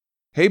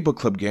Hey Book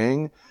Club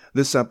gang!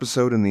 This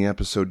episode and the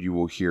episode you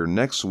will hear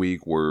next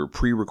week were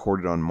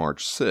pre-recorded on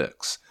March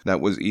 6th.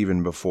 That was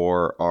even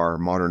before our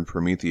Modern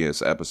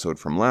Prometheus episode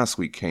from last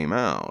week came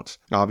out.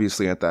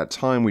 Obviously at that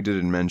time we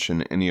didn't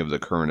mention any of the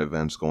current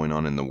events going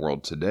on in the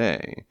world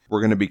today.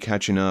 We're going to be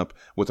catching up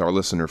with our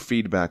listener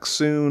feedback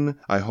soon.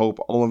 I hope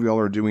all of y'all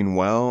are doing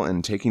well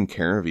and taking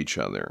care of each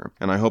other.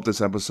 And I hope this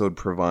episode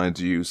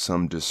provides you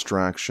some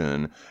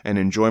distraction and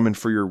enjoyment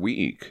for your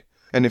week.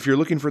 And if you're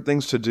looking for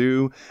things to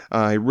do,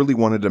 I really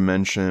wanted to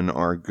mention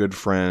our good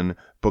friend,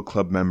 book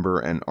club member,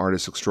 and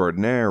artist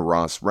extraordinaire,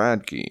 Ross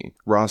Radke.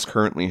 Ross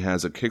currently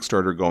has a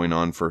Kickstarter going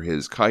on for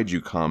his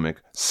kaiju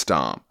comic,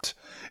 Stomped.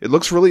 It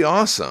looks really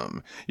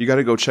awesome. You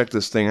gotta go check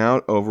this thing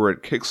out over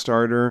at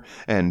Kickstarter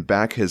and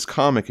back his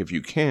comic if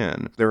you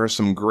can. There are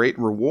some great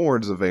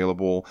rewards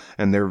available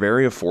and they're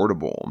very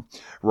affordable.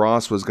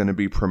 Ross was going to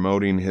be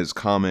promoting his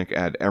comic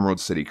at Emerald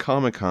City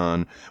Comic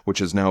Con,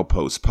 which is now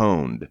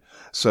postponed.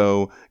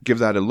 So give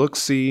that a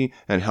look-see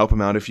and help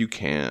him out if you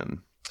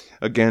can.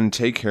 Again,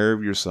 take care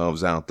of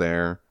yourselves out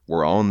there.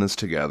 We're all in this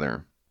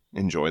together.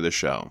 Enjoy the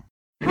show.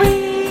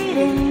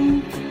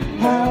 Reading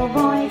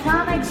Hellboy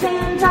comics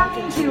and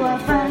talking to our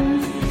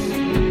friends.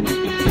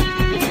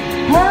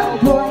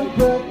 Hellboy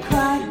Book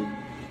Club.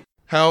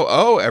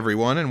 Hello,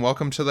 everyone, and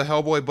welcome to the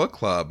Hellboy Book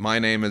Club. My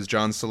name is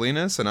John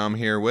Salinas, and I'm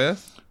here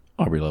with...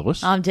 Aubrey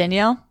Lovelace. I'm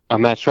Danielle.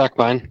 I'm Matt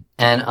Strackbine.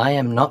 And I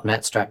am not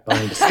Matt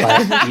Strackbine,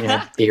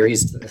 despite,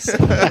 theories to this.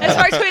 That's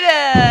Mark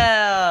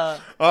Tweedale.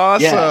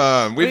 Awesome.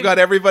 Yeah. We've got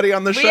everybody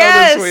on the show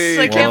Yes, this week.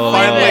 I can't It believe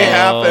finally it.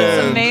 happened.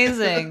 It's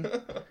amazing.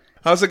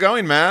 How's it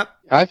going, Matt?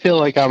 I feel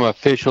like I'm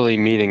officially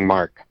meeting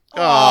Mark.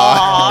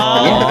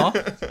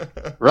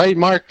 Aww. Right,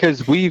 Mark?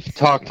 Because we've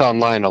talked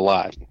online a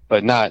lot,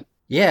 but not...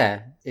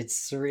 Yeah,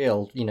 it's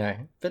surreal,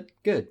 but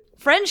good.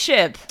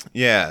 Friendship.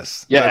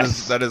 Yes.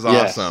 Yes. That is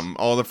Yes. awesome.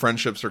 All the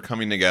friendships are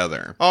coming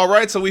together. All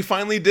right, so we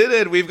finally did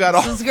it. We've got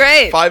This all is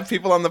great. 5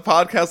 people on the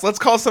podcast. Let's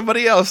call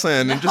somebody else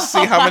in and just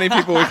see how many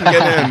people we can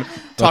get in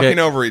talking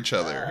over each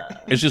other.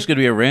 It's just going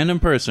to be a random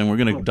person. We're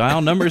going to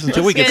dial numbers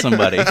until we get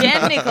somebody.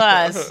 Jan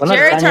Nicholas. Well, not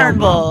Jerry Danielle.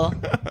 Turnbull.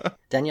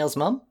 Danielle's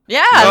mum?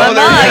 Yeah, Oh, my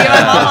there mom. you Get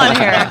my mom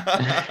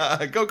on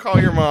here. Go call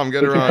your mom.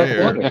 Get her on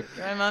here. Get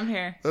my mom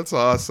here. That's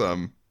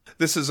awesome.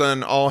 This is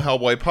an all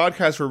Hellboy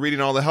podcast. We're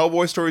reading all the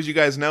Hellboy stories. You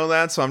guys know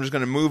that, so I'm just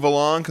going to move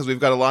along because we've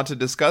got a lot to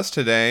discuss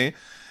today.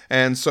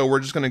 And so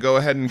we're just going to go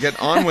ahead and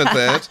get on with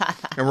it.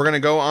 And we're going to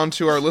go on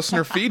to our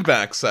listener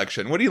feedback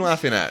section. What are you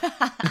laughing at?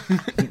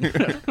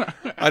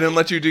 I didn't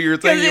let you do your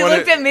thing. Because he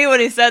looked at me when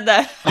he said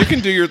that. You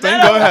can do your thing.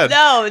 No, Go ahead.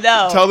 No.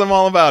 Tell them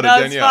all about No,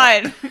 it, it's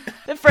Danielle. fine.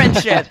 The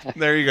friendship.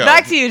 There you go.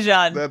 Back to you,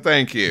 John.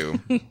 Thank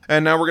you.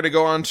 And now we're going to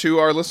go on to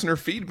our listener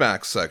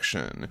feedback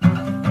section.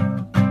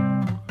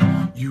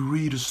 You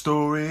read a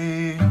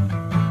story,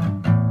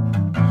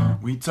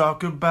 we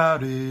talk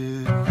about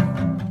it.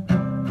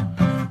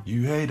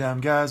 You hey damn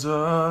guys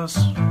us,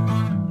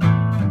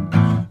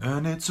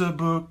 and it's a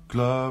book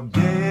club,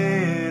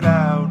 get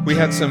out. We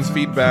had some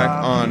feedback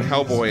on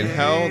Hellboy in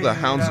Hell, The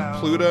Hounds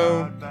of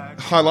Pluto.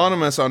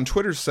 Hylonymous on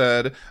Twitter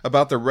said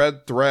about the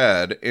red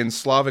thread. In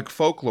Slavic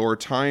folklore,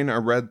 tying a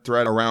red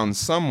thread around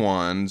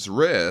someone's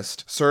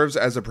wrist serves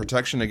as a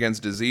protection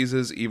against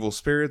diseases, evil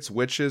spirits,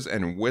 witches,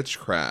 and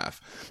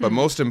witchcraft. But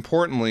most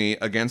importantly,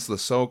 against the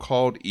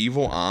so-called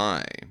evil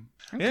eye.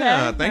 Okay,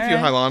 Yeah, thank you,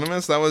 all right.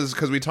 Hylonymous. That was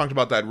because we talked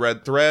about that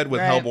red thread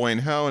with Right. Hellboy in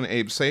Hell and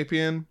Abe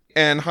Sapien.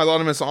 And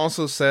Hylonymous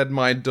also said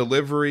my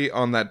delivery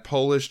on that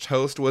Polish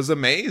toast was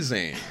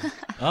amazing.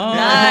 Oh,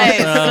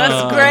 Nice.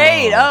 That's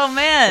great. Oh,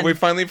 man. We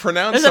finally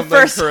pronounced There's a something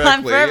first correctly.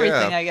 time for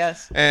everything, yeah. I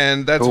guess.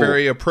 And that's Cool.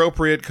 very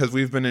appropriate because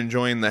we've been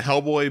enjoying the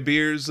Hellboy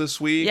beers this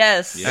week.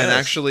 Yes. And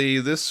actually,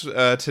 this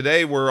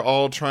today we're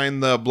all trying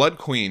the Blood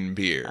Queen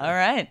beer. All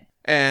right.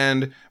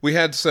 And we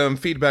had some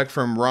feedback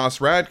from Ross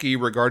Radke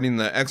regarding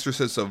the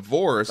Exorcist of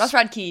Vorse. Ross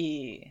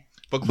Radke.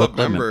 Book club Book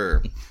club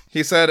member.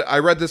 He said, I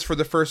read this for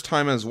the first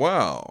time as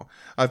well.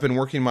 I've been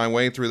working my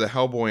way through the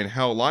Hellboy in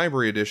Hell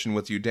Library Edition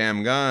with you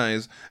damn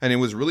guys, and it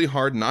was really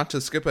hard not to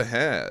skip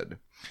ahead.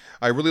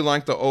 I really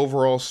like the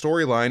overall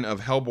storyline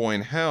of Hellboy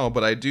in Hell,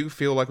 but I do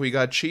feel like we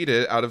got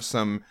cheated out of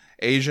some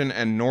Asian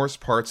and Norse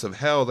parts of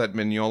Hell that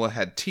Mignola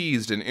had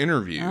teased in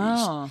interviews.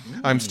 Oh.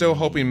 I'm still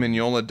hoping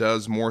Mignola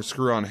does more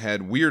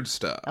screw-on-head weird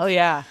stuff. Oh,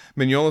 yeah.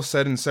 Mignola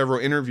said in several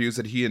interviews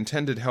that he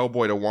intended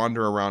Hellboy to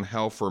wander around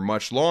Hell for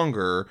much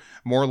longer,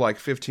 more like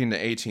 15 to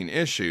 18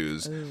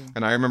 issues,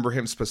 and I remember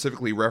him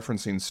specifically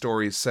referencing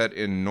stories set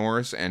in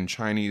Norse and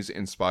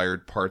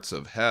Chinese-inspired parts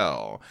of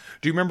Hell.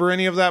 Do you remember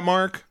any of that,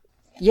 Mark?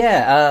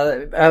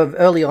 Yeah,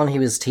 early on he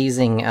was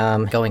teasing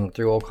going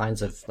through all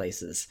kinds of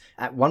places.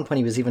 At one point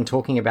he was even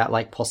talking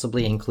about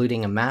possibly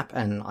including a map,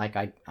 and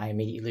I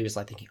immediately was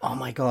thinking, oh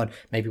my god,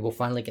 maybe we'll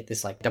finally get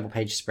this double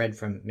page spread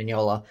from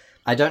Mignola.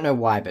 I don't know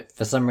why, but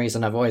for some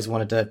reason I've always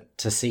wanted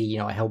to see,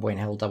 a Hellboy in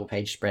Hell double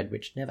page spread,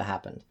 which never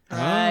happened.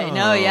 Right.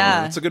 No,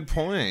 yeah. That's a good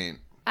point.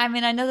 I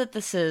mean, I know that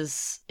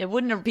it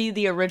wouldn't be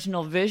the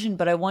original vision,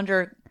 but I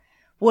wonder,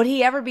 would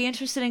he ever be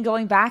interested in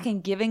going back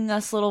and giving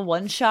us little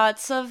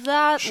one-shots of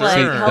that? Sure. Like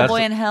See,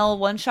 Hellboy in Hell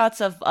one-shots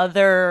of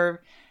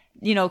other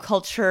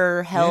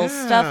culture, hell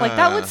stuff. Like,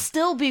 that would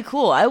still be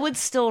cool. I would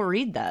still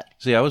read that.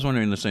 See, I was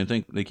wondering the same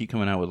thing. They keep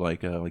coming out with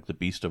like the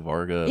Beast of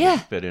Varga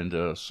that fit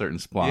into a certain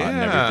slot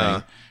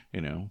and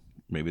everything.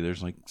 Maybe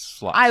there's like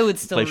slots. I would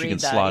still place read you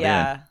can that. slot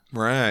yeah. in.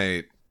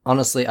 Right.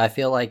 Honestly, I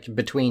feel like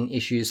between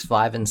issues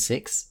 5 and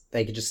 6,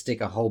 they could just stick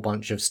a whole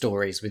bunch of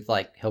stories with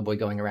like Hellboy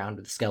going around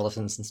with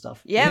skeletons and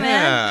stuff. Yeah,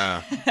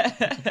 man.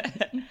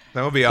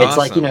 That would be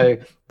awesome. It's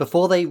like,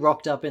 before they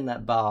rocked up in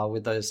that bar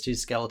with those 2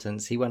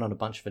 skeletons, he went on a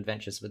bunch of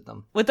adventures with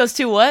them. With those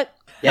 2 what?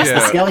 Yes,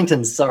 the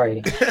skeletons,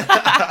 sorry.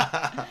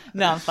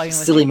 No, I'm fucking with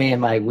Silly me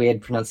and my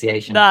weird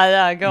pronunciation.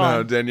 Nah, go on.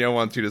 No, Danielle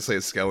wants you to say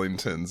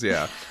skeletons.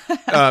 Yeah.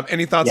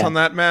 Any thoughts Yeah. on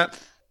that, Matt?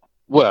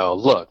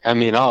 Well, look, I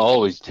mean, I'll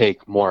always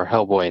take more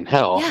Hellboy in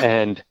hell,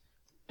 and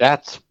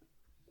that's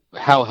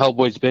how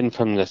Hellboy's been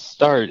from the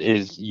start.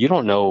 Is you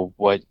don't know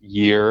what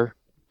year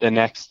the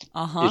next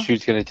issue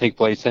is going to take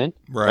place in,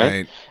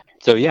 Right.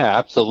 So yeah,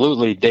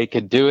 absolutely, they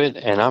could do it,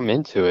 and I'm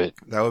into it.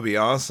 That would be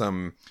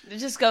awesome.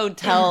 Just go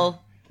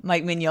tell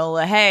Mike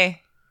Mignola,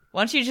 hey,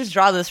 why don't you just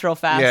draw this real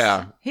fast?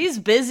 Yeah. He's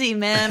busy,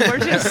 man. We're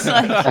just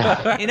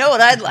like, you know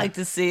what I'd like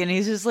to see? And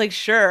he's just like,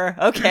 sure.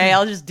 Okay,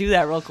 I'll just do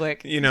that real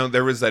quick.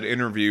 There was that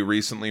interview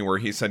recently where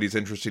he said he's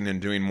interested in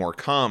doing more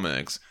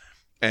comics.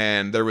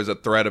 And there was a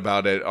thread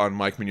about it on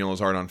Mike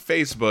Mignola's Art on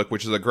Facebook,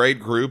 which is a great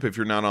group. If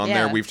you're not on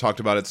there, we've talked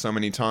about it so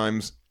many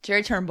times.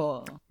 Jerry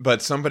Turnbull.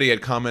 But somebody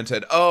had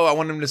commented, I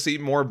want him to see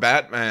more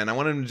Batman. I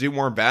want him to do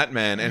more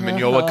Batman. And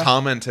Mignola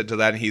commented to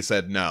that, and he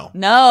said no.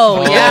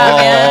 No, yeah,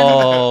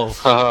 man.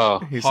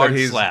 He Hard said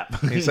he's, slap.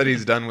 He said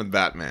he's done with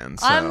Batman.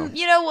 So.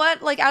 You know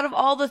what? Like, out of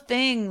all the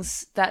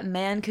things that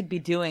man could be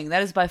doing,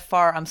 that is by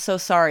far, I'm so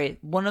sorry,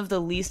 one of the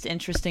least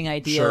interesting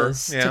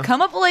ideas. Sure, yeah. To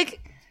come up with,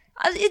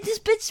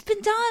 it's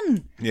been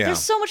done. Yeah. There's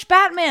so much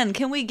Batman.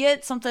 Can we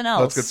get something else?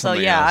 Let's get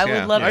something else. I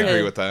would love to. I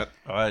agree with that.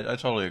 I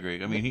totally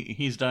agree. I mean,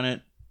 he's done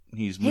it.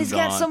 He's moved He's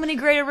got on. so many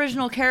great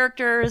original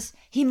characters.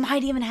 He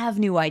might even have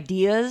new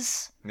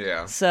ideas.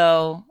 Yeah.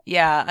 So,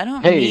 yeah, I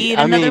don't need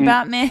another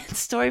Batman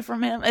story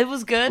from him. It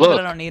was good, but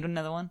I don't need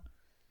another one.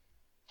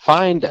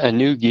 Find a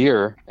new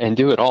gear and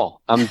do it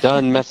all. I'm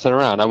done messing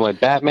around. I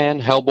want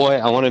Batman, Hellboy.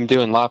 I want him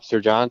doing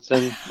Lobster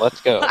Johnson. Let's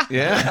go.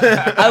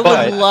 Yeah. I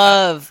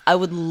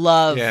would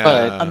love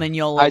Yeah. a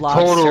Mignola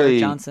Lobster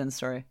Johnson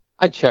story.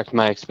 I checked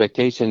my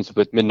expectations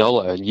with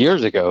Mignola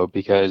years ago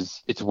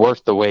because it's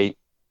worth the wait.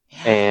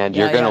 And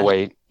you're going to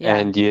wait,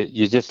 and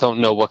you just don't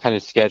know what kind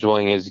of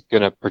scheduling is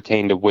going to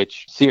pertain to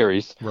which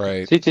series.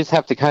 Right. So you just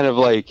have to kind of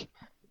like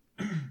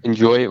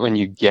enjoy it when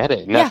you get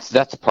it. And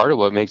that's part of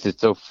what makes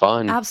it so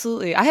fun.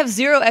 Absolutely. I have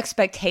zero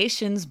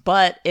expectations,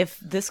 but if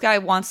this guy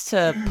wants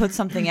to put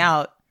something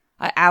out,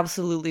 I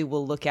absolutely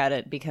will look at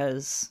it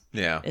because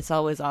it's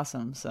always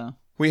awesome. So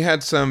we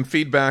had some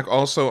feedback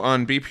also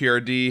on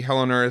BPRD, Hell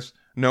on Earth,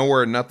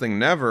 Nowhere, Nothing,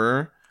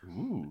 Never.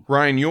 Ooh.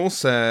 Ryan Yule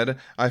said,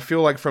 I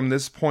feel like from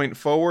this point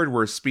forward,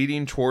 we're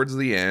speeding towards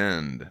the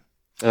end.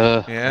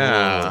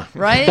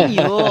 Ryan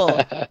Yule.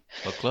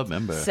 Book club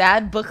member.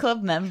 Sad book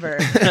club member.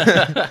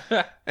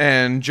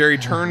 And Jerry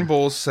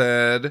Turnbull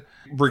said,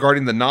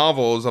 regarding the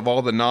novels, of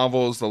all the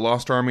novels, The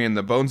Lost Army and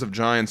The Bones of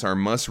Giants are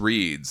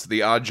must-reads.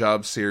 The Odd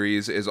Job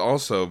series is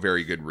also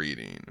very good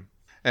reading.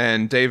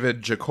 And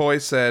David Jacoy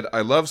said,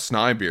 I love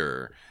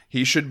Snyder.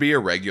 He should be a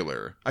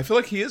regular. I feel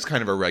like he is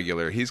kind of a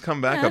regular. He's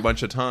come back a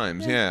bunch of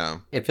times,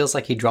 It feels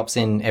like he drops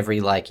in every,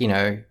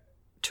 2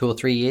 or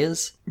 3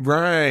 years.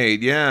 Right,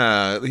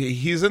 yeah.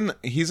 He's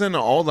in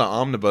all the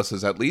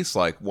omnibuses at least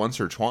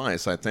once or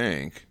twice, I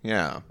think.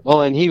 Yeah.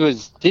 Well, and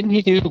didn't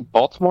he do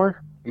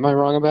Baltimore? Am I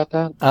wrong about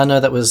that? No,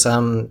 that was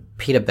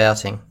Peter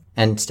Berting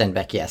and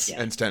Stenbeck, yes.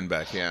 And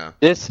Stenbeck, yeah.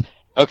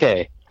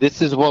 This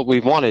is what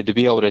we wanted, to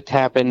be able to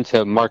tap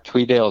into Mark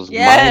Tweedale's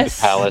mind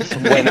palace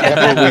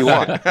whenever we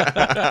want.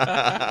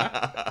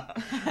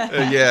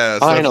 Yes.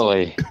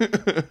 Finally.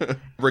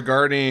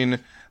 Regarding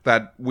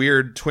that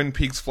weird Twin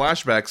Peaks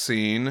flashback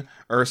scene,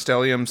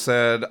 Urstellium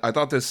said, I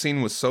thought this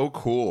scene was so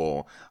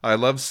cool. I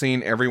love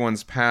seeing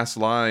everyone's past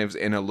lives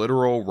in a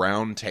literal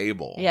round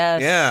table.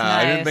 Yes. Yeah,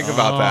 nice. I didn't think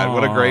about that.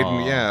 What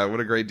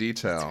a great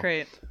detail. That's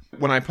great.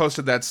 When I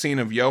posted that scene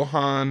of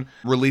Johan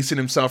releasing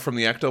himself from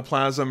the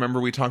ectoplasm, remember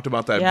we talked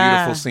about that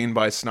beautiful scene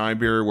by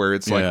Snyder where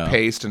it's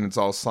paced and it's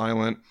all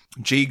silent?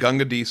 G.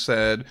 Gungadi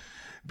said,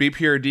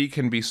 BPRD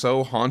can be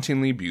so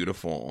hauntingly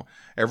beautiful.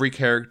 Every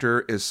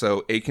character is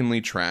so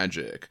achingly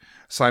tragic,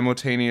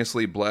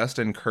 simultaneously blessed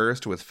and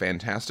cursed with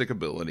fantastic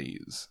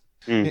abilities.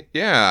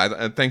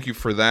 Yeah, thank you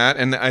for that.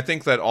 And I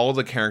think that all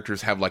the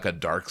characters have a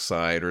dark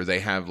side, or they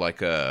have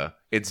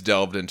it's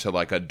delved into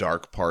a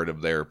dark part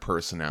of their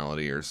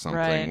personality or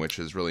something, which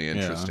is really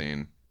interesting.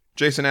 Yeah.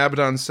 Jason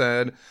Abaddon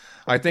said,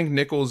 I think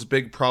Nichols'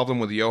 big problem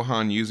with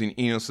Johan using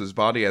Enos's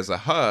body as a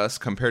husk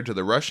compared to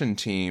the Russian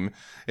team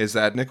is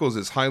that Nichols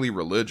is highly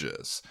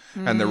religious,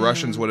 and the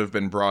Russians would have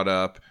been brought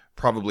up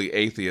probably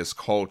atheist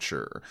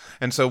culture.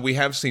 And so we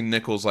have seen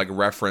Nichols like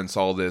reference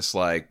all this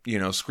like, you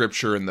know,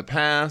 scripture in the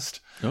past.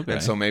 Okay.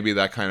 And so maybe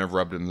that kind of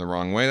rubbed him the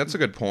wrong way. That's a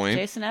good point.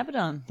 Jason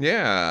Abaddon.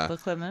 Yeah.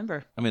 Book club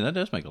member. I mean, that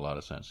does make a lot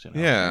of sense. You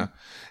know? Yeah.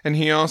 And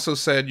he also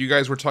said, you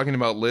guys were talking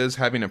about Liz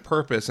having a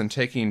purpose and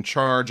taking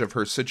charge of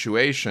her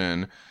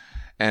situation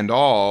and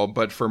all,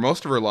 but for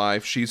most of her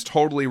life, she's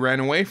totally ran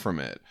away from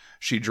it.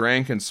 She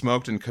drank and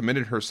smoked and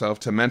committed herself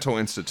to mental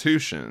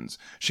institutions.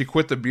 She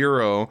quit the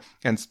bureau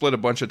and split a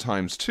bunch of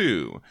times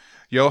too.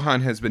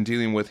 Johann has been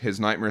dealing with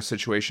his nightmare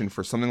situation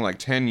for something like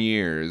 10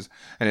 years,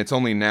 and it's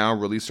only now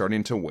really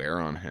starting to wear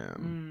on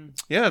him.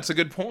 Yeah, that's a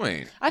good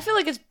point. I feel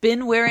like it's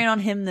been wearing on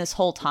him this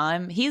whole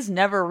time. He's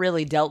never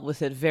really dealt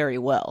with it very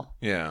well.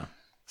 Yeah.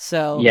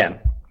 So... Yeah.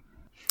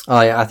 Oh,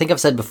 I think I've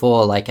said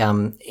before, like,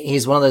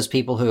 he's one of those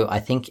people who I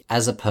think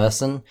as a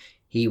person,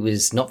 he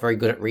was not very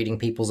good at reading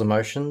people's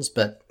emotions,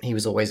 but he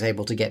was always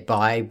able to get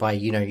by,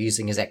 you know,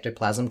 using his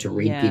ectoplasm to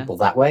read people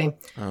that way.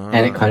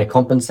 And it kind of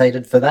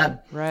compensated for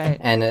that. Right.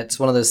 And it's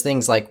one of those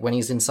things, like, when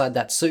he's inside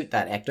that suit,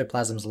 that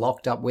ectoplasm's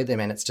locked up with him,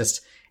 and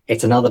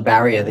it's another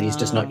barrier that he's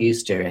just not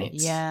used to.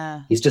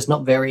 And he's just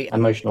not very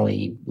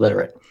emotionally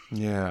literate.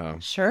 Yeah.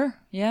 Sure.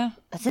 Yeah.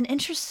 That's an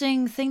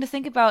interesting thing to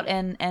think about.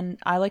 And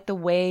I like the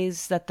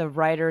ways that the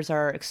writers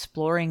are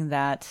exploring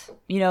that.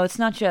 You know, it's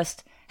not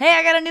just, hey,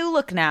 I got a new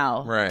look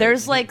now. Right.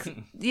 There's like,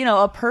 you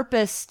know, a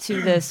purpose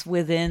to this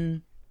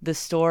within the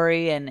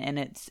story, and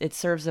it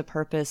serves a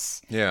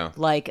purpose. Yeah.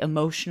 Like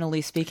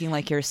emotionally speaking,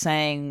 like you're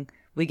saying,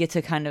 we get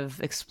to kind of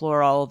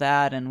explore all of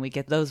that, and we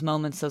get those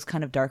moments, those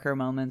kind of darker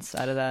moments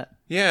out of that.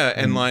 Yeah,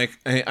 and like,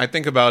 I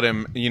think about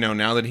him, you know,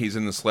 now that he's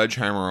in the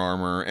sledgehammer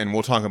armor, and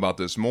we'll talk about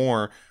this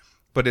more,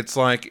 but it's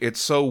like, it's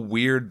so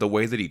weird the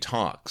way that he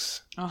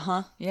talks.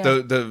 Yeah.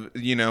 The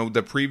you know,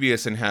 the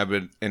previous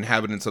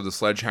inhabitants of the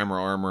sledgehammer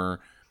armor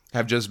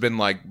have just been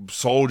like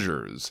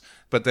soldiers.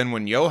 But then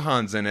when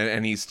Johann's in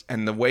it,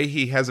 and the way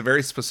he has a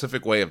very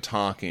specific way of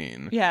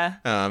talking. Yeah.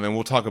 And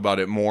we'll talk about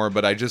it more,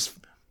 but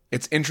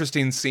it's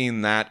interesting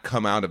seeing that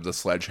come out of the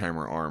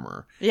sledgehammer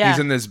armor. Yeah. He's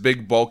in this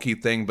big bulky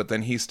thing, but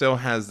then he still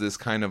has this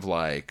kind of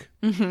like,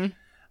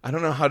 I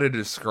don't know how to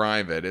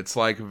describe it. It's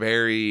like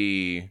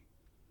very...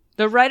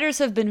 The writers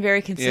have been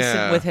very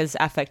consistent with his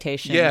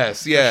affectation.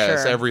 Yes,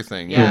 sure.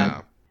 Everything.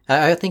 Yeah.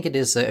 I think it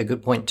is a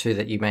good point too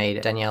that you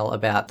made, Danielle,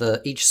 about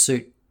each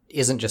suit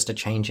isn't just a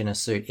change in a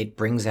suit. It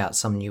brings out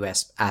some new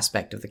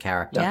aspect of the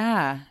character.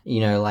 Yeah.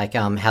 You know, like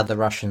how the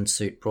Russian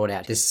suit brought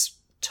out this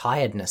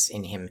tiredness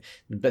in him,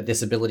 but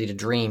this ability to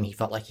dream. He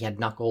felt like he had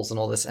knuckles and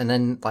all this. And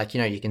then, like, you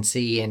know, you can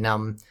see in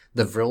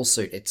the Vril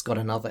suit, it's got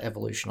another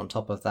evolution on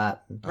top of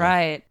that.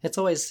 Right. It's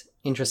always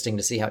interesting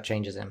to see how it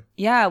changes him.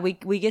 Yeah, we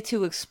get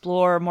to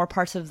explore more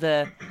parts of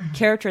the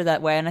character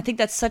that way. And I think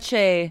that's such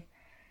a...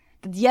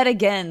 Yet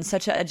again,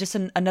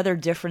 another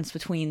difference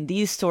between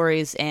these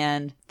stories,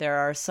 and there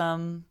are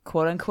some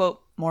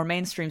quote-unquote more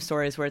mainstream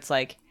stories where it's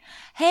like,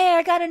 hey,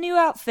 I got a new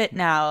outfit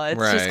now.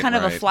 It's just kind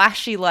of a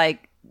flashy,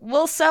 like,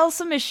 we'll sell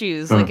some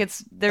issues. Like,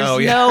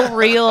 there's no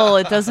real,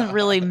 it doesn't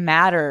really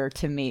matter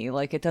to me.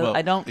 Like, it does. Well,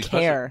 I don't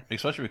care.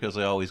 Especially because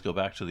they always go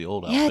back to the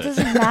old outfit. Yeah, it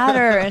doesn't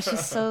matter. It's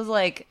just so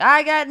like,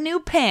 I got new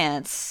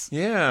pants.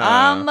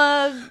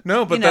 Yeah.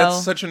 No, but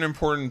that's such an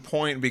important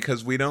point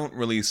because we don't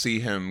really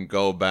see him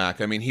go back.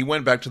 I mean, he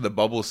went back to the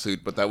bubble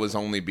suit, but that was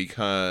only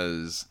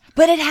because...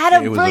 But it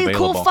had a really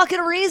cool fucking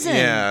reason.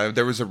 Yeah,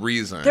 there was a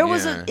reason. There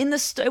was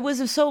it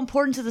was so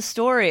important to the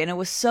story, and it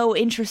was so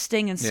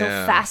interesting and so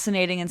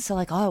fascinating, and so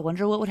like, oh, I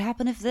wonder what would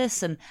happen if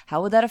this, and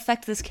how would that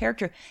affect this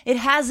character? It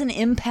has an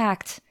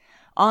impact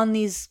on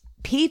these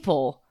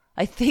people.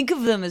 I think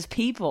of them as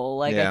people.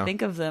 Like I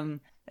think of them.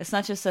 It's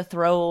not just a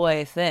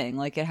throwaway thing.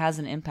 Like it has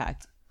an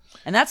impact.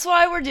 And that's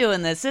why we're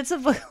doing this. It's a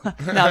book. No,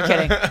 I'm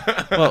kidding.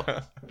 Well,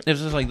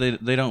 it's just like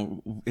they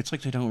don't. It's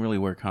like they don't really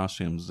wear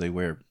costumes. They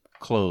wear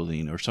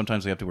clothing, or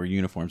sometimes they have to wear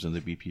uniforms in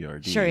the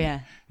BPRD. Sure,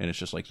 yeah. And it's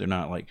just like they're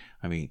not like.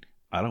 I mean,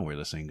 I don't wear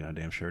the same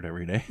goddamn shirt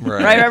every day.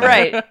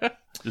 Right.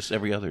 Just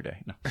every other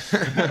day. No.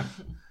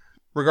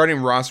 Regarding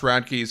Ross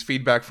Radke's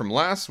feedback from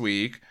last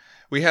week,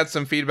 we had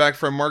some feedback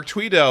from Mark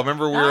Tweedale.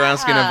 Remember we were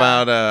asking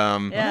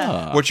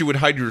about what you would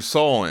hide your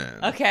soul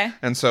in. Okay.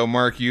 And so,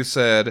 Mark, you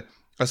said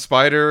a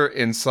spider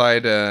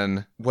inside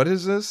an... What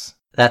is this?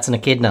 That's an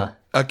echidna.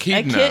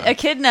 Echidna.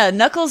 Echidna.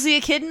 Knuckles the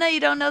echidna?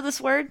 You don't know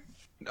this word?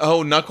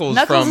 Oh, Knuckles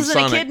from is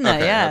Sonic. An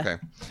echidna, okay.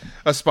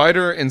 A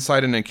spider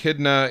inside an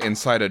echidna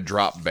inside a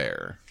drop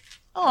bear.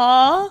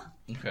 Aww.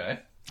 Okay.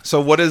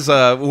 So what is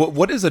a drop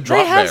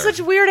bear? They have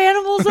such weird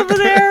animals over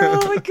there.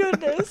 Oh my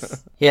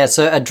goodness. Yeah,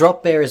 so a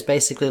drop bear is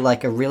basically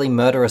like a really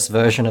murderous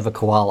version of a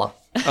koala.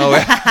 Oh,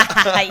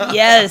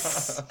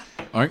 yes.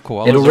 Aren't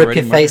koalas? It'll rip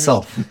your face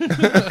off.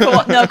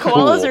 No,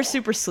 koalas are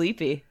super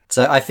sleepy.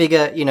 So I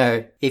figure, you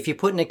know, if you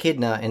put an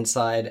echidna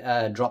inside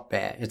a drop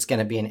bear, it's going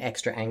to be an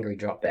extra angry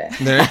drop bear.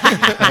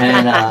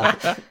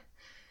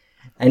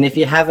 And if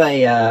you have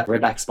a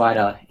redback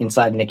spider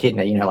inside an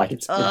echidna, you know, like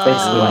it's basically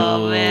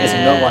like there's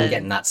no one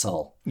getting that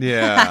soul.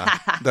 Yeah,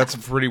 that's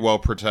pretty well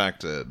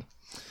protected.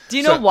 Do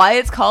you know why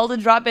it's called a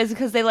drop bear? Is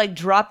because they like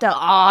dropped out. Oh,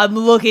 I'm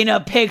looking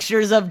up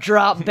pictures of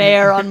drop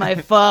bear on my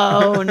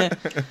phone.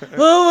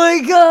 Oh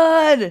my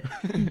god,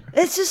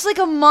 it's just like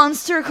a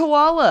monster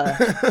koala.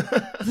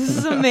 This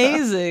is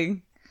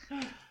amazing.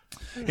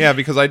 Yeah,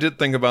 because I did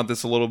think about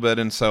this a little bit,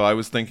 and so I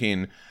was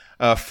thinking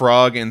a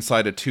frog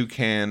inside a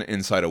toucan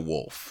inside a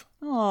wolf.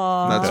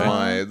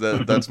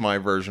 Aww. That's my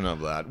version of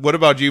that. What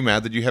about you,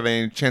 Matt? Did you have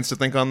any chance to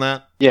think on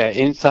that? Yeah,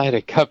 inside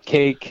a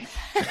cupcake,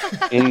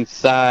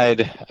 inside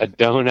a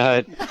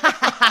donut,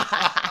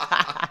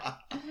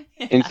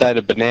 inside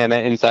a banana,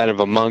 inside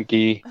of a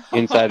monkey,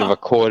 inside of a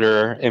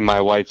quarter in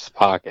my wife's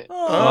pocket.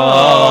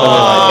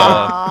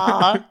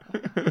 Aww.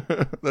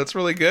 That's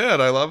really good.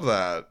 I love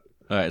that.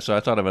 All right, so I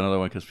thought of another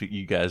one because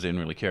you guys didn't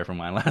really care for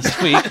mine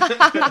last week.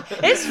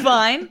 It's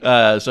fine.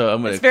 So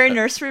I'm gonna. It's very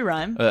nursery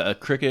rhyme. A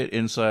cricket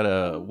inside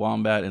a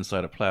wombat,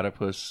 inside a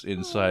platypus,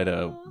 inside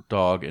a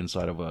dog,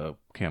 inside of a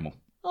camel.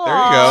 There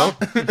you go.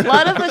 A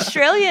lot of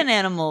Australian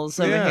animals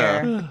over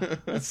Yeah. here.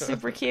 That's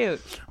super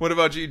cute. What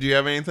about you? Do you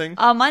have anything?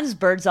 Mine's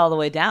birds all the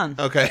way down.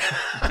 Okay.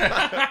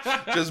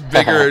 Just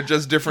bigger,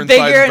 just different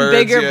Bigger sized and birds.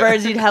 bigger yeah.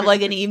 birds. You'd have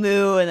like an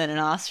emu and then an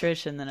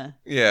ostrich and then a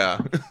Yeah.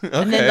 Okay.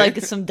 and then like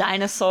some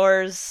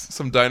dinosaurs.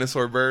 Some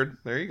dinosaur bird.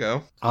 There you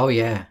go. Oh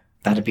yeah,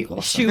 that'd be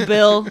awesome.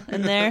 Shoebill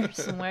in there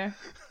somewhere.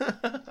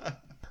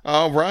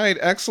 All right,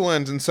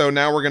 excellent. And so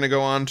now we're going to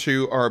go on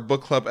to our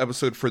book club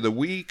episode for the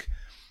week.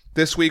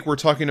 This week we're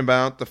talking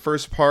about the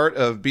first part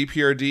of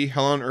BPRD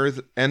Hell on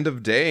Earth End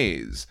of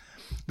Days.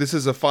 This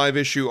is a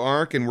 5-issue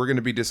arc, and we're going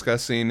to be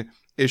discussing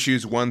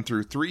issues 1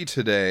 through 3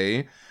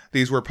 today.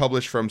 These were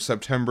published from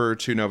September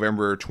to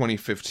November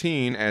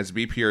 2015 as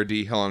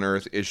BPRD Hell on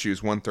Earth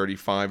issues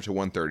 135 to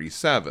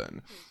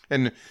 137.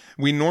 And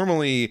we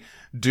normally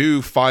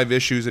do 5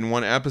 issues in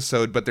one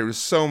episode, but there's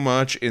so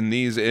much in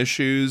these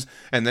issues,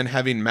 and then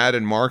having Matt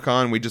and Mark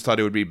on, we just thought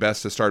it would be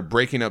best to start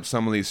breaking up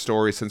some of these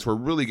stories since we're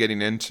really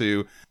getting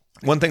into...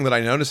 One thing that I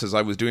noticed as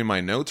I was doing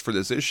my notes for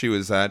this issue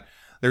is that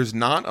there's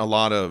not a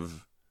lot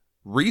of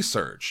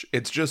research.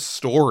 It's just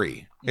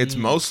story. It's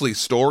mostly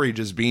story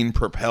just being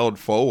propelled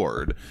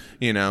forward,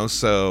 you know,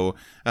 so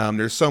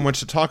there's so much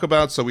to talk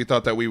about, so we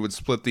thought that we would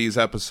split these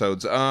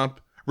episodes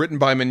up. Written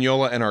by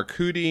Mignola and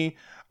Arcudi,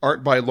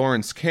 art by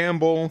Lawrence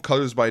Campbell,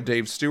 colors by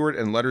Dave Stewart,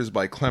 and letters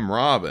by Clem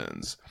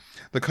Robbins.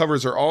 The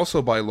covers are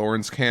also by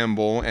Lawrence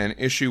Campbell, and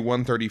issue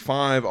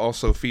 135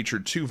 also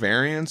featured 2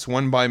 variants,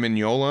 one by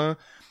Mignola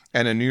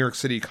and a New York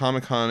City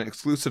Comic-Con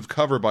exclusive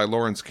cover by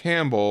Lawrence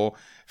Campbell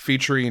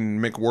featuring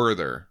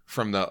McWhirter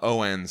from the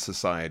ON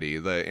Society,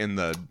 in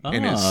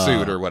his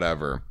suit or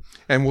whatever.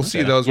 And we'll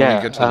see those when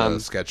we get to the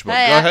sketchbook. Go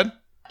ahead.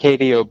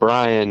 Katie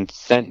O'Brien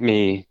sent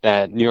me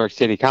that New York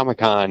City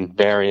Comic-Con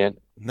variant.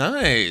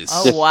 Nice.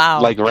 Oh, Just,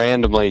 wow. like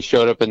randomly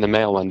showed up in the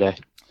mail one day.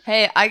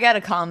 Hey, I got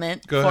a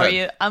comment Go for ahead.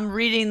 you. I'm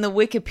reading the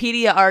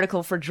Wikipedia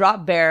article for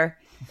Drop Bear.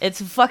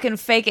 It's a fucking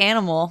fake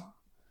animal.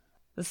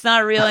 It's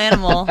not a real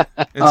animal. It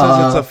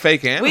says it's a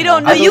fake animal. We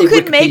don't know. I You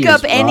believe could make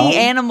up Wikipedia's any wrong.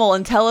 animal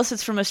and tell us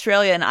it's from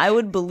Australia, and I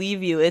would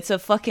believe you. It's a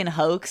fucking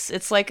hoax.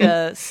 It's like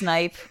a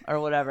snipe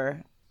or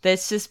whatever.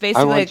 That's just I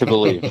basically. want to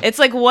believe. It's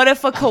like, what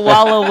if a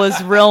koala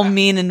was real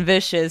mean and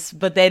vicious,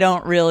 but they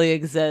don't really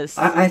exist?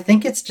 I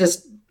think it's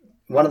just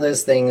one of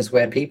those things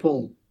where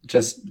people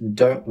just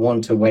don't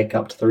want to wake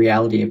up to the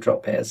reality of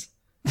drop bears.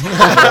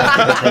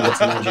 Pretend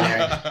it's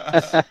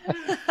imaginary.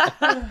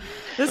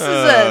 This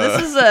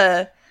is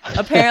a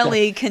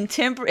apparently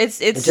contemporary. It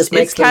It's just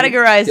makes them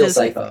categorized feel as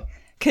safer.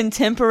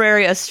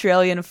 contemporary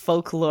Australian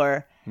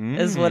folklore.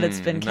 Is what it's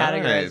been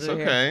categorized Nice. as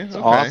here. Okay.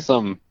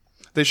 Awesome.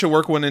 They should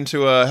work one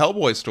into a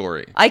Hellboy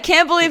story. I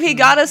can't believe he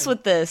got us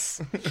with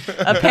this.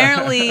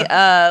 Apparently,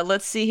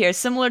 let's see here.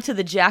 Similar to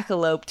the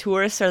jackalope,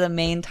 tourists are the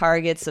main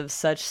targets of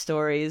such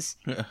stories.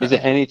 Is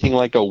it anything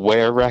like a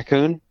were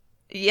raccoon?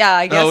 Yeah,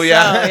 I guess Oh,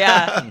 yeah. so,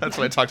 yeah. That's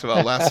what I talked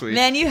about last week.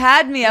 Man, you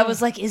had me. I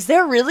was like, is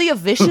there really a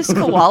vicious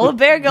koala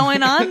bear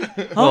going on?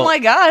 Oh my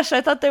gosh,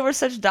 I thought they were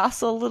such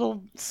docile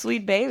little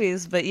sweet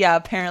babies. But yeah,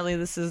 apparently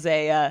this is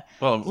a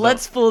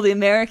let's fool the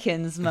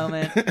Americans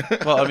moment.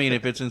 Well, I mean,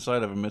 if it's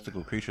inside of a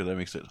mythical creature, that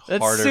makes it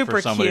That's harder super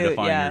for somebody to cute,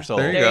 find yeah. your soul.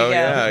 There you There go. you go.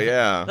 Yeah,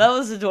 yeah. That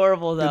was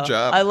adorable, though. Good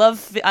job. I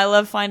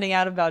love finding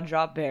out about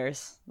drop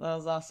bears. That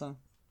was awesome.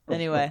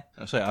 Anyway,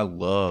 I say I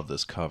love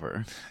this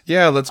cover.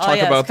 Yeah, let's talk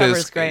yeah, about this cover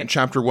this is great.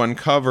 chapter 1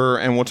 cover,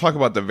 and we'll talk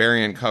about the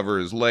variant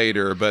covers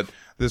later, but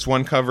this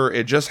one cover,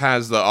 it just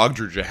has the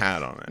Ogdrija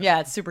hat on it. yeah,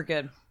 it's super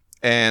good.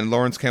 And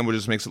Lawrence Campbell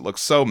just makes it look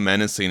so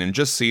menacing, and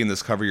just seeing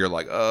this cover, you're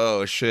like,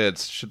 oh,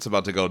 shit's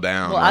about to go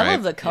down, Well, right? I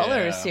love the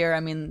colors Yeah. here. I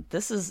mean,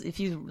 this is if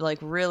you like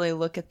really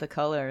look at the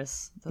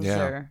colors, those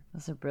are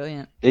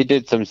brilliant. They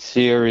did some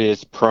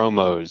serious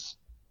promos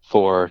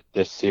for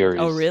this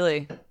series. Oh,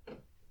 really?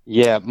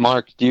 Yeah,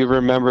 Mark, do you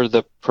remember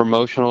the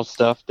promotional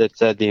stuff that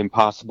said the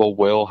impossible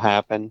will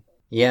happen?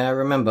 Yeah, I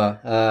remember.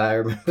 I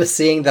remember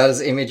seeing those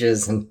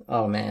images, and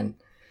oh man,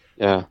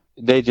 Yeah,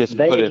 they just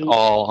put it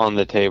all on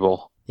the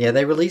table. Yeah,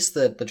 they released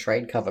the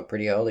trade cover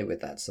pretty early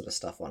with that sort of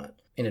stuff on it.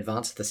 In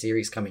advance of the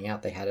series coming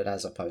out, they had it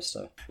as a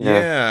poster.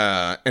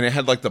 Yeah, and it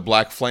had like the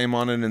black flame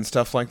on it and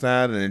stuff like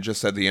that, and it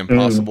just said the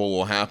impossible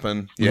will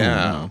happen.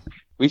 Yeah.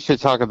 We should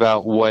talk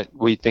about what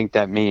we think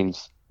that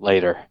means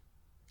later.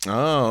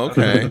 Oh,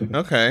 okay.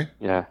 Okay.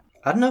 Yeah.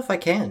 I don't know if I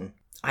can.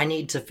 I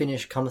need to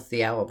finish Cometh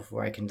the Hour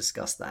before I can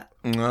discuss that.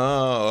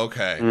 Oh,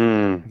 okay.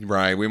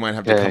 Right, we might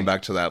have to come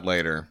back to that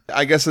later.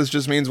 I guess this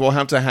just means we'll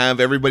have to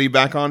have everybody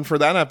back on for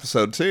that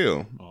episode,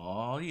 too.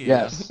 Oh,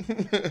 yeah. Yes.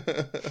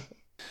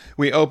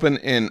 We open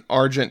in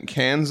Argent,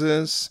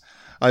 Kansas.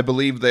 I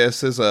believe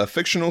this is a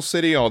fictional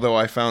city, although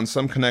I found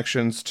some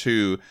connections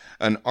to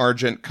an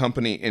Argent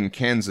company in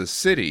Kansas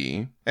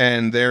City.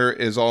 And there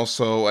is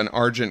also an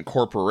Argent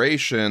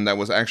corporation that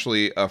was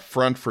actually a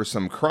front for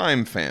some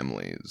crime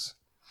families.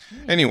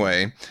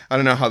 Anyway, I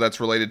don't know how that's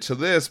related to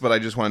this, but I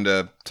just wanted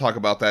to talk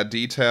about that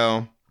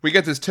detail. We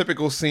get this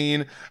typical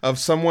scene of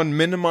someone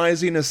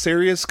minimizing a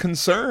serious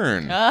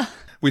concern.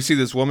 We see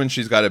this woman,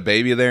 she's got a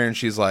baby there, and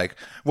she's like,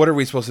 what are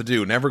we supposed to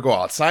do, never go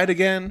outside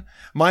again?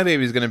 My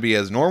baby's going to be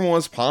as normal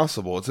as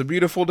possible. It's a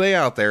beautiful day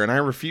out there, and I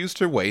refuse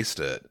to waste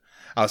it.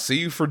 I'll see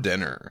you for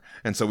dinner.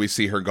 And so we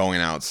see her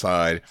going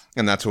outside,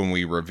 and that's when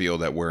we reveal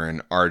that we're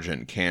in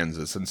Argent,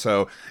 Kansas.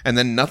 And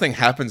then nothing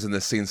happens in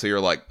this scene, so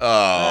you're like,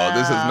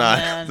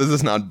 this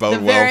is not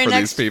bode well for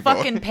these people. The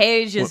very next fucking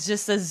page is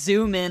just a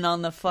zoom in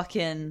on the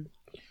fucking...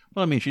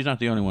 Well, I mean, she's not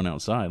the only one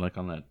outside. Like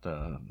on that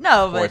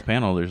fourth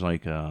panel, there's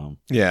like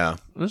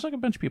there's like a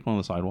bunch of people on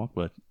the sidewalk,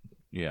 but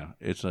yeah,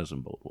 it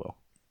doesn't bode well.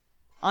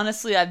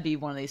 Honestly, I'd be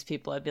one of these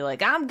people. I'd be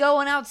like, I'm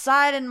going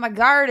outside in my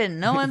garden.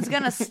 No one's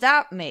going to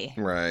stop me.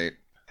 Right.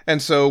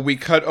 And so we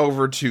cut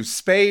over to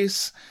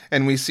space,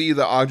 and we see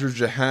the Ogdru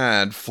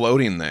Jihad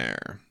floating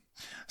there.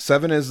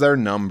 7 is their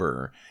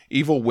number.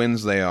 Evil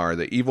winds they are,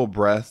 the evil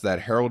breath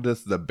that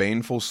heraldeth the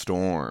baneful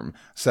storm.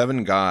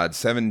 7 gods,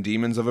 7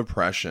 demons of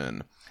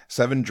oppression.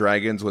 7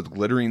 dragons with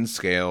glittering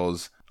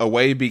scales.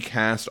 Away be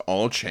cast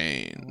all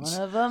chains.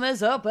 One of them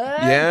is open.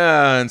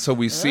 Yeah, and so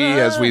we see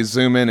as we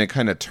zoom in, it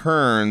kind of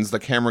turns. The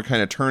camera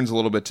kind of turns a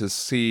little bit to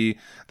see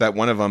that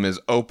one of them is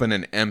open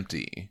and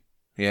empty.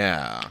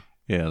 Yeah.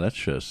 Yeah, that's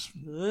just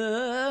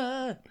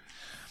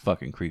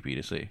fucking creepy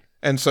to see.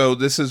 And so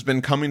this has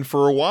been coming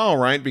for a while,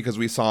 right? Because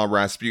we saw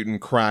Rasputin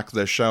crack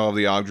the shell of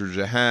the Ogdru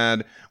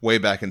Jihad way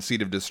back in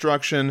Seed of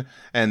Destruction,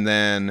 and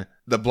then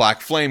the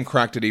Black Flame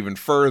cracked it even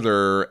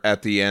further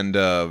at the end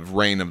of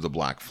Reign of the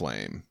Black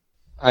Flame.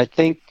 I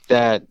think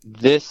that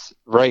this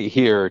right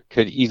here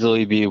could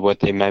easily be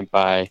what they meant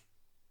by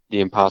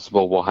the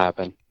impossible will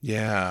happen.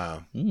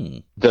 Yeah.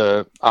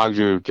 The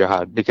Ogdru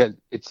Jihad, because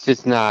it's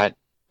just not,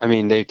 I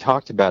mean, they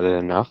talked about it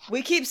enough.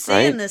 We keep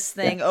seeing this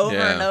thing over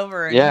and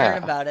over and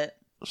hearing about it.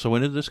 So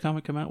when did this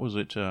comic come out? Was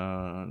it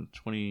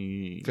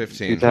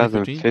 2015?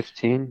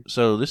 2015?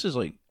 So this is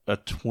like a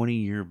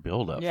 20-year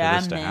build-up for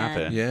this to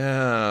happen.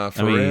 Yeah,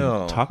 for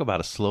real. Talk about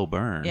a slow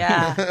burn.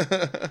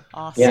 Yeah.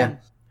 Awesome. Yeah.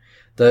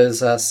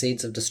 Those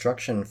seeds of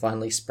destruction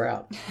finally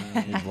sprout.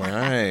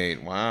 Right,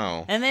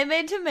 wow. And they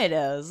made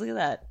tomatoes. Look at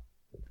that.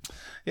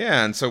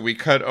 Yeah, and so we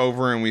cut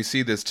over and we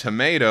see this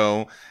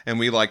tomato, and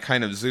we like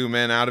kind of zoom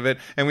in out of it,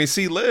 and we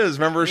see Liz.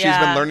 Remember, she's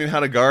been learning how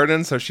to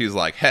garden, so she's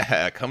like,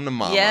 come to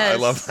mama. Yes. I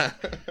love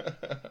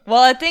that.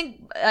 Well, I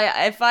think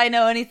if I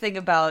know anything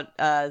about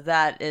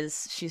that,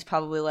 is she's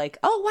probably like,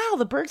 oh, wow,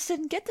 the birds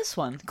didn't get this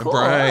one. Cool.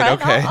 Right, all right,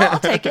 okay. I'll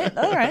take it.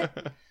 All right.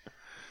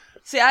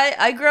 See,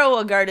 I grow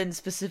a garden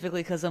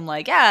specifically because I'm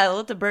like, yeah,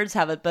 let the birds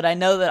have it, but I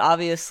know that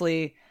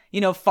obviously...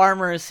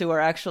 farmers who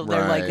are actually,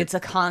 they're like, it's a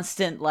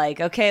constant,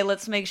 like, okay,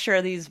 let's make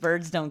sure these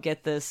birds don't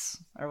get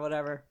this or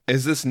whatever.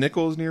 Is this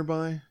Nichols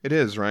nearby? It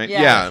is, right?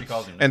 Yeah.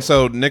 And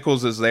so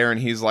Nichols is there and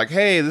he's like,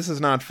 hey, this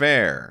is not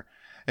fair.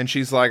 And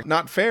she's like,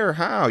 not fair?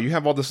 How? You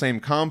have all the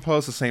same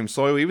compost, the same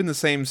soil, even the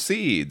same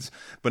seeds.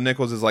 But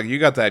Nichols is like, you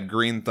got that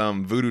green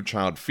thumb voodoo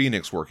child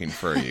Phoenix working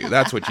for you.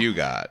 That's what you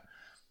got.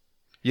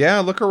 Yeah,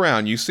 look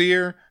around. You see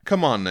her?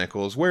 Come on,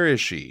 Nichols. Where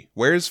is she?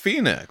 Where's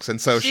Phoenix?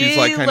 And so she's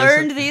like, she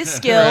learned these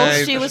skills.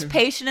 Right? She was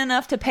patient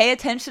enough to pay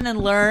attention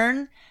and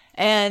learn.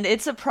 And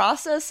it's a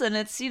process, and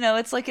it's,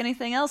 it's like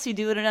anything else. You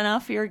do it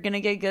enough, you're going to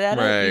get good at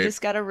it. You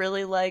just got to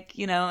really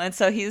and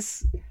so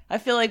I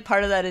feel like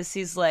part of that is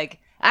he's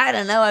like, I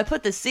don't know, I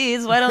put the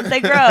seeds, why don't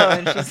they grow?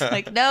 And she's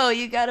like, no,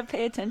 you got to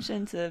pay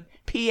attention to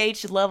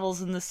pH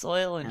levels in the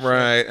soil and shit.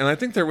 Right. And I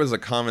think there was a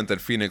comment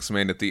that Phoenix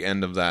made at the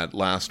end of that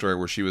last story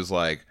where she was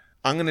like,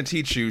 I'm going to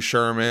teach you,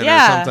 Sherman,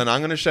 or something. I'm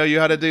going to show you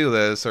how to do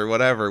this or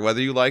whatever,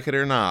 whether you like it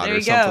or not, or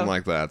something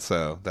like that.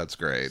 So that's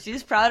great.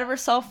 She's proud of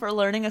herself for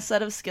learning a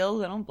set of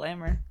skills. I don't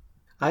blame her.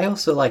 I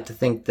also like to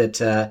think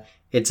that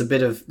it's a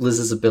bit of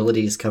Liz's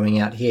abilities coming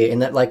out here, in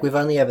that, like, we've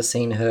only ever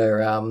seen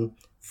her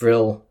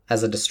Vril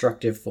as a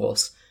destructive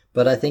force,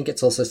 but I think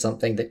it's also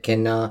something that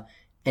can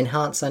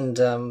enhance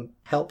and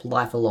help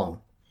life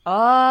along.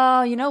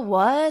 Oh, you know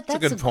what?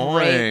 That's a good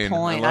point. Great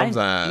point. I love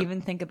that. I didn't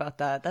even think about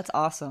that. That's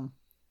awesome.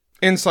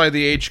 Inside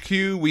the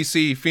HQ, we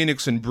see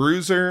Phoenix and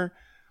Bruiser,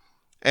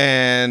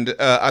 and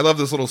I love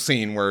this little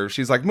scene where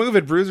she's like, move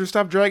it, Bruiser,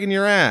 stop dragging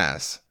your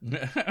ass.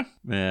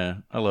 Yeah,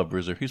 I love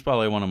Bruiser. He's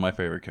probably one of my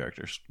favorite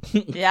characters.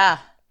 Yeah.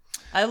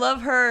 I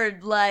love her,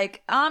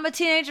 like, I'm a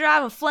teenager, I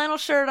have a flannel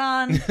shirt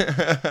on.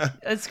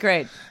 It's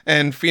great.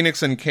 And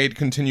Phoenix and Kate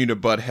continue to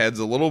butt heads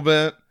a little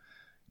bit.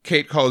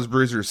 Kate calls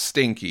Bruiser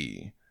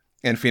stinky.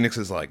 And Phoenix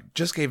is like,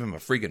 just gave him a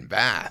freaking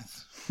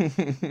bath.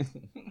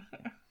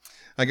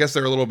 I guess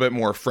they're a little bit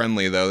more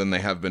friendly, though, than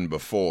they have been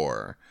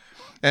before.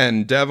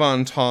 And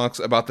Devon talks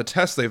about the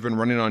tests they've been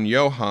running on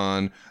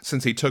Johann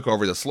since he took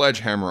over the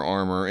sledgehammer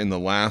armor in the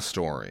last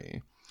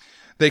story.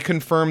 They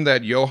confirm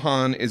that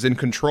Johann is in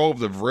control of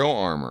the Vril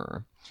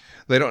armor.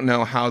 They don't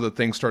know how the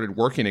thing started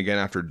working again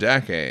after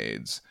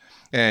decades.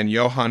 And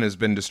Johann has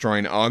been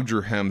destroying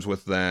Ogdruhems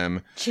with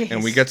them. Jeez.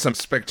 And we get some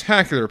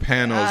spectacular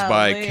panels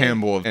by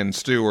Campbell and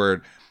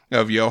Stewart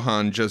of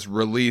Johann just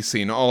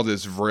releasing all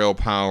this Vril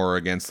power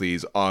against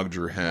these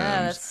Ogdruhems.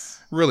 Yeah,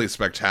 that's really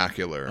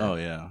spectacular. Oh,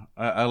 yeah.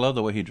 I love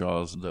the way he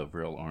draws the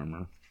Vril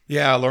armor.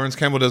 Yeah, Lawrence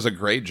Campbell does a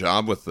great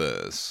job with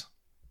this.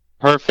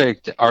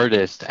 Perfect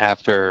artist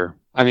after...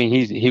 I mean,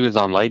 he was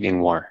on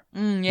Lightning War.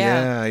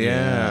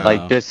 Yeah.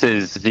 Like, this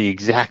is the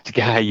exact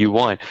guy you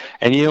want.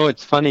 And you know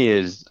what's funny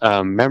is,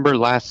 remember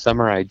last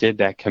summer I did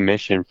that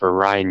commission for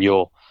Ryan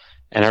Yule,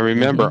 and I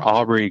remember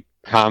Aubrey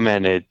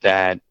commented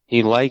that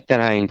he liked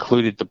that I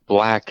included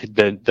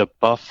the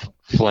buff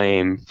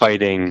flame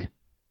fighting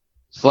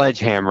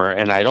Sledgehammer,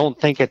 and I don't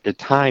think at the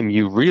time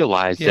you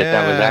realized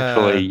that was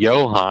actually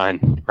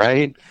Johann,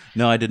 right?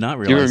 No, I did not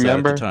realize that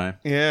at the time.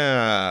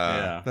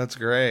 Yeah, that's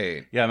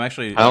great. Yeah, I'm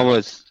actually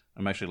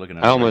looking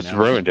at it. I almost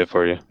ruined it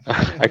for you.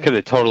 I could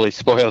have totally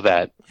spoiled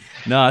that.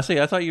 No, I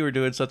thought you were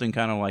doing something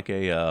kind of like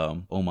a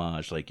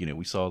homage. Like,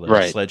 we saw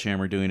the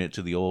Sledgehammer doing it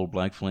to the old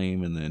Black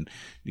Flame, and then,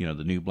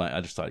 the new Black.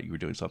 I just thought you were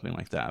doing something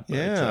like that. But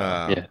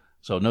yeah.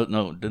 So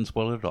no, didn't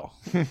spoil it at all.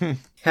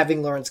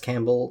 Having Lawrence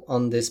Campbell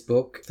on this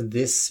book for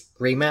this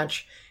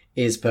rematch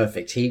is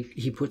perfect.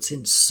 He puts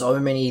in so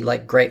many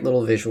great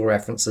little visual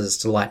references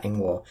to Lightning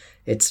War.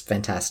 It's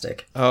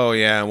fantastic. Oh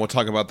yeah, and we'll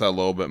talk about that a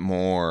little bit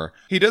more.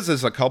 He does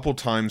this a couple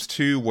times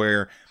too,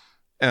 where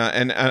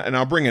and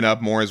I'll bring it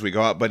up more as we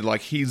go out, but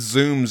he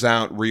zooms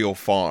out real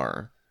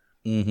far.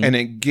 Mm-hmm. And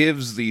it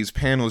gives these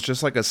panels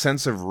just a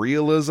sense of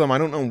realism. I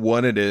don't know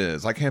what it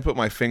is. I can't put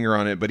my finger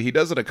on it, but he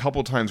does it a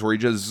couple times where he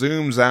just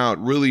zooms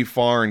out really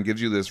far and gives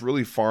you this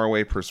really far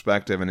away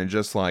perspective. And it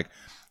just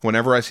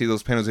whenever I see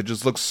those panels, it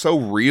just looks so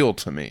real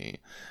to me.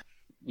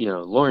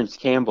 Lawrence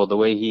Campbell, the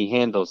way he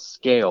handles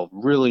scale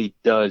really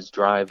does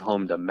drive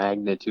home the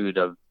magnitude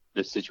of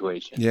the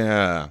situation.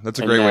 Yeah, that's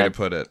a great way to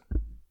put it.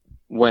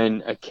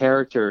 When a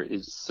character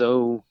is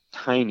so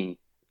tiny,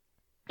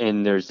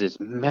 and there's this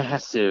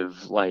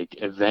massive,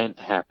 event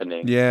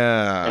happening.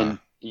 Yeah.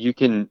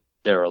 And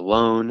they're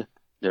alone,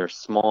 they're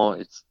small,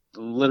 it's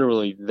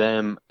literally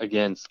them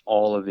against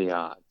all of the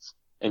odds.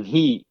 And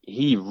he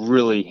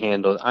really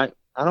handled, I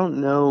don't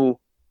know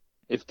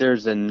if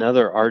there's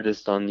another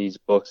artist on these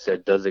books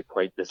that does it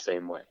quite the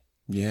same way.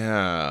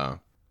 Yeah.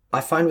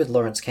 I find with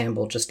Lawrence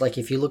Campbell, just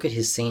if you look at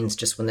his scenes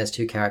just when there's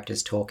two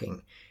characters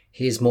talking,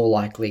 he's more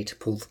likely to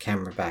pull the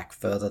camera back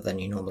further than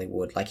you normally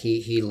would.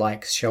 He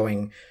likes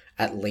showing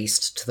at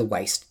least to the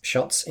waist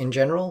shots in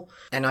general.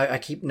 And I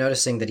keep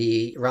noticing that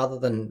he, rather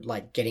than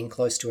getting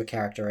close to a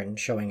character and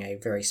showing a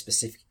very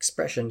specific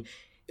expression,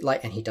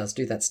 and he does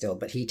do that still,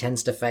 but he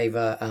tends to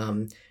favor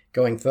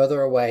going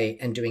further away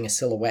and doing a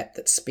silhouette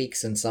that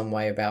speaks in some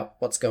way about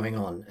what's going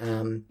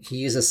on. He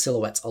uses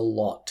silhouettes a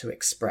lot to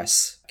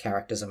express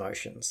characters'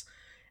 emotions.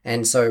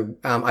 And so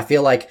I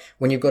feel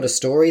when you've got a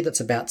story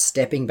that's about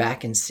stepping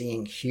back and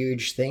seeing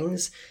huge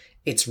things,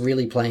 it's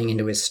really playing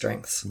into his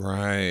strengths.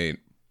 Right.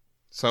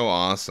 So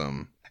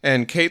awesome.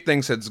 And Kate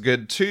thinks it's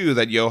good, too,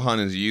 that Johann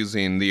is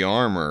using the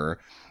armor.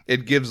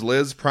 It gives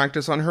Liz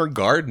practice on her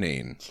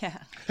gardening. Yeah.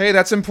 Hey,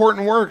 that's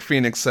important work,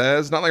 Phoenix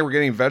says. Not like we're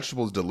getting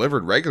vegetables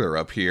delivered regular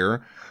up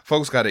here.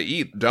 Folks gotta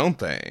eat, don't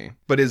they?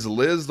 But is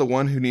Liz the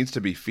one who needs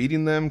to be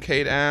feeding them,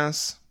 Kate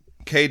asks.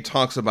 Kate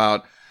talks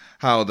about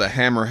how the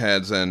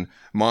hammerheads and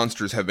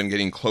monsters have been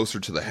getting closer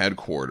to the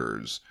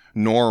headquarters,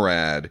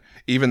 NORAD,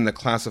 even the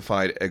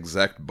classified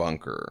exec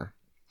bunker.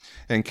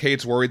 And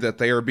Kate's worried that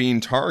they are being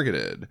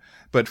targeted,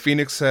 but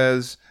Phoenix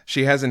says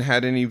she hasn't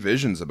had any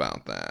visions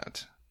about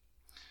that.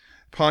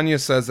 Panya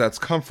says that's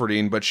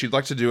comforting, but she'd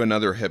like to do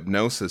another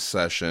hypnosis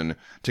session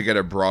to get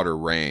a broader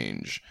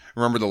range.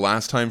 Remember the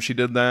last time she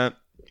did that?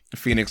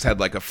 Phoenix had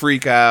a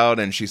freak out,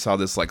 and she saw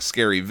this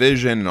scary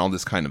vision and all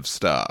this kind of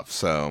stuff,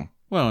 so...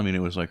 Well, I mean, it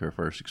was her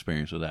first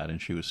experience with that,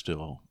 and she was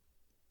still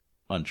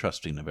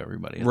untrusting of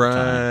everybody at the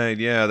time. Right,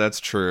 yeah,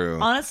 that's true.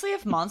 Honestly,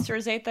 if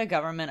monsters ate the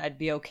government, I'd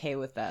be okay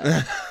with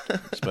that.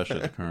 Especially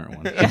the current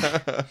one.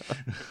 Yeah.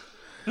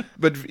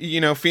 But,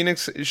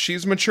 Phoenix,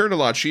 she's matured a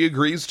lot. She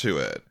agrees to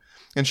it.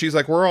 And she's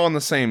like, we're all on the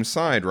same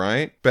side,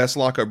 right? Best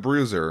lock up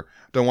Bruiser.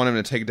 Don't want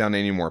him to take down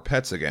any more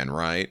pets again,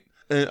 right?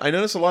 I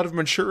noticed a lot of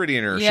maturity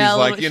in her. Yeah, she's a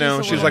like,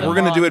 little- she's like, we're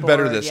going to do more it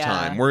better on board, this yeah.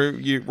 time. We're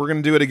going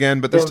to do it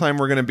again, but this time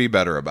we're going to be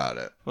better about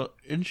it. Well,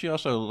 isn't she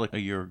also like a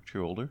year or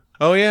two older?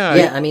 Oh, yeah.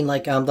 Yeah, I mean,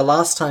 like, the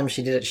last time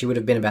she did it, she would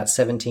have been about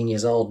 17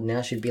 years old.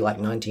 Now she'd be like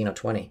 19 or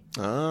 20.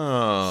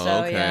 Oh,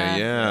 So, okay, yeah.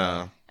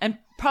 yeah. And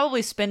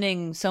probably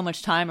spending so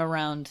much time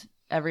around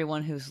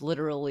everyone who's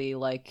literally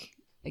like,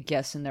 I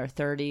guess, in their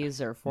 30s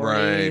or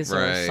 40s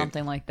or Right.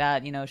 something like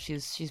that.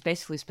 She's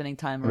basically spending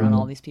time around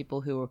all these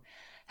people who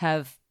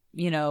have,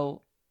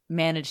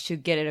 managed to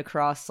get it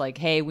across like,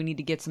 hey, we need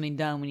to get something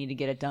done. We need to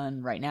get it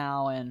done right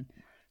now. And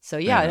so,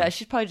 I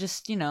should probably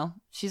just,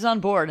 she's on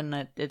board,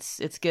 and it's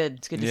good.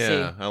 It's good to see.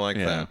 Yeah, I like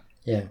that.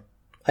 Yeah.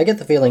 I get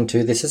the feeling,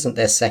 too, this isn't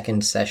their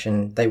second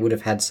session. They would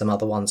have had some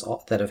other ones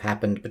that have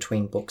happened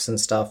between books and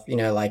stuff.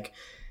 Like,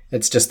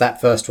 it's just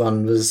that first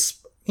one was,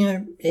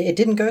 it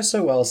didn't go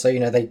so well. So,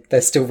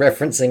 they're still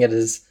referencing it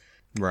as...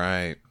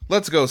 Right.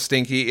 Let's go,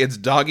 Stinky. It's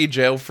doggy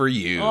jail for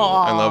you.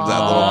 I love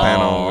that little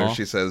panel where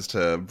she says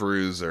to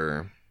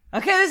Bruiser.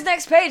 Okay, this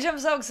next page, I'm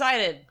so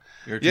excited.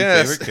 Your two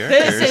Yes. favorite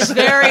characters. This is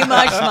very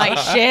much my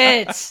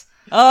shit.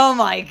 Oh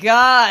my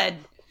god.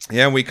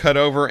 Yeah, we cut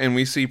over and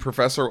we see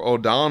Professor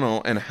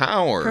O'Donnell and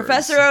Howard.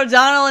 Professor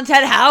O'Donnell and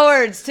Ted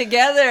Howard's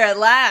together at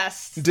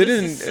last. This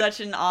is such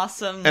an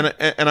awesome...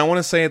 And I want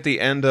to say at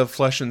the end of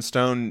Flesh and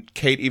Stone,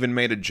 Kate even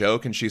made a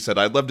joke and she said,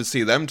 I'd love to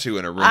see them two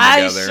in a room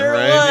I together. sure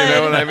right? would. You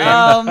know what I mean?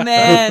 Oh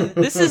man,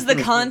 this is the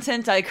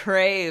content I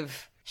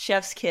crave.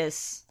 Chef's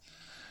kiss.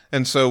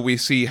 And so we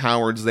see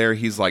Howard's there.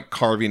 He's like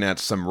carving at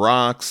some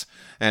rocks,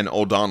 and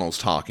O'Donnell's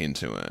talking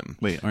to him.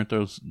 Wait, aren't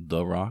those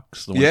the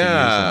rocks? The ones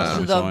Yeah. you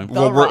used the last time we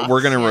saw him? Well, rocks,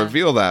 we're going to yeah.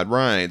 reveal that,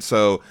 right?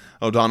 So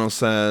O'Donnell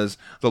says,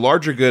 the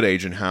larger good,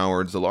 Agent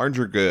Howard's, the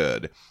larger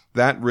good.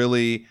 That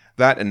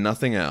and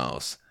nothing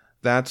else.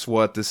 That's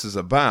what this is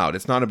about.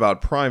 It's not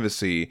about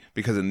privacy,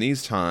 because in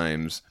these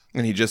times,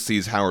 and he just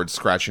sees Howard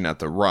scratching at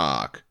the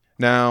rock.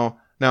 Now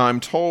I'm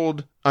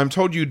told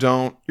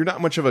you're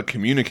not much of a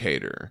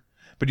communicator,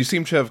 but you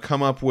seem to have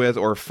come up with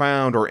or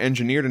found or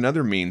engineered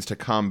another means to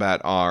combat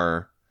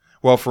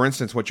for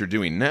instance, what you're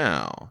doing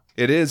now.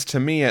 It is, to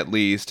me at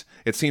least,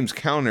 it seems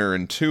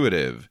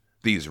counterintuitive,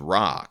 these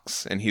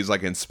rocks. And he's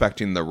like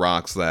inspecting the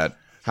rocks that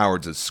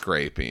Howard's is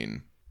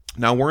scraping.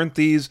 Now, weren't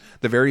these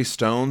the very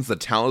stones, the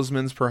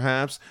talismans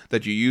perhaps,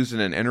 that you used in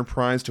an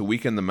enterprise to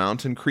weaken the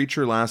mountain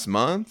creature last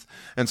month?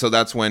 And so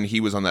that's when he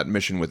was on that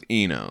mission with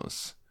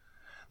Enos.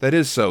 That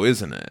is so,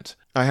 isn't it?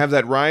 I have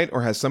that right,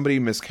 or has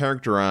somebody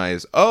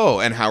mischaracterized? Oh,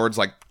 and Howard's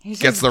like,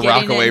 He's gets just the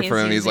rock getting it, away he's from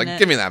him. He's using like, it.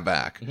 give me that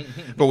back.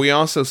 But we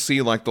also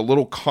see like the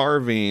little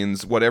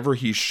carvings, whatever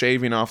he's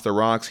shaving off the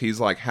rocks, he's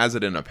like, has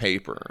it in a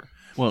paper.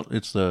 Well,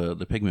 it's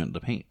the pigment, the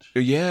paint.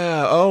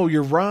 Yeah. Oh,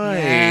 you're right.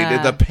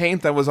 Yeah. The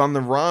paint that was on the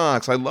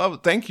rocks. I love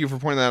it. Thank you for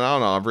pointing that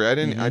out, Aubrey.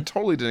 I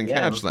totally didn't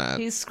catch that.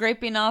 He's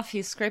scraping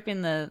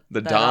the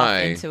that dye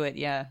off into it,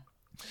 yeah.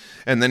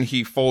 And then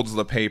he folds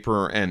the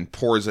paper and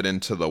pours it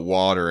into the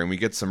water, and we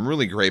get some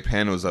really great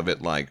panels of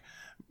it, like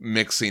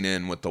mixing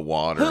in with the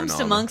water. and Whomst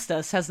all amongst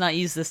us has not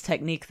used this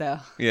technique, though.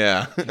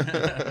 Yeah.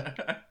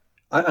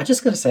 I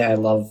just gotta say, I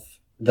love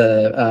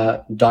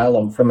the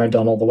dialogue from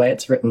O'Donnell, the way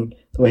it's written,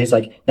 the way he's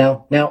like,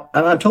 now,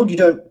 I'm told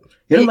you're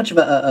not much of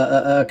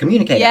a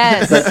communicator.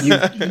 Yes. But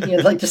you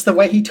know, like just the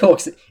way he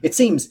talks, it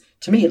seems,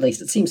 to me at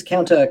least, it seems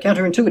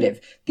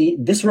counterintuitive.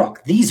 These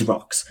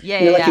rocks. Yeah,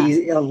 You know, like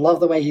yeah. I love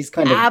the way he's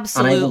kind of unable to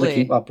Absolutely.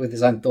 keep up with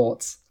his own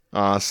thoughts.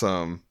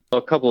 Awesome.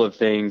 A couple of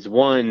things.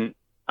 One,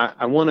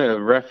 I want to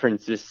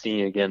reference this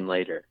scene again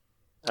later.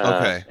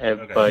 Okay.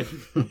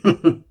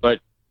 But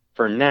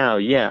for now,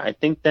 I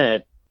think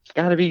that there's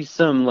got to be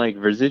some like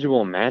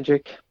residual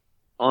magic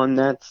on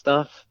that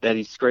stuff that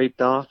he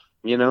scraped off,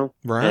 you know?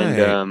 Right.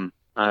 And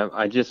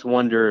I just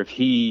wonder if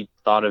he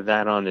thought of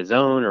that on his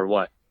own or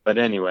what. But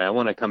anyway, I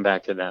want to come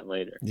back to that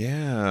later.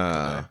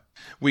 Yeah.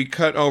 We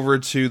cut over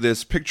to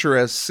this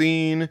picturesque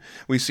scene.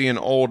 We see an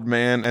old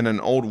man and an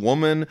old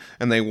woman,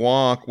 and they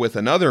walk with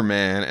another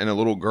man and a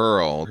little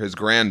girl, his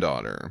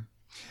granddaughter.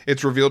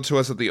 It's revealed to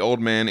us that the old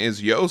man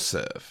is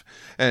Yosef.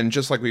 And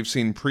just like we've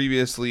seen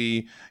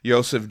previously,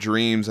 Yosef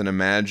dreams and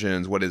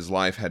imagines what his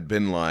life had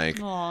been like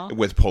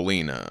with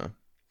Polina.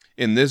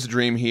 In this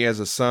dream, he has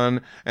a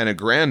son and a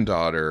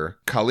granddaughter,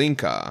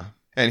 Kalinka,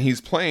 and he's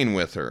playing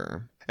with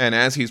her. And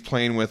as he's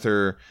playing with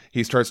her,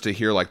 he starts to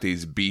hear like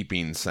these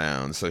beeping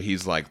sounds. So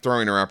he's like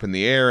throwing her up in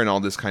the air and all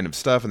this kind of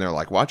stuff. And they're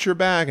like, watch your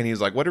back. And he's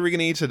like, what are we going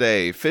to eat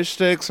today? Fish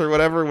sticks or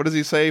whatever? What does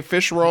he say?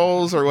 Fish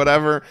rolls or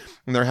whatever?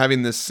 And they're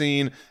having this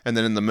scene. And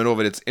then in the middle of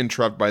it, it's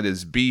interrupted by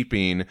this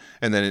beeping.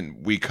 And then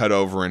we cut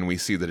over and we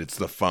see that it's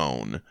the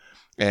phone.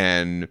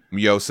 And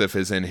Yosef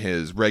is in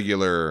his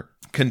regular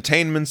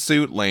containment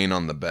suit laying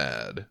on the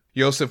bed.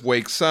 Yosef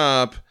wakes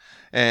up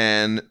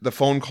and the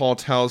phone call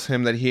tells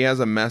him that he has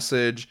a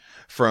message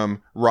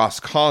from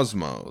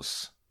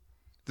Roscosmos.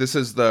 This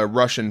is the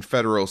Russian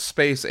Federal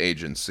Space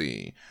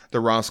Agency. The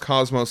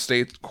Roscosmos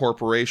State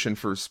Corporation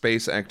for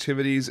Space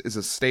Activities is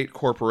a state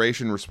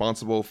corporation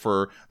responsible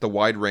for the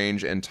wide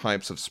range and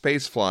types of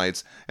space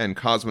flights and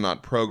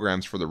cosmonaut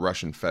programs for the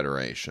Russian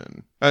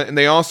Federation. And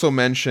they also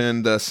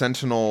mentioned the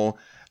Sentinel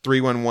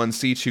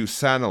 311C2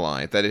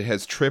 satellite, that it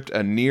has tripped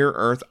a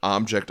near-Earth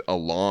object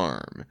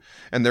alarm.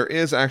 And there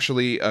is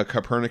actually a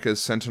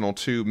Copernicus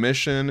Sentinel-2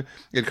 mission.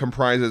 It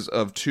comprises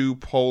of 2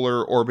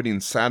 polar orbiting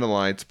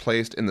satellites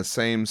placed in the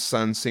same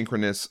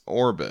sun-synchronous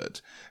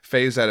orbit.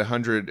 Phased at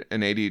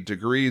 180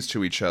 degrees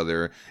to each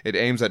other, it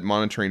aims at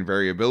monitoring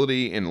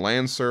variability in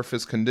land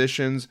surface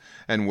conditions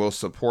and will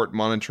support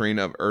monitoring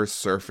of Earth's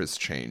surface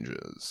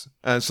changes.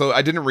 So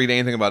I didn't read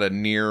anything about a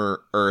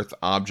near-Earth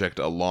object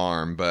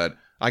alarm, but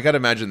I gotta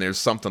imagine there's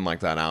something like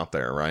that out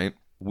there, right?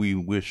 We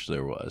wish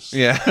there was.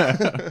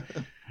 Yeah.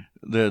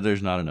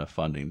 There's not enough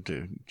funding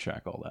to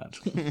track all that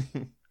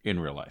in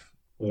real life.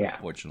 Yeah.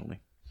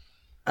 Fortunately.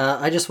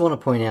 I just want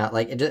to point out,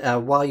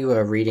 while you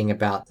were reading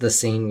about the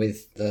scene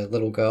with the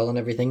little girl and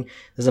everything,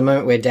 there's a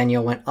moment where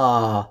Danielle went,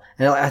 "Ah,"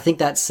 and I think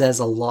that says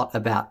a lot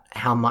about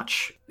how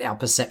much our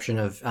perception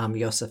of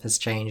Yosef has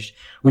changed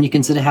when you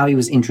consider how he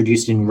was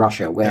introduced in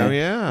Russia, where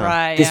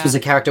this was a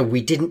character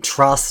we didn't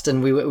trust,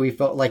 and we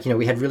felt like,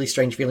 we had really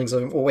strange feelings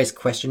of him, always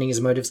questioning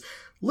his motives.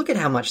 Look at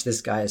how much this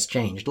guy has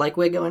changed. Like,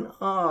 we're going,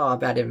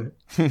 about him.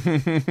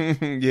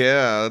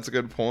 Yeah, that's a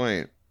good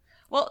point.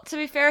 Well, to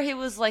be fair, he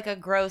was like a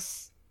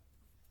gross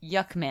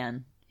yuck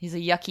man. He's a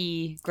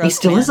yucky, gross He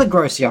still man. is a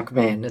gross yuck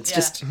man. It's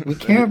just, we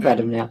care about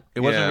him now. It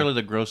wasn't really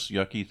the gross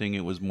yucky thing.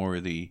 It was more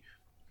the,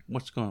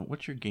 what's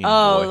your Game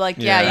Oh, Boy? like,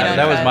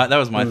 that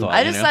was my thought.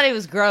 I just thought he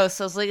was gross.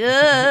 I was like,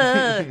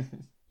 ugh.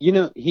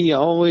 He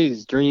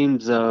always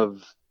dreams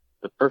of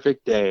the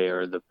perfect day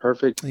or the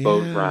perfect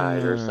boat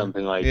ride or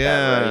something like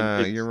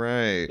that, right? You're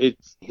right.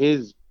 It's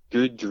his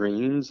good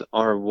dreams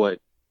are what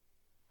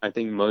I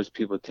think most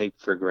people take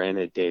for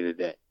granted day to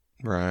day.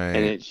 Right.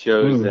 And it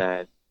shows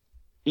that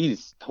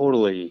he's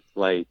totally,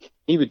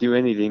 he would do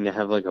anything to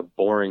have, a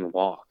boring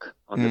walk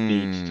on the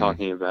beach,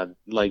 talking about,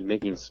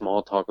 making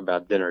small talk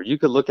about dinner. You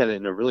could look at it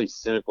in a really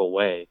cynical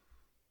way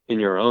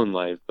in your own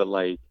life, but,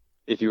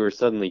 if you were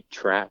suddenly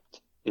trapped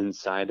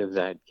inside of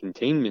that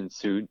containment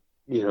suit,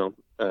 you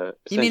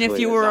mean if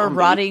you were a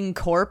rotting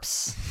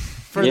corpse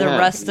for the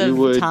rest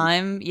of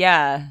time?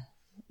 Yeah.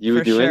 You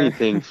would do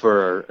anything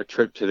for a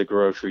trip to the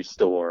grocery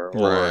store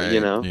or,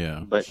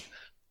 Yeah.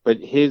 But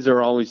his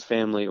are always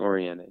family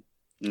oriented.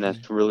 And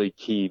that's really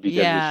key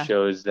because it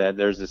shows that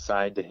there's a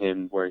side to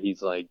him where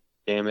he's like,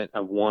 damn it, I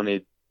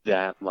wanted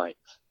that life.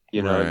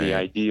 The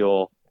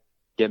ideal,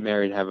 get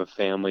married, have a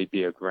family,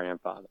 be a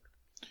grandfather.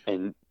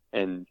 And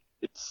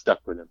it stuck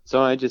with him.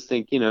 So I just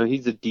think,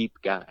 he's a deep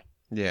guy.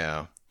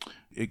 Yeah.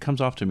 It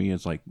comes off to me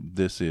as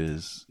this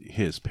is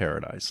his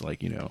paradise. We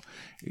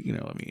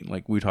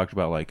talked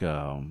about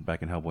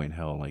back in Hellboy in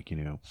Hell,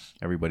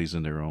 everybody's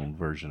in their own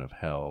version of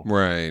hell.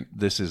 Right.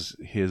 This is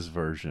his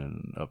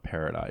version of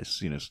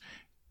paradise,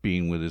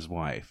 being with his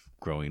wife,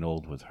 growing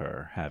old with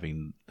her,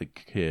 having the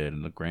kid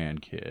and the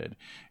grandkid,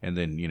 and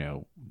then,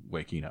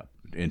 waking up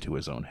into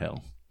his own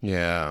hell.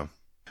 Yeah.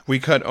 We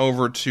cut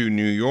over to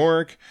New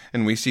York,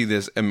 and we see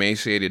this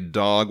emaciated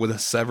dog with a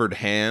severed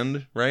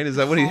hand, right? Is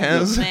that what he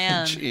has?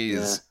 Man.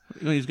 Jeez.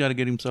 Yeah. He's got to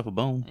get himself a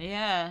bone.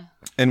 Yeah.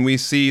 And we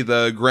see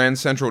the Grand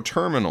Central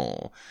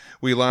Terminal.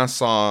 We last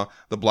saw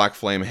the Black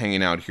Flame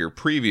hanging out here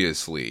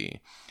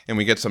previously, and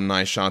we get some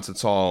nice shots.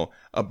 It's all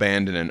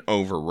abandoned and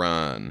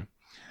overrun.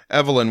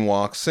 Evelyn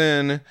walks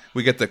in.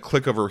 We get the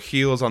click of her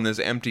heels on this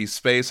empty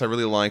space. I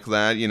really like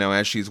that.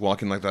 As she's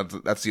walking like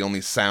that, that's the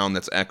only sound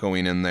that's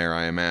echoing in there,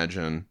 I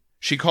imagine.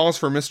 She calls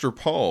for Mr.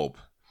 Pope.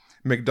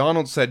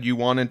 McDonald said you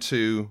wanted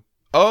to...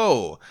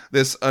 Oh,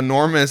 this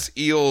enormous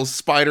eel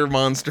spider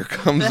monster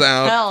comes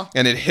out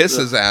and it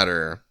hisses at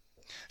her.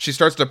 She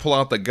starts to pull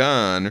out the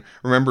gun.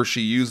 Remember,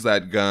 she used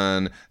that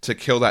gun to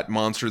kill that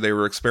monster they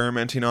were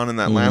experimenting on in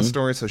that last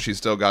story, so she's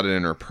still got it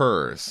in her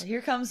purse. Here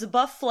comes the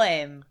buff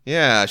flame.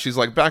 Yeah, she's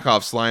like, back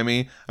off,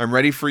 Slimy. I'm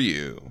ready for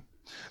you.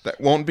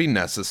 That won't be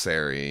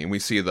necessary. We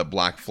see the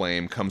Black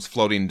Flame comes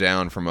floating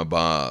down from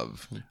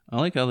above. I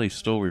like how they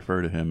still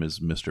refer to him as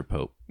Mr.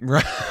 Pope.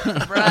 Right.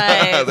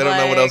 Right. They don't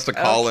know what else to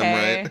call him,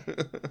 right?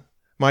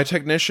 My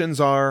technicians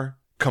are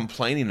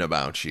complaining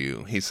about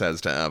you, he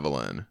says to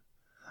Evelyn.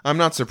 I'm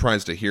not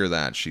surprised to hear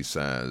that, she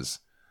says.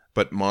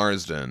 But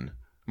Marsden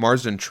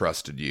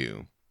trusted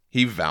you.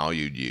 He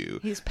valued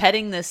you. He's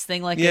petting this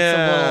thing like it's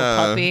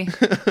a little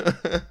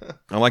puppy.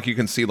 And you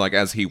can see,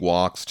 as he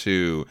walks,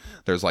 too,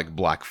 there's,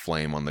 black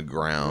flame on the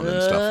ground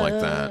and stuff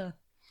like that.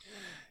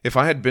 If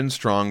I had been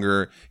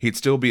stronger, he'd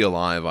still be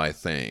alive, I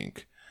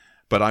think.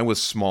 But I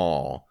was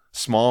small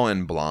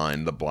and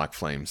blind, the Black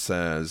Flame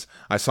says.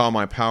 I saw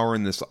my power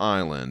in this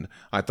island.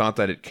 I thought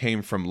that it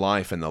came from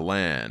life in the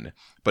land.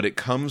 But it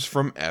comes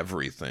from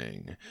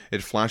everything.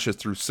 It flashes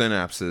through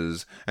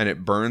synapses, and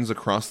it burns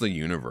across the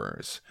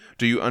universe.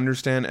 Do you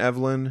understand,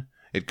 Evelyn?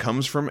 It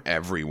comes from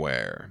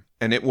everywhere.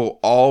 And it will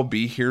all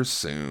be here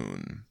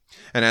soon.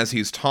 And as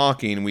he's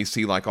talking, we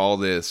see all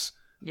this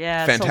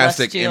Yeah,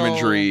 fantastic celestial-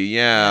 imagery.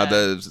 Yeah, yeah.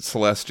 the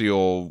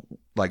celestial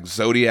like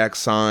zodiac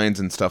signs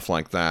and stuff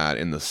like that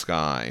in the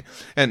sky.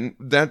 And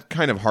that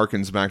kind of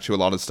harkens back to a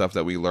lot of stuff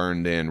that we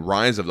learned in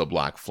Rise of the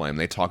Black Flame.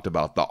 They talked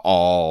about the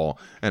all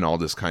and all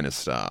this kind of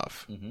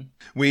stuff.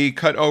 We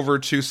cut over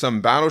to some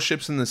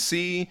battleships in the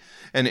sea,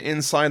 and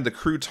inside the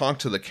crew talk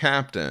to the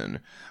captain.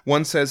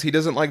 One says he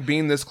doesn't like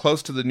being this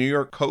close to the New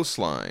York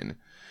coastline.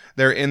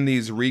 They're in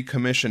these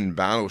recommissioned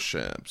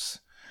battleships.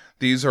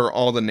 These are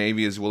all the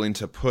Navy is willing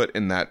to put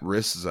in that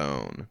risk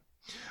zone.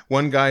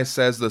 One guy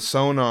says the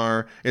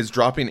sonar is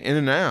dropping in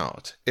and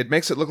out. It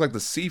makes it look like the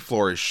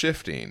seafloor is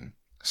shifting.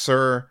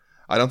 Sir,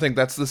 I don't think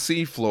that's the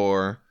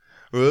seafloor.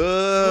 We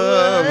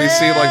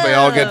see like they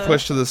all get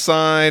pushed to the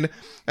side,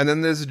 and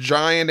then this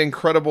giant,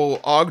 incredible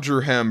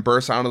Ogdruhem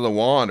bursts out of the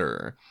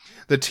water.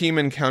 The team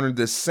encountered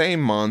this same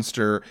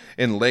monster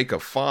in Lake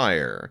of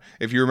Fire.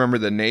 If you remember,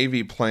 the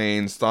Navy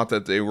planes thought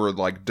that they were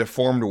like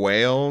deformed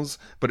whales,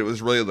 but it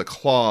was really the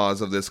claws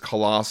of this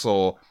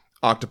colossal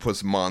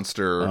octopus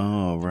monster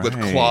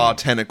with claw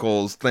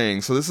tentacles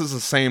thing. So this is the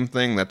same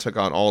thing that took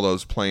out all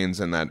those planes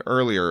in that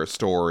earlier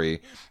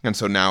story, and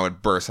so now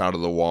it bursts out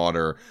of the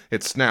water.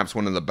 It snaps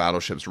one of the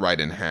battleships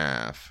right in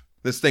half.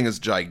 This thing is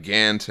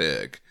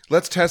gigantic.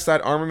 Let's test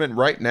that armament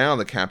right now,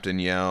 the captain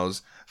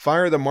yells.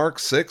 Fire the Mark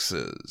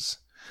 6s.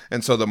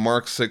 And so the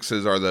Mark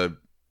 6s are the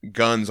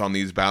guns on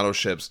these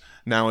battleships.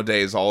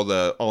 Nowadays,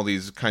 all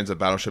these kinds of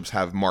battleships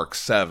have Mark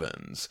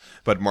 7s,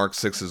 but Mark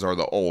 6s are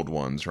the old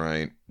ones,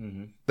 right?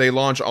 Mm-hmm. They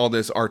launch all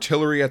this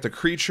artillery at the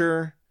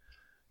creature.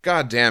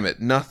 God damn it,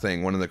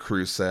 nothing, one of the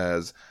crew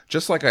says.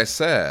 Just like I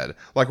said,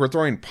 like we're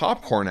throwing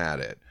popcorn at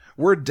it.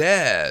 We're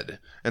dead.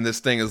 And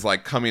this thing is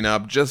like coming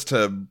up just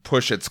to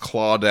push its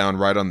claw down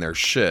right on their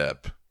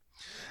ship.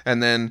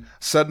 And then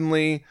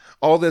suddenly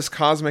all this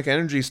cosmic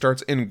energy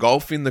starts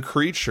engulfing the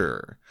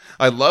creature.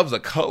 I love the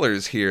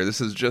colors here.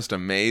 This is just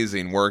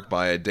amazing work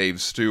by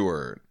Dave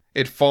Stewart.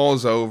 It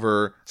falls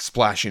over,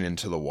 splashing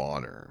into the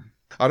water.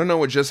 I don't know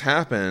what just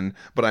happened,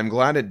 but I'm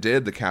glad it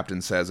did, the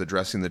captain says,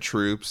 addressing the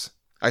troops.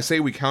 I say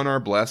we count our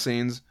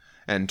blessings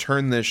and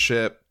turn this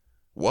ship.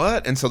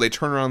 What? And so they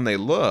turn around and they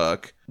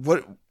look.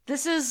 What?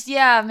 This is,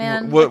 yeah,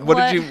 man. What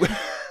did you...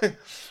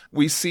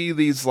 We see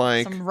these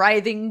like... Some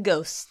writhing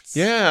ghosts.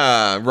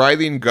 Yeah,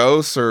 writhing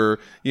ghosts, or,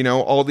 you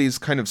know, all these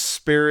kind of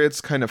spirits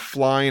kind of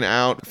flying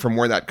out from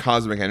where that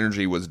cosmic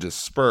energy was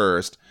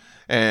dispersed.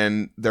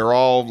 And they're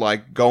all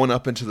like going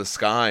up into the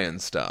sky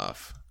and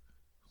stuff.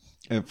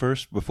 At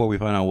first, before we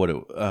find out what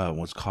it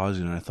was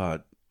causing, I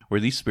thought, were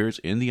these spirits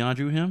in the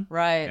Ogdruhem?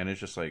 Right. And it's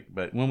just like,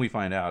 but when we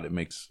find out, it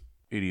makes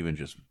it even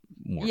just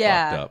more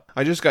Yeah. fucked up.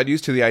 I just got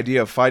used to the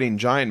idea of fighting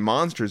giant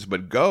monsters,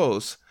 but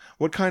ghosts?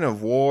 What kind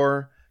of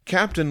war?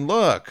 Captain,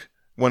 look,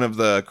 one of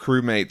the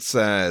crewmates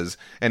says,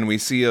 and we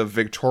see a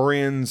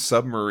Victorian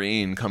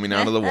submarine coming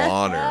out of the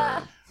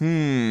water.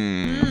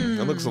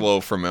 That looks a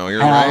little familiar,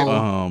 right?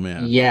 Oh,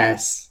 man.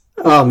 Yes.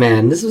 Oh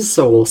man, this was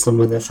so awesome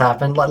when this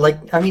happened.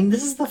 I mean,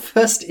 this is the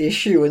first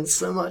issue, and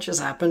so much has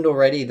happened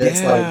already.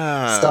 That's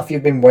Yeah. like stuff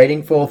you've been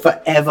waiting for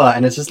forever,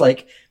 and it's just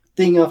like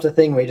thing after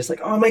thing where you're just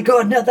like, oh my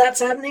god, now that's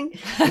happening.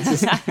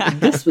 It's just,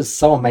 this was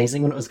so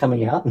amazing when it was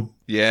coming out.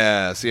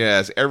 Yes.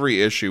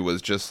 Every issue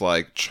was just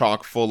like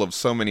chock full of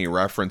so many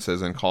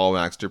references and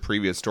callbacks to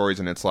previous stories,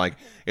 and it's like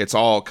it's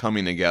all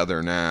coming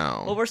together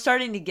now. Well, we're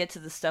starting to get to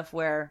the stuff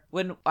where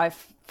when I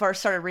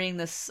first started reading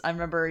this, I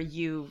remember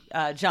you,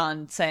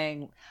 John,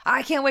 saying,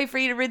 I can't wait for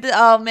you to read this.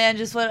 Oh, man,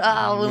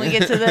 when we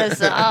get to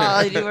this,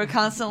 you were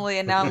constantly,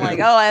 and now I'm like,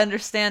 oh, I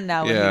understand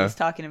now what he was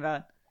talking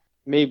about.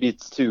 Maybe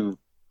it's too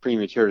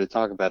premature to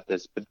talk about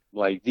this, but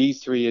like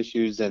these 3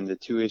 issues and the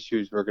 2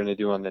 issues we're going to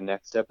do on the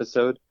next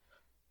episode,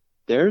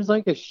 there's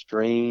like a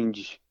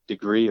strange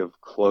degree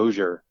of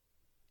closure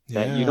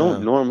that you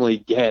don't normally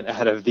get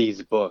out of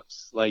these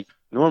books. Like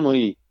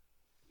normally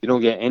you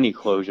don't get any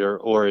closure,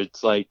 or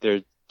it's like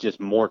there's just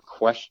more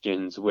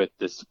questions with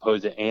the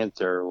supposed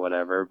answer or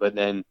whatever. But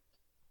then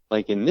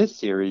like in this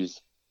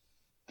series,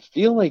 I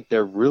feel like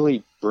they're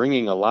really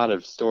bringing a lot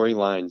of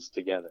storylines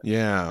together.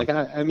 Yeah. Like,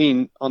 I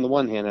mean, on the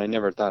one hand, I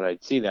never thought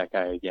I'd see that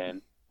guy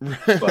again.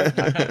 But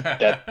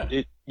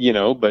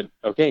but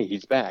okay,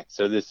 he's back.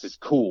 So this is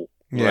cool.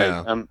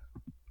 Yeah.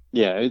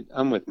 Right?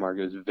 I'm with Mark.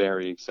 It was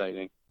very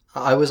exciting.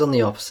 I was on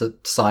the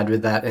opposite side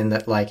with that, in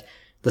that like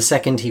the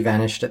second he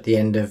vanished at the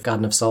end of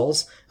Garden of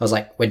Souls, I was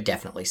like, we're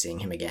definitely seeing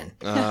him again.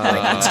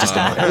 Like, it's just a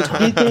matter of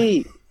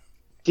time.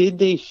 Did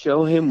they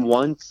show him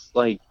once,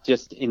 like,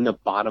 just in the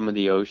bottom of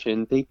the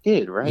ocean? They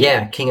did, right?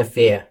 Yeah, King of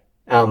Fear.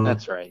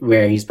 That's right.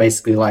 Where he's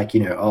basically like,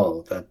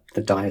 the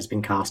die has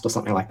been cast or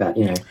something like that,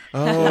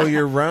 Oh,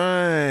 you're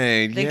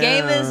right. The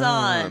game is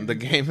on. The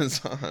game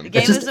is on. The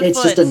game is afoot.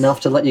 It's just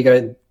enough to let you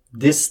go,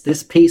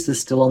 this piece is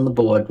still on the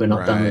board, we're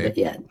not done with it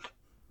yet.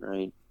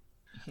 Right.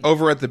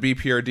 Over at the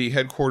BPRD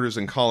headquarters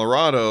in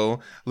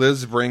Colorado,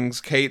 Liz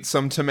brings Kate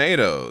some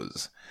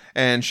tomatoes,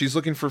 and she's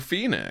looking for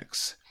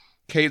Phoenix.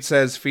 Kate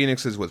says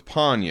Phoenix is with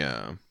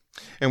Panya,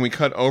 and we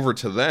cut over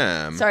to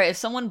them. Sorry, if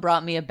someone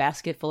brought me a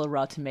basket full of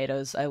raw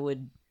tomatoes, I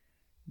would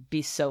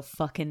be so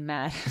fucking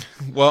mad.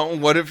 Well,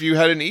 what if you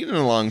hadn't eaten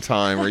in a long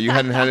time, or you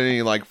hadn't had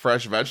any like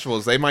fresh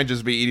vegetables? They might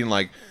just be eating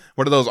like,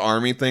 what are those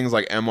army things,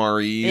 like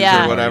MREs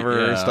Yeah. or whatever,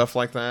 Right, or yeah. stuff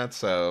like that.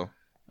 So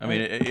I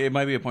mean, it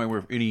might be a point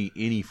where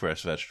any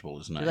fresh vegetable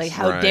is nice. Like,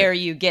 how Right. dare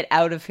you get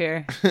out of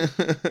here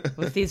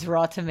with these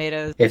raw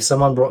tomatoes? If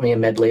someone brought me a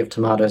medley of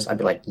tomatoes, I'd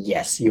be like,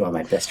 yes, you are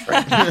my best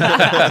friend.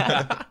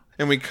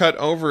 and we cut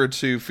over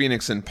to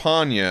Phoenix and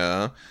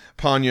Panya.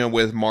 Panya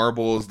with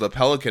Marbles, the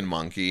pelican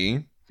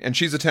monkey. And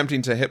she's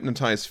attempting to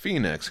hypnotize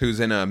Phoenix, who's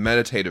in a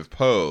meditative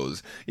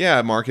pose.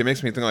 Yeah, Mark, it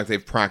makes me think like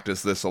they've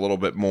practiced this a little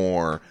bit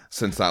more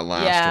since that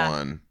last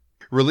one.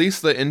 Release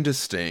the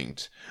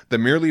indistinct, the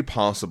merely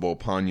possible,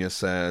 Panya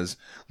says,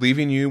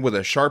 leaving you with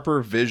a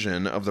sharper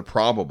vision of the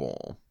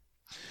probable.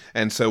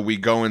 And so we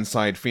go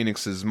inside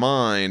Phoenix's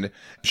mind.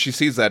 She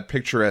sees that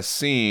picturesque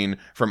scene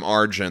from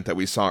Argent that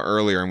we saw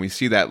earlier, and we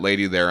see that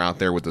lady there out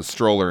there with the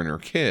stroller and her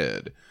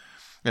kid.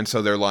 And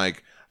so they're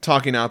like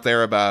talking out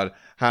there about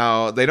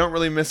how they don't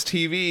really miss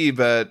TV,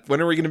 but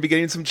when are we going to be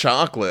getting some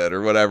chocolate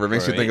or whatever? It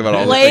makes you Right. think about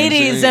all the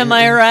Ladies, things. am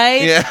I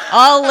right? Yeah.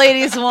 All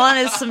ladies want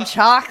is some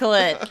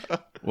chocolate.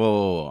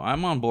 Whoa,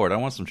 I'm on board. I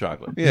want some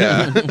chocolate.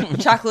 Yeah.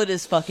 Chocolate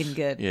is fucking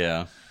good.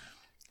 Yeah.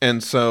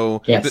 And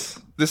so Yes.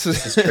 this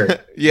is true.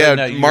 yeah,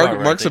 No, you Mark, are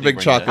right. Mark's They a do big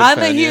bring chocolate that. I'm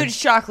a fan, yeah. huge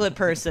chocolate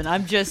person.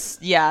 I'm just,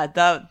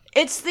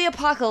 it's the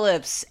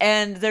apocalypse,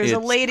 and there's a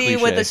It's lady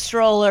cliche. with a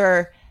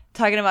stroller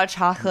talking about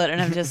chocolate,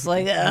 and I'm just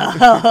like,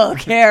 oh,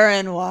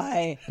 Karen,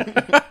 why?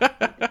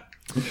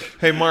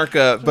 Hey, Mark,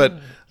 but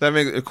that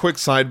makes a quick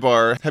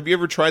sidebar. Have you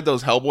ever tried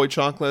those Hellboy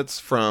chocolates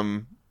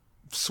from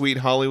Sweet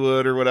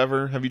Hollywood or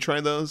whatever? Have you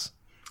tried those?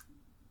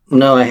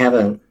 No, I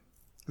haven't.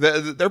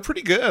 They're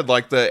pretty good.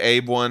 Like the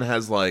Abe one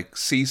has like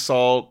sea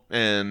salt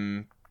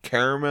and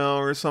caramel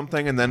or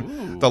something, and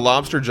then the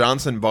Lobster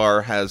Johnson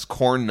bar has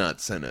corn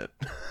nuts in it,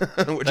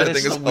 which I think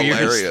is the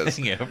weirdest hilarious.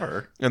 thing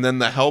ever. And then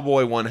the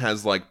Hellboy one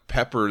has like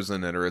peppers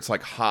in it, or it's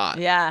like hot.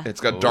 Yeah.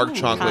 It's got dark Ooh.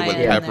 chocolate with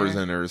Cayenne peppers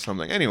there. in it or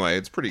something. Anyway,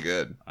 it's pretty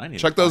good. I need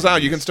Check to those find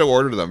out. You these. can still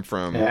order them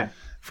from Yeah.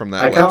 that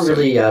I can't website.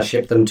 really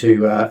ship them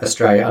to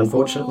Australia.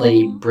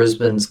 Unfortunately,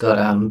 Brisbane's got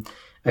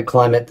a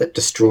climate that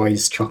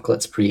destroys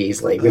chocolates pretty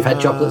easily. We've had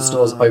chocolate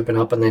stores open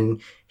up and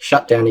then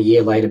shut down a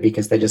year later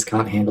because they just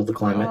can't handle the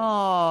climate.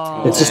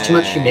 Oh, It's just too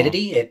much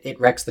humidity. It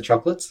wrecks the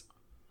chocolates.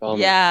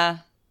 yeah.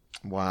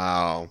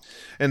 Wow.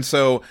 And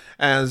so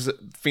as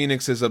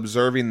Phoenix is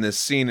observing this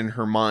scene in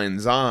her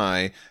mind's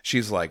eye,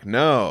 she's like,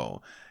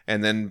 no.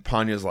 And then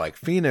Panya's like,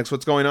 Phoenix,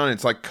 what's going on?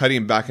 It's like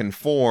cutting back and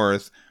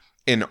forth.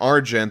 In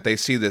Argent, they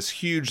see this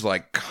huge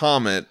like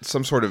comet,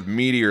 some sort of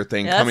meteor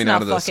thing Yeah, that's coming not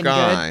out of the fucking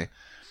sky.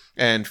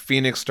 And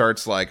Phoenix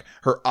starts like,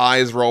 her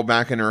eyes roll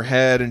back in her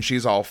head and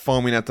she's all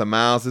foaming at the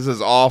mouth. This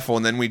is awful.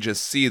 And then we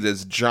just see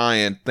this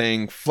giant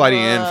thing flooding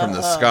in from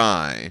the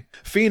sky.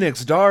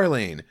 Phoenix,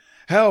 darling,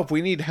 help,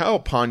 we need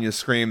help, Panya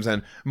screams.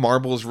 And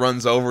Marbles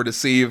runs over to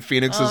see if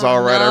Phoenix is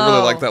all right. I really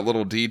no. like that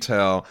little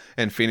detail.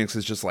 And Phoenix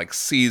is just like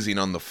seizing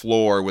on the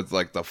floor with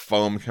like the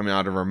foam coming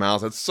out of her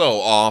mouth. It's so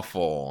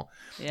awful.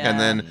 Yeah. And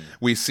then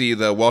we see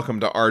the Welcome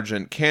to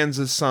Argent,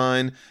 Kansas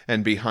sign,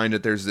 and behind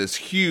it there's this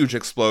huge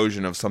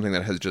explosion of something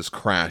that has just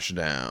crashed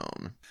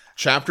down.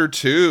 Chapter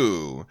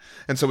 2.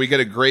 And so we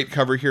get a great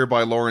cover here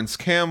by Lawrence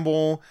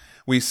Campbell.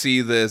 We see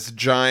this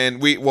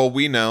giant,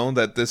 we know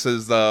that this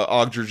is the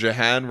Ogdru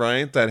Jihad,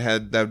 right? That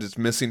is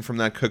missing from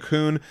that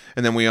cocoon.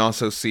 And then we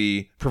also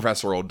see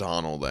Professor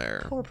O'Donnell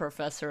there. Poor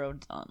Professor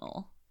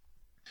O'Donnell.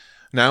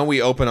 Now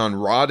we open on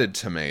Rotted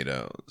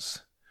Tomatoes.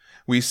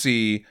 We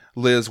see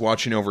Liz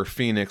watching over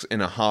Phoenix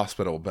in a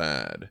hospital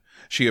bed.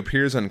 She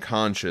appears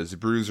unconscious,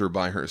 Bruiser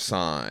by her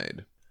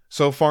side.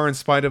 So far, in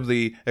spite of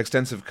the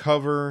extensive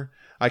cover,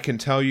 I can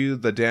tell you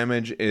the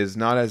damage is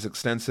not as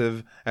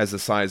extensive as the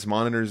size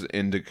monitors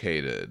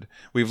indicated.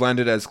 We've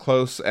landed as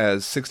close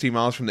as 60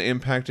 miles from the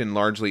impact in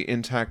largely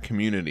intact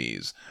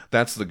communities.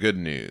 That's the good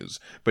news.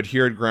 But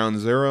here at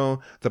Ground Zero,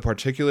 the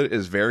particulate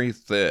is very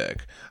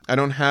thick. I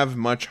don't have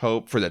much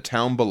hope for the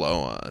town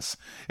below us.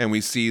 And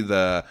we see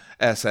the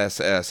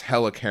SSS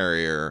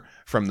helicarrier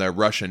from the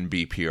Russian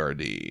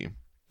BPRD.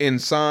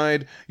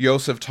 Inside,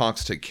 Yosef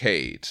talks to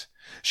Kate.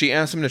 She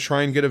asks him to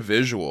try and get a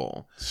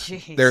visual.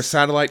 Jeez. Their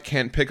satellite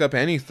can't pick up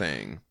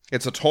anything.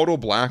 It's a total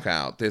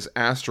blackout, this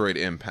asteroid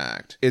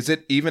impact. Is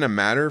it even a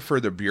matter for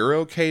the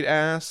Bureau, Kate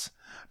asks?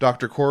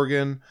 Dr.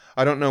 Corrigan,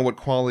 I don't know what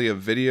quality of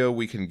video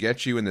we can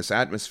get you in this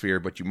atmosphere,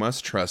 but you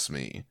must trust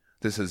me.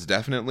 This is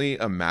definitely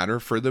a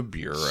matter for the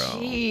Bureau.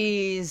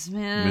 Jeez,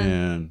 man.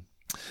 Man.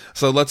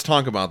 So let's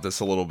talk about this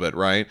a little bit,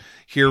 right?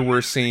 Here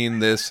we're seeing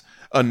this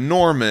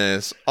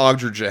enormous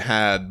Ogdru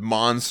Jihad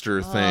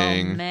monster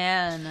thing. Oh,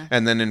 man.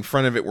 And then in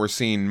front of it, we're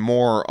seeing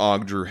more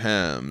Ogdru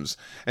Hems.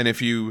 And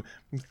if you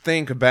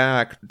think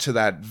back to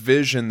that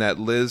vision that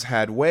Liz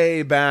had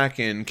way back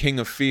in King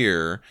of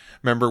Fear,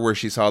 remember where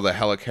she saw the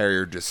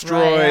helicarrier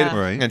destroyed, Right, yeah.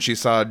 Right. and she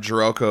saw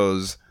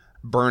Jiroko's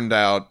burned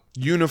out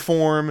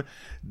uniform?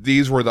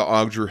 These were the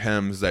Ogdru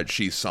Hems that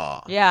she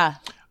saw. Yeah.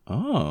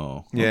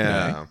 Oh. Okay.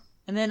 Yeah.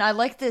 And then I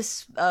like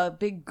this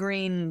big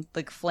green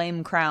like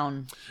flame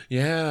crown.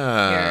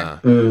 Yeah.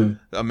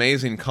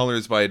 Amazing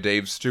colors by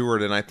Dave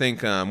Stewart. And I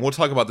think we'll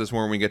talk about this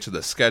more when we get to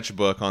the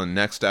sketchbook on the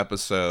next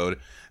episode.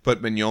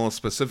 But Mignola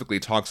specifically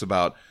talks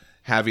about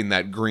having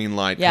that green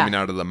light coming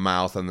out of the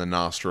mouth and the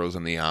nostrils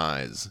and the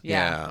eyes.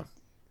 Yeah.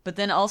 But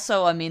then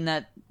also, I mean,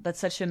 that's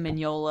such a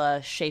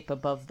Mignola shape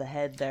above the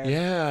head there.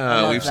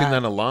 Yeah, we've seen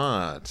that a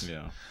lot.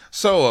 Yeah.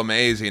 So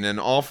amazing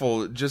and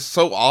awful, just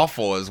so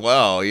awful as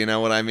well. You know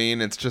what I mean?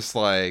 It's just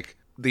like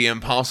the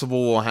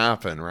impossible will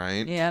happen,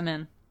 right? Yeah,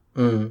 man.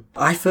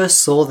 I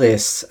first saw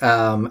this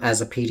as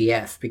a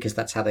PDF because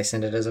that's how they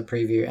send it as a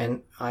preview,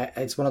 and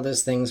it's one of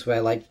those things where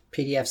like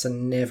PDFs are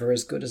never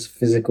as good as a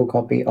physical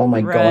copy. Oh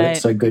my god,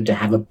 it's so good to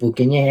have a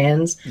book in your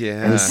hands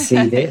and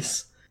see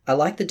this. I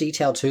like the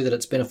detail too that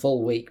it's been a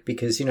full week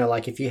because, you know,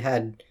 like if you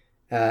had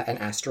an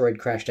asteroid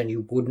crashed and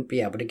you wouldn't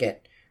be able to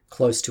get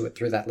close to it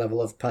through that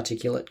level of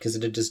particulate because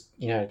it'd just,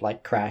 you know,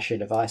 like crash your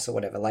device or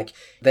whatever. Like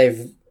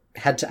they've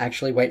had to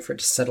actually wait for it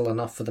to settle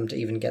enough for them to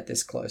even get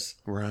this close.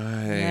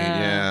 Right.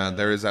 Yeah.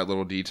 There is that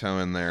little detail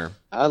in there.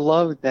 I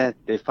love that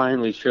they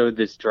finally showed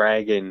this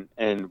dragon,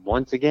 and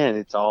once again,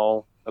 it's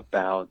all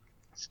about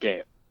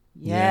scale.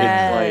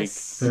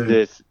 Yes. It's like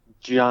this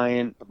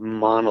giant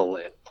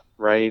monolith,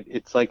 right?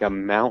 It's like a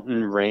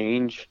mountain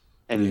range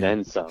and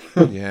then some.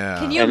 Yeah.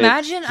 Can you And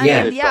imagine?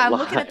 it's I'm a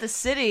looking lot. at the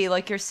city,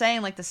 like you're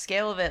saying, like the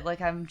scale of it,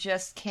 like I'm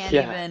just can't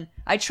even.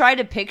 I try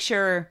to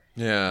picture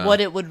what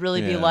it would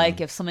really be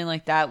like if something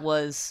like that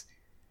was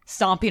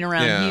stomping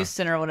around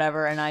Houston or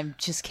whatever, and I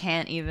just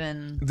can't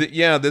even.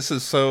 This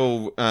is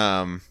so.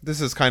 This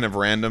is kind of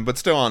random, but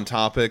still on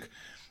topic.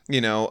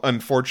 You know,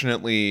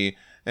 unfortunately,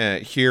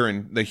 here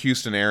in the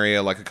Houston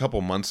area, like a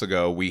couple months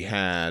ago, we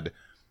had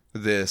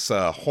this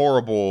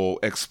horrible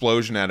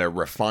explosion at a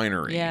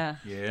refinery. Yeah.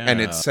 And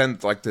it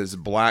sent like this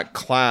black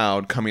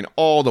cloud coming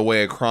all the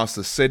way across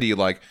the city,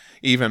 like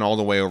even all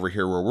the way over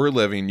here where we're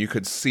living, you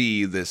could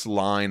see this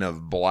line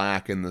of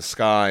black in the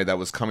sky that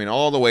was coming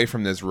all the way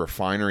from this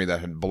refinery that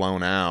had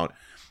blown out.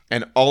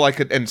 And all I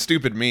could, and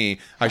stupid me,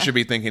 I should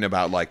be thinking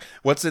about like,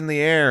 what's in the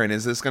air and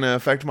is this going to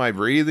affect my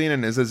breathing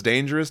and is this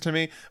dangerous to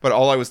me? But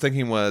all I was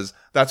thinking was,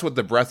 that's what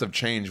the breath of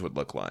change would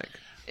look like.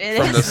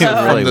 From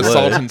the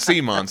Salton Sea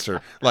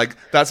Monster. Like,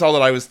 that's all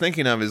that I was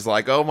thinking of is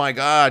like, oh my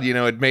God, you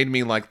know, it made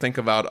me like think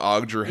about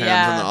Ogdurhans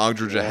and the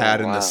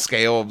Ogdurjahad and the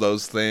scale of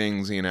those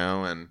things, you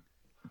know, and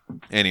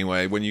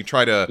anyway, when you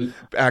try to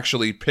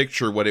actually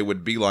picture what it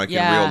would be like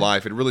in real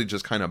life, it really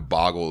just kind of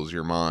boggles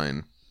your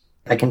mind.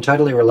 I can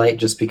totally relate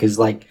just because,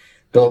 like,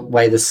 the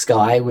way the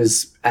sky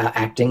was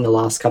acting the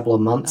last couple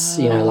of months,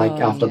 you know, like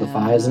after the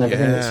fires and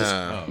everything. It's just,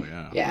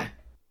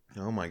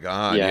 Oh my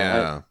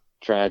God,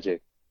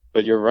 tragic.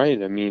 But you're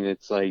right. I mean,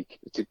 it's like,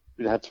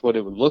 that's what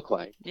it would look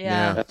like.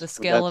 Yeah, the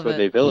scale of it. That's what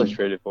they've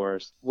illustrated for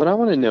us. What I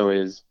want to know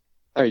is,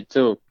 all right,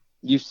 so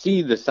you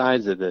see the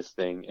size of this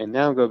thing, and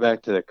now go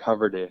back to the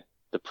cover to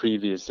the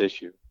previous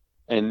issue.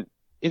 And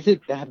is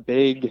it that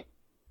big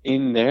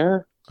in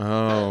there?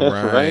 Oh,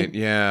 right. Right?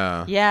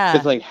 Yeah. Yeah.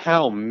 It's like,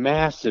 how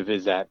massive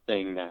is that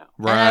thing now?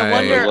 Right.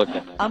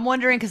 And I'm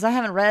wondering, because I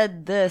haven't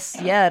read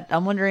this yet,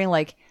 I'm wondering,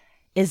 like,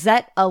 is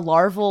that a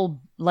larval,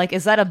 like,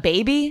 is that a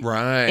baby?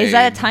 Right. Is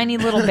that a tiny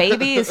little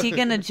baby? Is he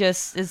gonna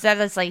just, is that,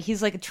 it's like,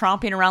 he's like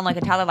tromping around like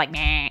a toddler, like,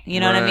 meh, you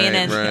know what I mean?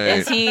 And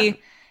is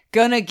he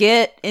gonna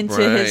get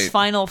into his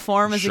final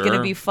form? Is it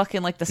gonna be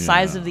fucking like the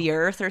size of the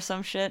earth or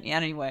some shit? Yeah,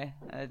 anyway.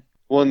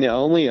 Well, and the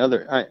only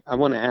other, I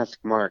want to ask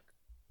Mark,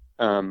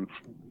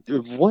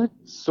 what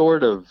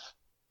sort of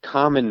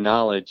common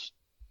knowledge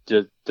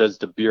does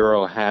the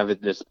Bureau have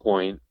at this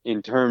point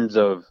in terms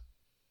of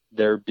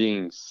there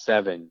being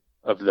 7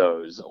 of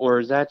those? Or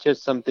is that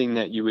just something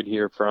that you would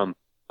hear from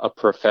a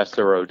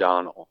Professor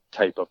O'Donnell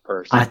type of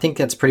person? I think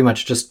that's pretty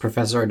much just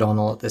Professor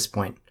O'Donnell at this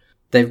point.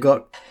 They've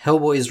got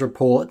Hellboy's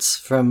reports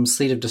from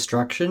Seed of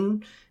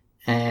Destruction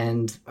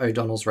and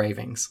O'Donnell's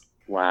ravings.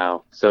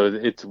 Wow. So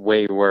it's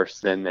way worse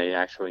than they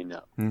actually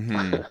know.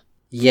 Mm-hmm.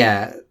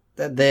 Yeah,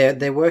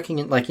 they're working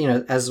in, like, you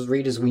know, as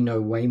readers, we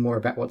know way more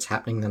about what's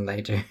happening than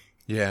they do.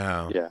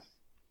 Yeah. Yeah.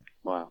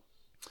 Wow.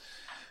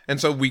 And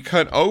so we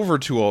cut over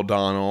to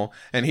O'Donnell,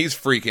 and he's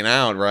freaking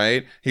out,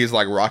 right? He's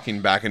like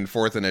rocking back and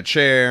forth in a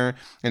chair,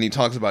 and he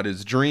talks about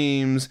his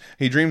dreams.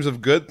 He dreams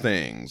of good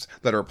things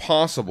that are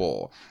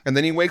possible, and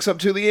then he wakes up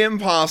to the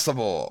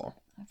impossible.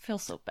 I feel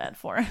so bad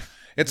for him.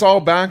 It's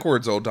all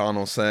backwards,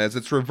 O'Donnell says.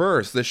 It's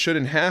reversed. This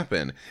shouldn't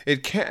happen.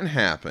 It can't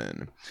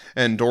happen.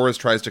 And Doris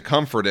tries to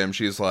comfort him.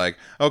 She's like,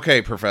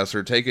 okay,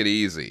 Professor, take it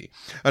easy.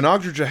 An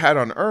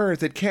Ogdurjahad on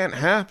Earth, it can't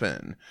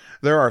happen.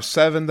 There are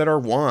 7 that are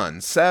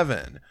 1.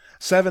 7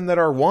 that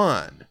are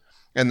 1.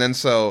 And then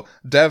so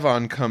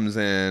Devon comes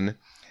in,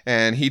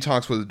 and he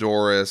talks with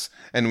Doris,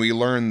 and we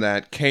learn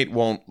that Kate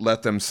won't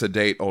let them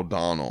sedate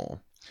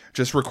O'Donnell.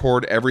 Just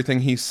record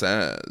everything he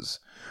says.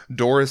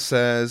 Doris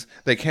says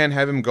they can't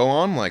have him go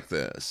on like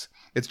this.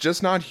 It's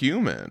just not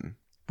human.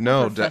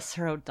 No,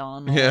 Professor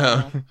O'Donnell.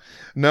 Yeah.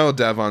 No,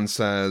 Devon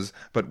says,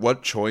 but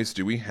what choice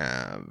do we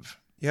have?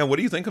 Yeah, what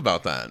do you think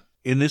about that?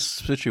 In this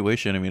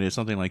situation, I mean, it's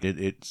something like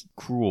it's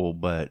cruel,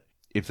 but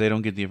if they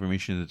don't get the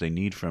information that they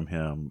need from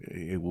him,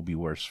 it will be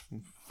worse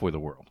for the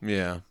world.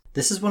 Yeah.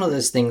 This is one of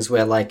those things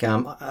where,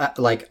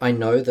 I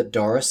know that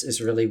Doris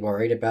is really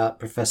worried about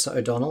Professor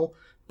O'Donnell,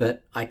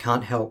 but I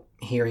can't help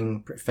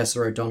hearing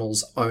Professor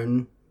O'Donnell's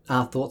own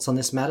thoughts on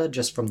this matter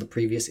just from the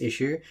previous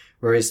issue,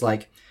 where he's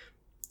like,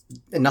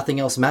 nothing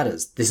else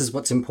matters. This is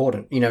what's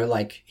important.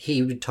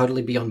 He would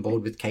totally be on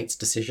board with Kate's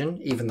decision,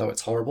 even though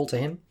it's horrible to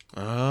him.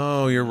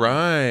 Oh, you're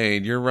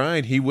right. You're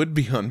right. He would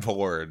be on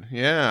board.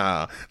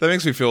 Yeah. That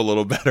makes me feel a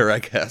little better, I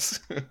guess.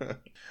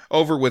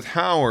 Over with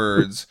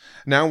Howard's,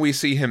 now we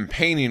see him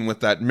painting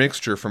with that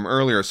mixture from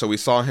earlier. So we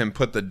saw him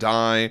put the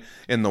dye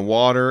in the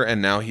water,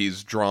 and now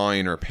he's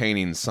drawing or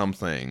painting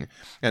something.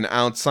 And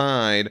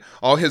outside,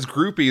 all his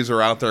groupies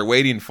are out there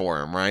waiting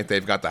for him, right?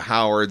 They've got the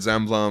Howard's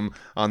emblem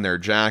on their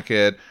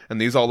jacket, and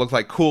these all look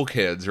like cool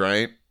kids,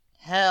 right?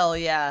 Hell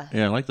yeah.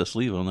 Yeah, I like the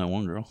sleeve on that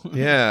one girl.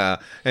 Yeah.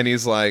 And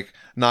he's like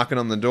knocking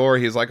on the door.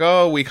 He's like,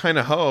 oh, we kind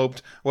of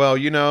hoped. Well,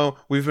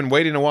 we've been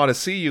waiting a while to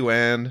see you,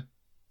 and...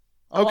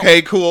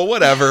 Okay, cool,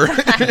 whatever.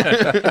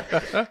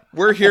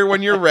 We're here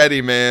when you're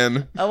ready,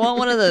 man. I want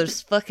one of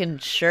those fucking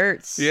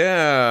shirts.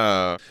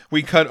 Yeah.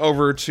 We cut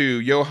over to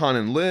Johan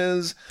and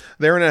Liz.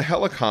 They're in a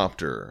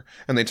helicopter,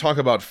 and they talk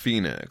about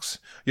Phoenix.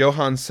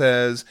 Johan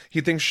says he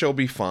thinks she'll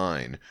be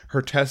fine.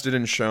 Her test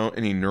didn't show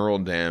any neural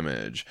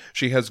damage.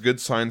 She has good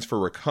signs for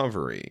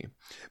recovery.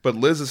 But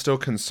Liz is still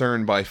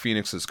concerned by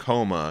Phoenix's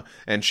coma,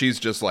 and she's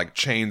just like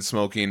chain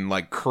smoking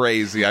like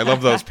crazy. I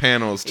love those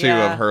panels too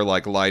Yeah. of her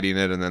like lighting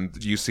it, and then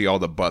you see all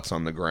the butts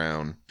on the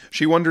ground.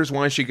 She wonders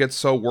why she gets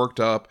so worked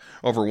up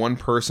over one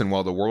person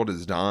while the world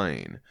is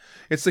dying.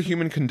 It's the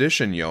human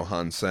condition,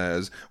 Johan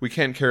says. We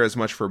can't care as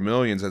much for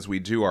millions as we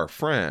do our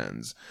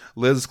friends.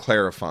 Liz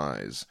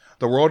clarifies.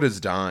 The world is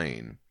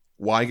dying.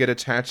 Why get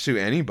attached to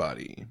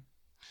anybody?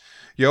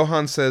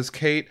 Johan says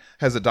Kate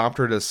has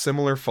adopted a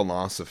similar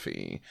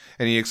philosophy,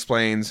 and he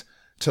explains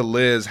to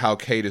Liz how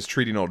Kate is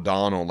treating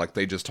O'Donnell like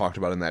they just talked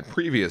about in that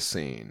previous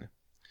scene.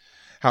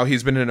 How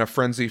he's been in a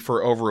frenzy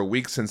for over a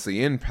week since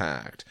the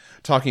impact,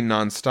 talking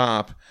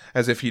nonstop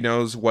as if he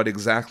knows what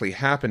exactly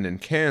happened in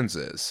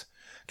Kansas.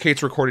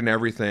 Kate's recording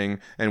everything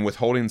and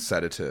withholding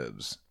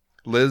sedatives.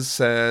 Liz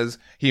says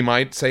he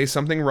might say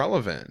something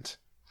relevant,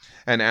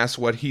 and asks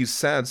what he's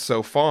said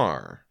so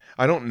far.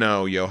 I don't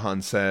know,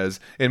 Johan says.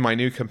 In my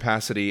new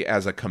capacity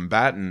as a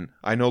combatant,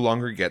 I no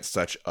longer get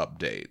such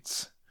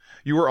updates.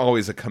 You were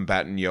always a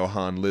combatant,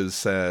 Johan, Liz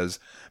says,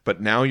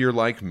 but now you're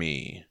like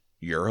me.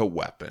 You're a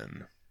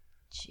weapon.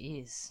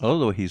 Jeez.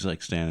 Although he's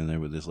like standing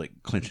there with his like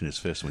clenching his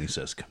fist when he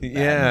says combatant.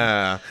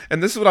 Yeah.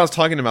 And this is what I was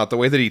talking about, the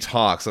way that he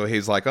talks. So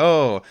he's like,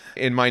 oh,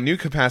 in my new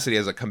capacity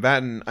as a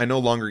combatant, I no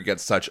longer get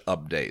such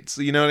updates.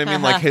 You know what I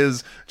mean? Like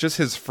his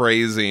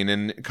phrasing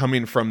and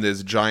coming from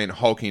this giant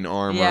hulking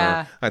armor,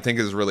 Yeah. I think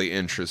is really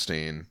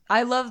interesting.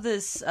 I love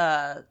this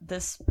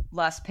this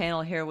last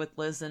panel here with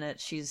Liz in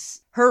it.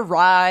 She's her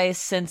wry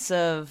sense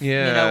of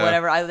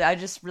whatever. I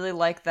just really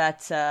like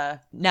that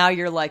now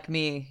you're like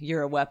me,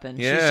 you're a weapon.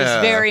 Yeah. She's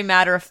just very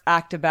matter of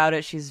fact about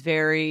it. She's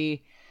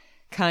very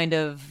kind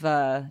of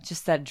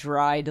just that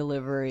dry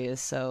delivery is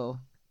so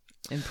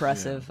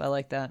impressive. I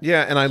like that.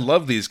 Yeah, and I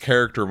love these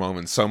character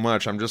moments so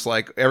much. I'm just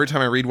like, every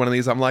time I read one of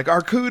these, I'm like,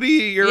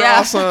 Arcudi, you're Yeah.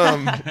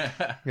 awesome.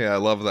 Yeah, I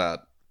love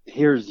that.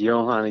 Here's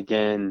Johan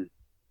again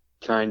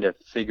trying to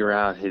figure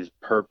out his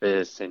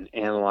purpose and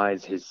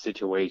analyze his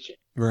situation.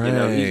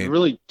 Right. He's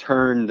really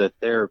turned the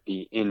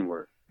therapy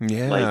inward,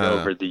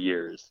 over the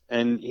years,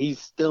 and he's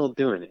still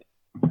doing it.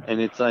 And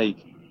it's like,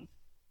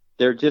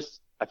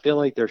 I feel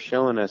like they're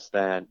showing us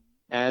that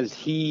as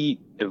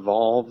he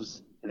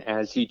evolves and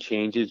as he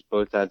changes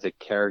both as a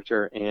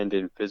character and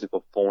in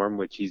physical form,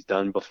 which he's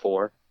done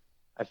before,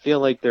 I feel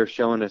like they're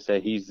showing us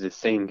that he's the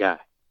same guy.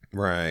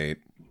 Right.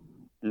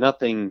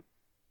 Nothing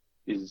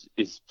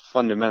is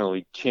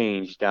fundamentally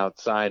changed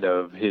outside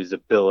of his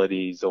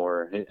abilities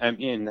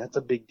that's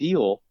a big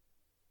deal,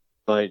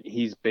 but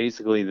he's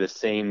basically the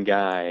same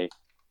guy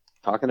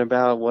talking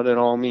about what it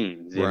all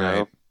means, you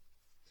know?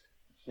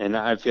 And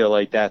I feel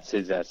like that's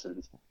his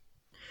essence.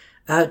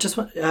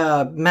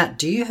 Matt,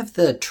 do you have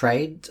the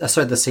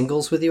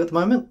singles with you at the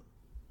moment?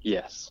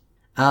 Yes.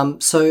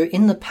 So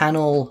in the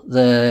panel,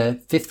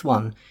 the fifth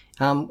one,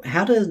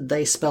 how do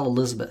they spell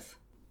Elizabeth?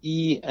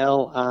 Elizabeth.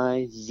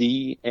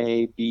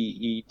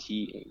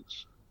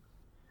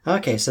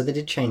 Okay, so they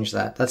did change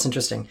that. That's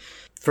interesting.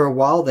 For a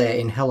while there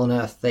in Hell on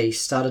Earth, they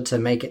started to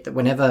make it that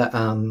whenever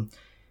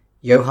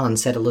Johan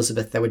said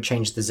Elizabeth, they would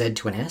change the Z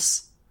to an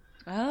S.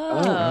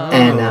 Oh.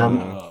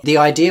 And the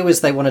idea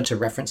was they wanted to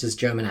reference his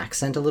German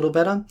accent a little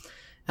better.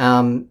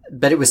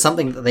 But it was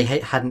something that they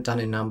hadn't done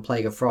in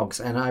Plague of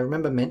Frogs. And I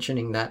remember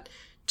mentioning that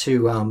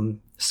to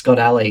Scott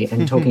Alley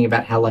and talking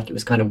about how it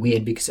was kind of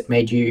weird because it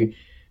made you...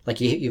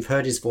 you've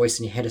heard his voice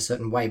in your head a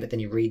certain way, but then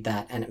you read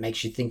that and it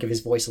makes you think of his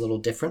voice a little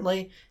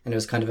differently. And it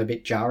was kind of a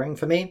bit jarring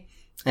for me.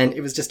 And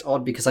it was just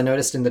odd because I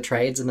noticed in the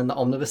trades and then the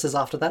omnibuses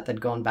after that, they'd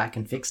gone back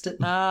and fixed it.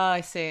 Oh,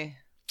 I see.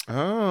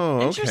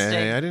 Oh, Interesting.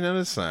 okay. I didn't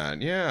notice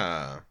that.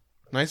 Yeah.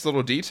 Nice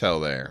little detail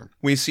there.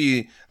 We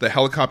see the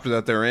helicopter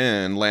that they're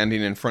in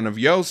landing in front of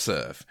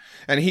Yosef,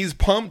 and he's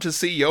pumped to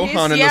see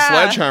Johan in the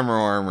sledgehammer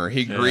armor.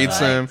 He greets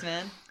him.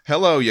 Man.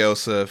 Hello,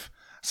 Yosef.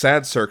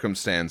 Sad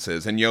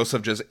circumstances. And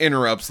Yosef just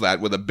interrupts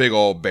that with a big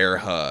old bear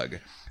hug.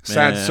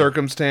 Sad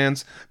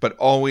circumstance, but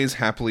always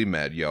happily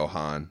met,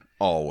 Johan.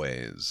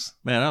 Always.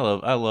 Man,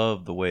 I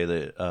love the way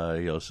that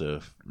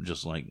Yosef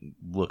just like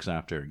looks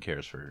after and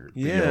cares for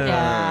Johan.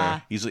 Yeah.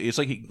 It's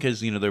like because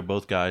they're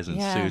both guys in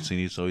suits, and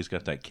he's always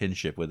got that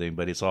kinship with him.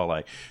 But it's all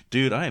like,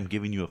 dude, I am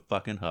giving you a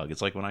fucking hug.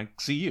 It's like when I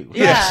see you.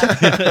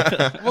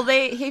 Yeah. Well,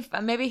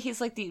 maybe he's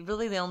like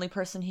the only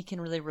person he can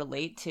really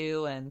relate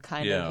to, and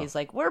kind of he's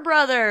like, we're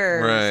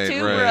brothers,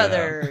 two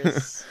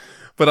brothers.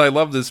 But I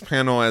love this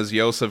panel as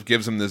Yosef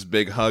gives him this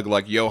big hug,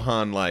 like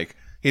Johan, like.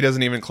 He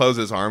doesn't even close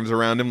his arms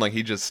around him. Like,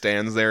 he just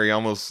stands there. He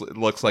almost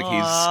looks like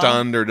he's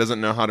stunned or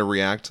doesn't know how to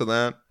react to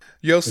that.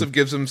 Yosef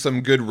gives him some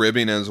good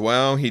ribbing as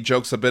well. He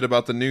jokes a bit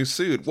about the new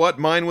suit. What,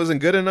 mine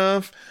wasn't good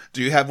enough?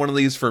 Do you have one of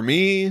these for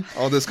me?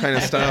 All this kind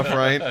of stuff,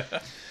 right?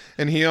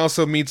 And he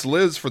also meets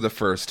Liz for the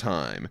first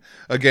time.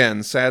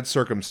 Again, sad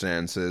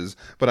circumstances,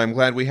 but I'm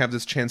glad we have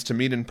this chance to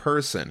meet in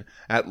person,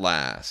 at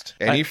last.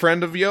 Any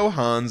friend of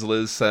Johan's,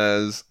 Liz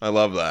says. I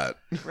love that.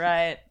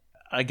 Right.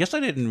 I guess I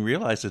didn't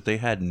realize that they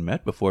hadn't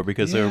met before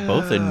because they were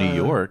both in New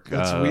York.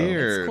 That's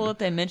weird. It's cool that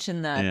they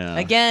mentioned that. Yeah.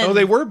 Again. Oh,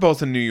 they were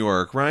both in New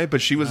York, right?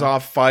 But she was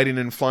off fighting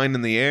and flying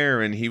in the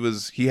air, and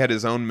he had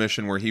his own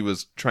mission where he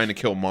was trying to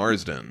kill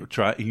Marsden.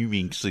 You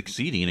mean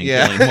succeeding in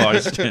killing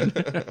Marsden?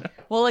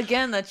 Well,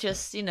 again, that's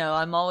just,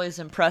 I'm always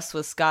impressed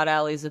with Scott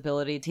Alley's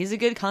ability. He's a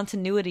good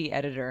continuity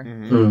editor.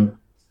 Mm-hmm.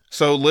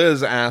 So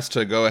Liz asked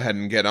to go ahead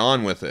and get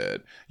on with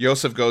it.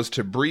 Yosef goes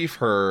to brief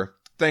her.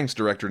 Thanks,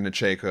 Director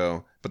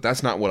Nicheko, but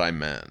that's not what I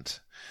meant.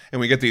 And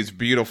we get these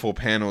beautiful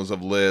panels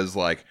of Liz,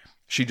 like,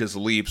 she just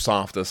leaps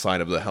off the side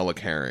of the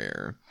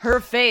helicarrier. Her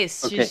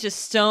face, she's just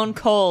stone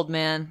cold,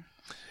 man.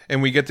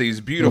 And we get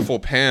these beautiful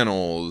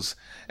panels,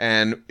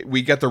 and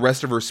we get the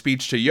rest of her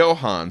speech to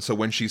Johan, so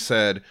when she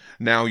said,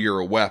 now you're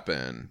a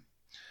weapon.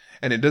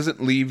 And it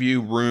doesn't leave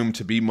you room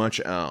to be much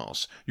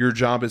else. Your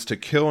job is to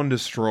kill and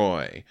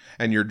destroy,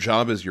 and your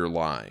job is your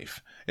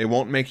life. It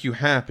won't make you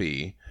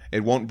happy,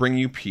 it won't bring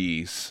you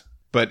peace,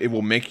 but it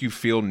will make you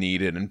feel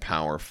needed and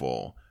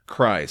powerful.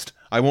 Christ,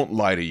 I won't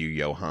lie to you,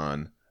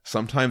 Johan.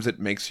 Sometimes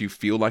it makes you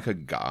feel like a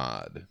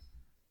god.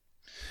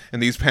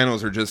 And these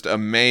panels are just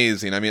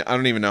amazing. I mean, I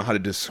don't even know how to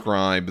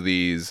describe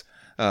these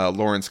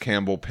Lawrence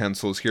Campbell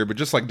pencils here, but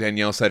just like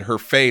Danielle said, her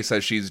face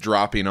as she's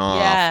dropping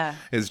off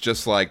is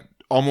just like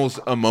almost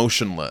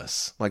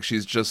emotionless. Like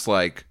she's just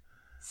like...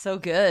 So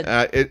good.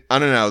 I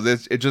don't know.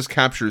 It just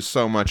captures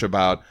so much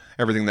about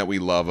everything that we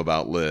love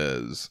about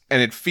Liz.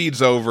 And it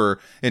feeds over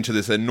into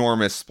this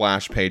enormous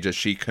splash page as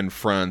she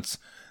confronts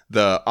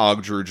the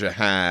Ogdru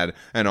Jihad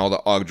and all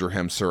the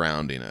Ogdruhem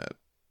surrounding it.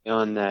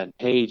 On that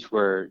page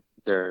where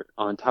they're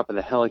on top of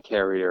the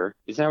helicarrier,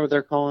 is that what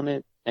they're calling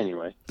it?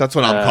 Anyway. That's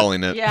what I'm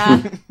calling it.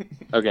 Yeah.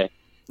 Okay.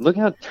 Look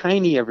how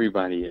tiny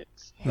everybody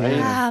is. Right?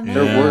 Yeah,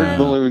 Their word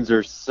balloons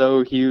are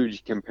so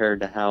huge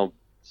compared to how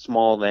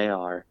small they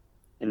are.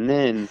 And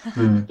then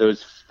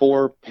those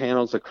 4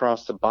 panels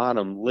across the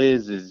bottom,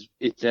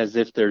 it's as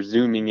if they're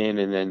zooming in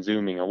and then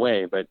zooming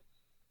away, but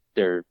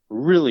they're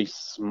really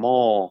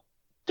small,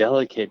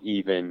 delicate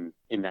even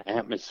in the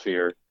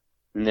atmosphere.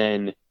 And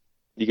then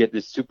you get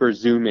this super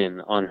zoom in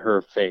on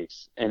her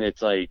face. And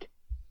it's like,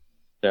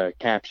 the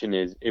caption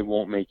is, it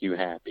won't make you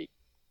happy.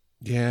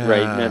 Yeah.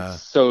 Right? And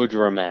that's so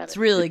dramatic. It's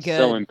really good.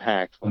 So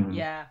impactful.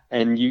 Yeah.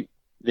 And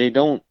they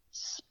don't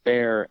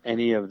spare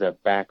any of the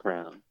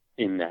background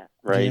in that,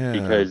 right? Yeah.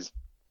 Because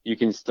you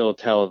can still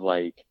tell,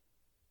 like,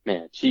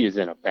 man, she is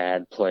in a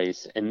bad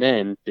place. And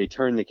then they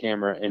turn the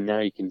camera and now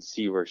you can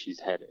see where she's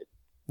headed.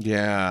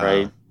 Yeah.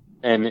 Right?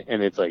 And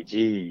it's like,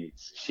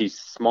 geez, she's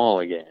small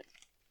again.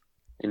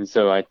 And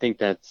so I think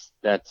that's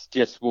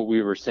just what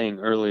we were saying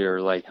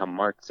earlier, like how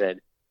Mark said,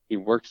 he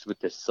works with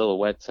the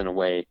silhouettes in a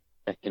way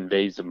that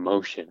conveys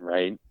emotion,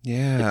 right?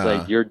 Yeah. It's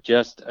like you're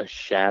just a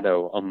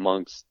shadow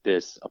amongst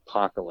this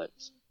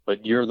apocalypse,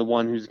 but you're the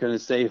one who's going to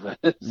save us.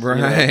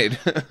 Right.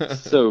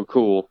 So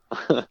cool.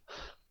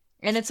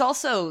 And it's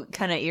also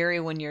kind of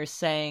eerie when you're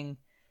saying,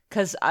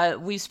 because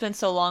we've spent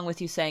so long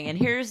with you saying, and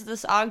here's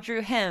this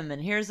Ogdruhem,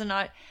 and here's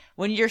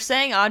when you're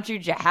saying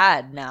Ogdru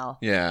Jihad now,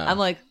 I'm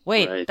like,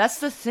 wait, that's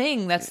the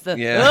thing. That's the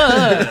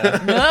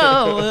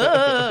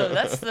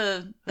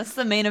that's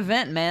the main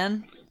event,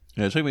 man.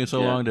 Yeah, it took me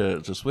so long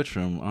to switch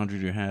from Ogdru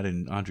Jihad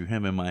and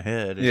Ogdruhem in my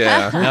head.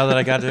 Yeah. Now that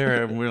I got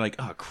there, we're like,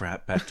 oh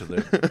crap, back to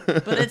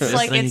the. But it's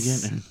like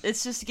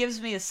it's just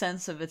gives me a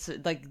sense of it's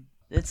like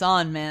it's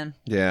on, man.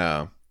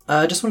 Yeah.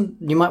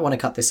 You might want to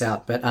cut this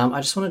out, but I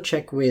just want to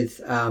check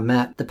with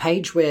Matt. The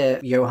page where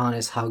Johan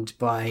is hugged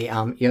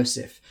by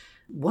Yosef,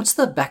 what's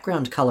the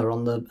background color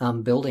on the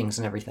buildings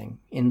and everything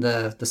in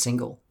the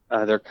single?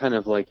 They're kind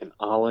of like an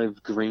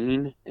olive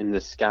green, and the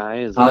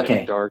sky is like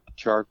a dark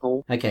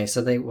charcoal. Okay,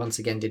 so they once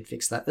again did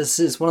fix that. This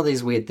is one of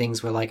these weird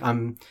things where, like,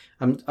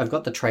 I've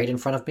got the trade in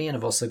front of me, and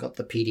I've also got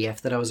the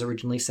PDF that I was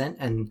originally sent,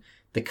 and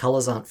the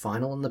colors aren't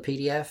final in the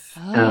PDF.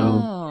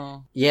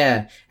 Oh.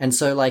 Yeah, and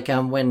so like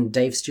when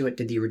Dave Stewart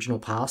did the original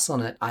pass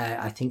on it,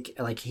 I think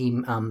like he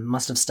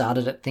must have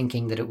started it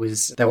thinking that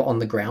they were on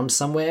the ground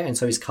somewhere, and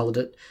so he's colored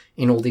it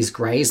in all these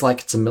grays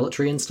like it's a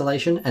military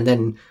installation, and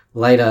then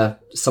later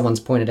someone's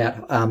pointed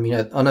out, oh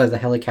no, the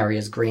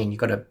helicarrier's green. You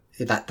got to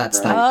that's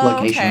that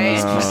location. Okay,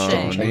 He's interesting.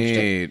 changed it.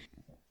 Neat.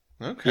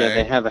 Okay. Yeah,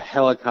 they have a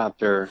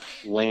helicopter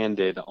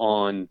landed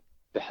on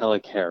the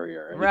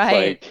helicarrier. And Right.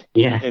 It's like,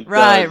 Yeah. it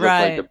Right, does look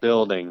right. like a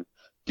building.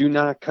 Do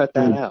not cut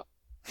that out.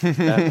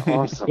 That's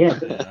awesome.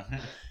 Yeah.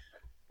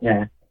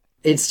 Yeah.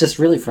 It's just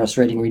really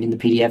frustrating reading the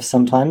PDF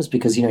sometimes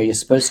because, you're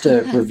supposed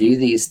to review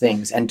these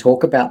things and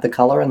talk about the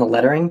color and the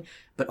lettering,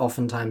 but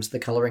oftentimes the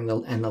coloring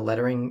and the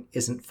lettering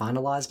isn't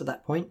finalized at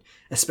that point.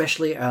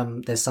 Especially,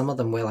 there's some of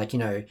them where, like,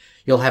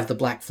 you'll have the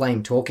Black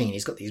Flame talking and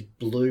he's got these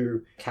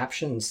blue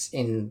captions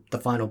in the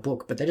final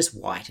book, but they're just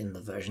white in the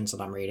versions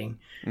that I'm reading.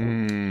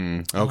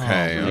 Okay,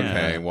 Oh, yeah.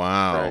 okay,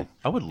 wow. Right.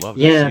 I would love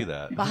to Yeah. see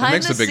that. Behind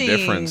makes the a big scenes.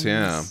 difference,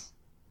 yeah.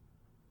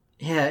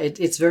 Yeah,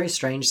 it's very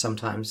strange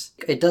sometimes.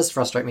 It does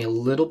frustrate me a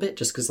little bit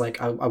just because,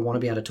 like, I want to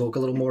be able to talk a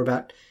little more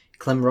about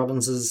Clem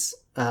Robbins's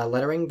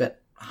lettering,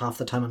 but half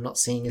the time I'm not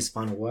seeing his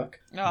final work.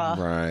 Aw.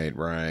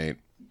 Right.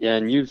 Yeah,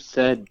 and you've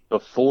said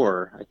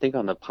before, I think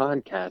on the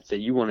podcast,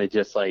 that you want to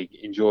just like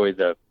enjoy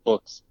the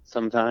books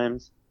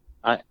sometimes.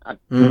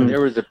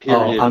 There was a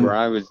period where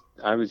I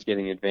was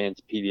getting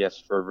advanced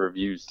PDFs for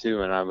reviews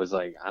too, and I was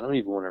like, I don't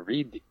even want to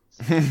read these.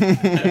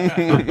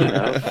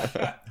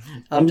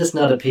 I'm just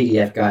not a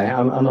PDF guy.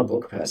 I'm a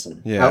book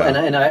person. Yeah.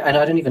 And I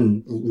don't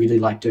even really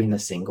like doing the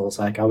singles.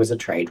 Like I was a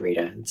trade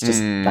reader. It's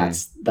just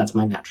that's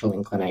my natural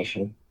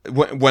inclination.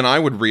 When I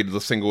would read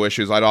the single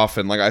issues, I'd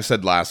often, like I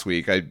said last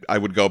week, I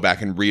would go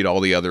back and read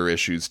all the other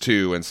issues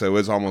too, and so it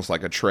was almost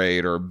like a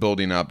trade or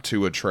building up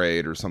to a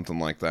trade or something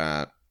like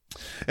that.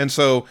 And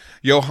so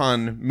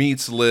Johann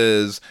meets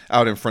Liz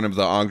out in front of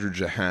the Ogdru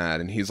Jihad,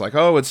 and he's like,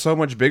 oh, it's so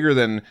much bigger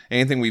than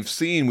anything we've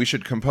seen. We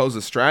should compose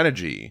a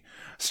strategy.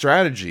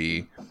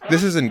 Strategy?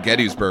 This isn't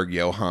Gettysburg,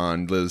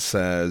 Johann, Liz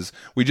says.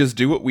 We just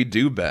do what we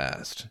do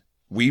best.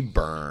 We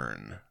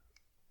burn.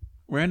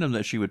 Random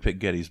that she would pick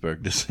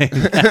Gettysburg to say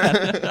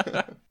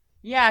that.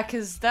 Yeah,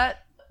 because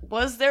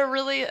was there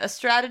really a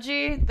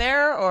strategy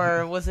there,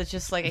 or was it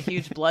just like a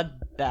huge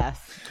bloodbath?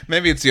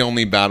 Maybe it's the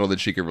only battle that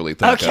she could really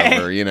think Okay.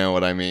 of, or you know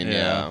what I mean?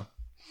 Yeah.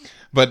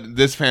 But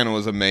this panel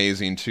is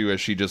amazing too,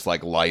 as she just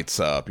like lights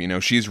up.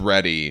 She's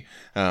ready.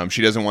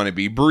 She doesn't want to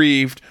be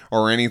briefed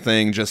or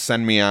anything. Just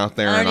send me out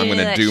there and I'm Already going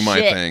to that do my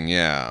shit. thing.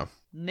 Yeah.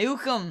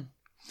 Nuke 'em.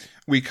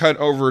 We cut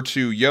over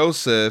to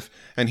Yosef,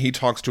 and he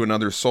talks to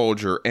another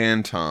soldier,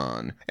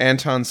 Anton.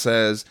 Anton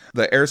says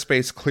the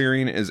airspace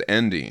clearing is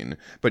ending,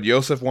 but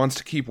Yosef wants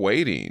to keep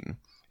waiting.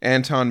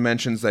 Anton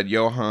mentions that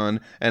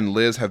Johann and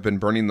Liz have been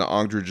burning the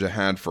Ogdru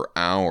Jihad for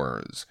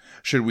hours.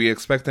 Should we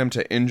expect them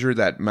to injure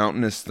that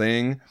mountainous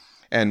thing?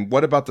 And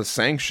what about the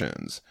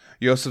sanctions?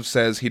 Yosef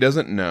says he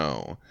doesn't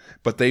know,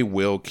 but they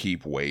will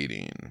keep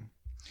waiting.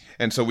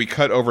 And so we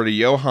cut over to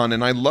Johann,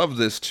 and I love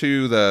this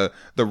too. The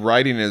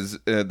writing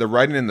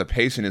and the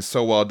pacing is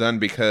so well done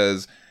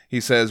because he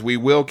says we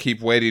will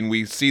keep waiting.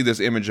 We see this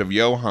image of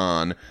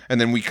Johann, and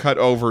then we cut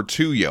over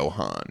to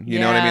Johann. You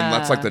know what I mean?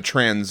 That's like the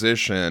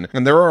transition,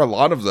 and there are a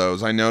lot of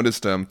those. I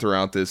noticed them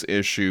throughout this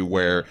issue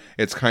where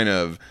it's kind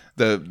of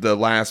the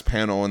last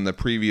panel in the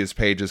previous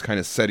page is kind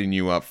of setting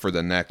you up for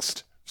the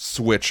next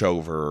switch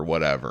over or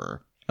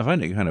whatever. I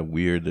find it kind of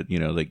weird that,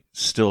 they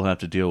still have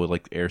to deal with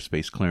like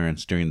airspace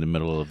clearance during the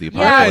middle of the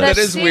Yeah, apocalypse.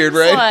 that is seems weird,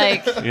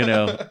 right? Like,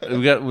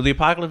 The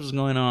apocalypse is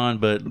going on,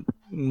 but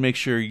make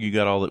sure you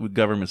got all the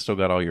government still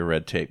got all your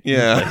red tape.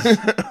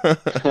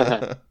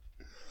 Yeah.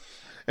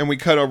 And we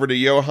cut over to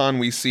Johann.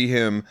 We see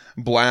him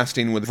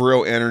blasting with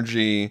real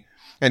energy,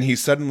 and he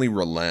suddenly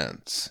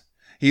relents.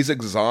 He's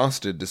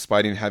exhausted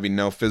despite having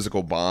no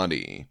physical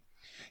body.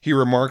 He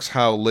remarks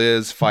how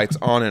Liz fights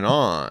on and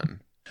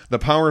on. The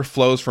power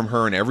flows from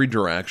her in every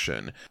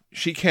direction.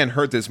 She can't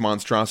hurt this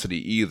monstrosity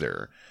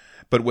either.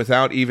 But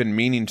without even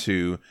meaning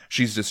to,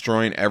 she's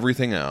destroying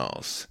everything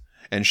else.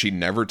 And she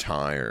never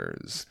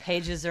tires.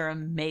 pages are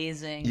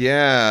amazing.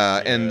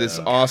 Yeah, and this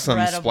awesome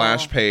Incredible.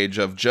 splash page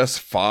of just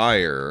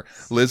fire.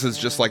 Liz is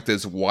just like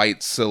this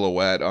white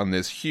silhouette on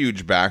this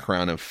huge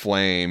background of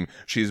flame.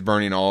 She's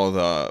burning all of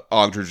the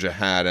Ogdru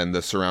Jihad and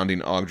the surrounding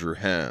Ogdru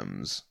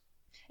Hems.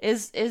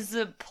 Is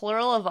the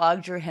plural of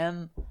Ogdru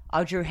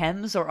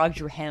Hems or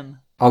Ogdru Hem?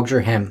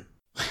 Ogdru Hem.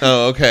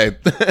 Oh, okay.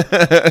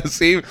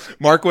 See,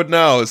 Mark would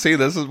know. See,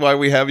 this is why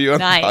we have you on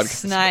the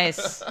Nice, podcast.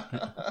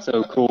 nice.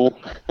 So cool.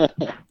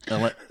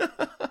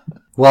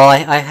 Well,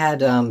 I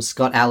had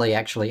Scott Alley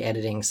actually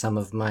editing some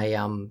of my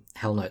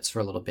Hell Notes for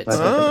a little bit. Oh,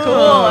 So Cool,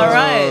 all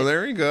right.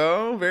 There you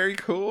go. Very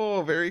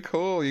cool. Very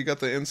cool. You got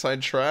the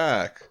inside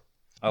track.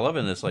 I love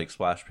in this like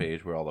splash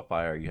page where all the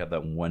fire, you have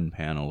that one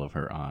panel of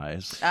her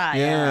eyes. Ah,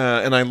 Yeah,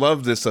 and I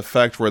love this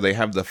effect where they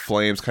have the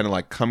flames kind of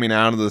like coming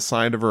out of the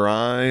side of her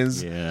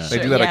eyes. Yeah. They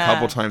do that Yeah. a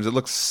couple times. It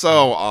looks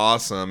so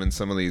awesome in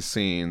some of these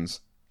scenes.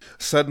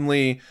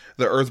 Suddenly,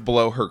 the earth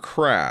below her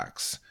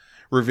cracks.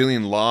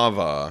 revealing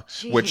lava,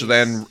 which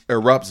then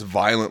erupts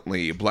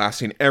violently,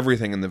 blasting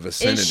everything in the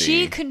vicinity. Is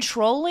she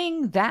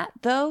controlling that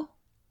though?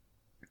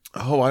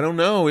 Oh, I don't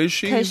know. Is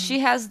she? Because she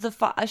has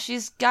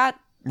she's got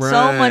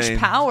so much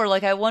power.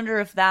 Like, I wonder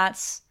if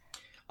that's.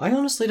 I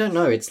honestly don't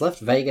know. It's left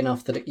vague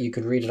enough that you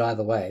could read it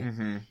either way.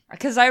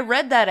 Because I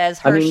read that as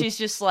her. She's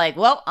just like,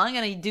 well, I'm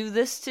gonna do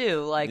this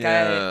too. Like,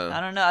 I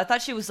don't know. I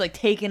thought she was like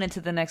taking it to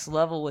the next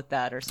level with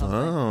that or something.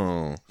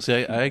 Oh,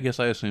 see, I guess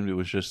I assumed it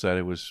was just that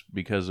it was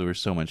because there was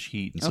so much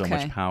heat and so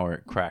much power,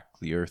 it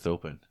cracked the earth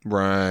open.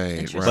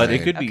 Right. But it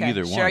could be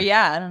either one. Sure,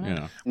 yeah, I don't know. You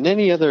know. In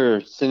any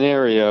other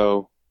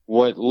scenario,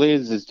 what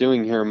Liz is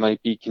doing here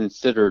might be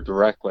considered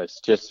reckless.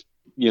 Just,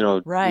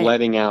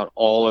 letting out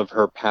all of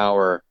her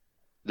power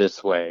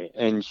this way.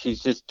 And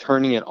she's just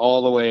turning it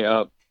all the way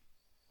up,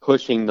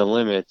 pushing the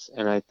limits.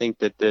 And I think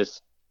that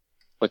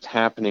what's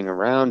happening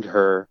around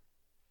her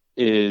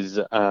is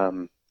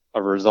a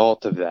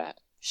result of that.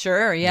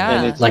 Sure,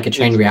 yeah. And like a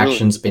chain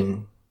reaction's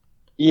been...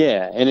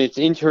 Yeah, and it's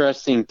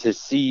interesting to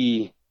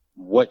see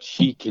what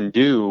she can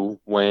do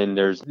when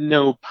there's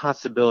no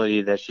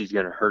possibility that she's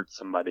going to hurt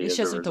somebody. She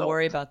doesn't have to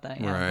worry about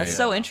that. Yeah. Right. That's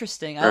so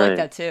interesting. I like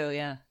that too,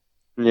 yeah.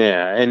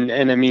 Yeah,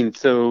 and I mean,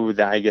 so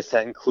I guess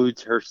that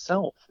includes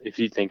herself, if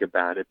you think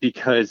about it,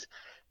 because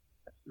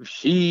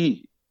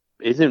she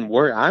isn't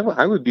worried.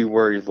 I would be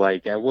worried,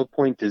 like, at what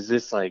point does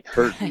this, like,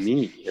 hurt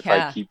me if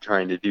I keep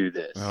trying to do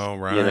this? Oh,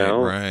 right,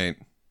 right.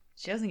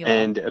 She doesn't give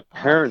and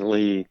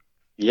apparently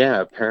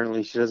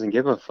she doesn't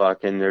give a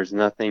fuck, and there's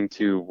nothing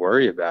to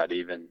worry about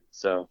even,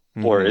 so,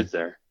 or is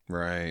there?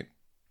 Right.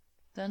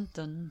 Dun,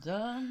 dun,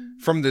 dun.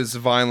 From this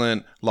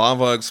violent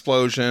lava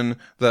explosion,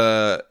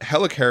 the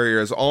helicarrier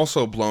is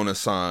also blown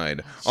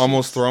aside,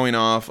 almost throwing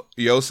off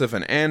Yosef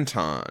and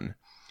Anton.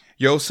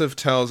 Yosef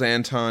tells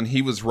Anton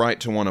he was right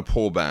to want to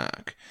pull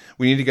back.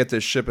 We need to get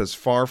this ship as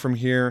far from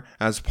here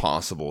as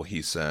possible,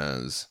 he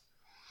says.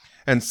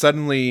 And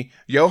suddenly,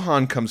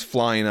 Johan comes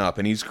flying up,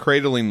 and he's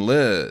cradling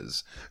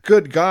Liz.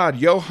 Good God,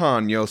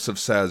 Johan, Yosef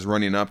says,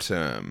 running up to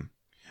him.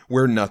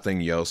 We're nothing,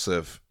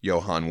 Yosef,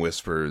 Johan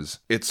whispers.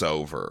 It's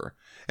over.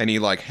 And he,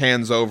 like,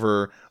 hands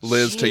over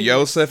Liz to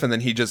Yosef, and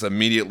then he just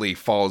immediately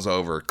falls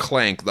over.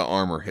 Clank, the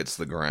armor hits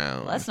the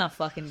ground. Well, that's not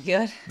fucking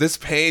good. This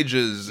page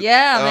is...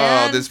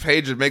 man. This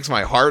page, it makes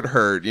my heart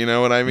hurt, you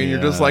know what I mean? Yeah.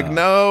 You're just like,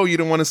 no, you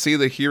don't want to see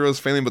the heroes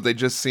failing, but they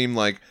just seem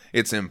like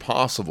it's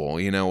impossible,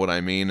 you know what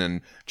I mean?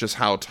 And just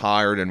how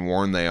tired and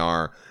worn they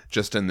are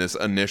just in this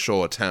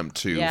initial attempt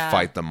to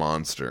fight the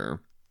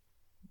monster.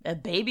 A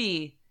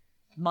baby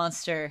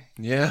monster.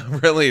 Yeah,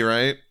 really,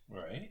 right?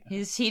 Right.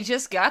 He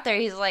just got there.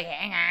 He's like,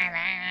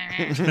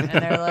 and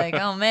they're like,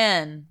 oh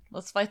man,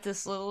 let's fight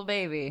this little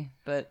baby.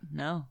 But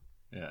no.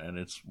 Yeah, and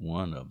it's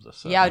one of the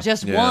 7. Yeah,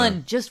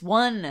 just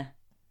one.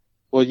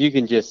 Well, you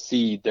can just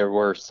see there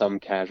were some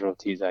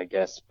casualties, I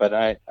guess, but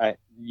I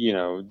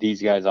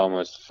these guys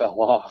almost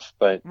fell off,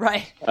 but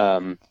right.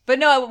 But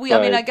no,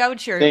 I mean, I got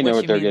what you're. They know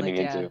what you they're mean,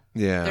 getting like, into.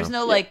 Yeah. There's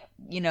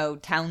no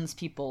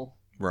townspeople,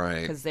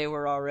 right? Because they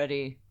were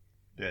already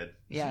dead.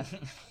 Yeah.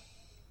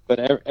 But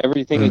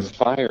everything is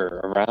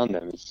fire around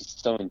them. It's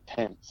just so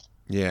intense.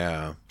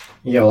 Yeah.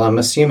 Yeah, well, I'm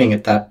assuming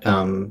at that,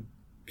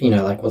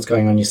 like what's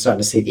going on, you're starting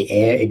to see the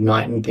air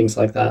ignite and things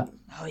like that.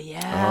 Oh, yeah.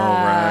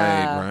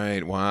 Oh,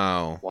 right.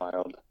 Wow.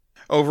 Wild.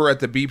 Over at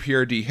the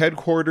BPRD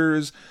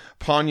headquarters,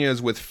 Panya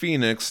is with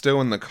Phoenix,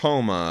 still in the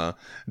coma.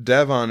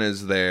 Devon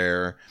is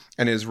there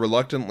and is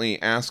reluctantly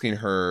asking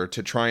her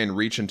to try and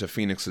reach into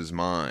Phoenix's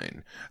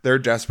mind. They're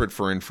desperate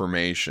for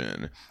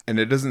information, and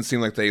it doesn't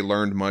seem like they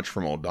learned much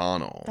from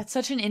O'Donnell. That's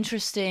such an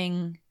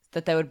interesting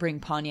that they would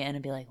bring Panya in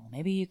and be like, well,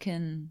 maybe you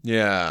can...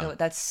 Yeah.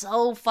 That's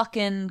so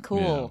fucking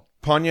cool.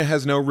 Yeah. Panya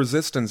has no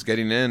resistance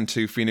getting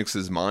into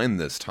Phoenix's mind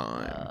this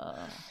time.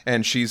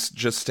 And she's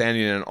just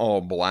standing in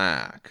all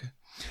black.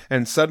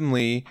 And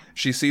suddenly,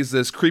 she sees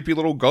this creepy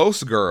little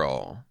ghost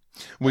girl.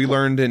 We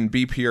learned in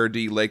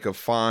BPRD Lake of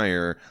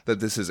Fire that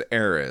this is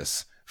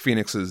Eris,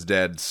 Phoenix's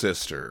dead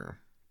sister.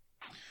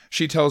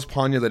 She tells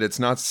Panya that it's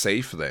not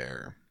safe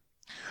there.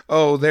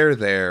 Oh, they're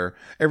there.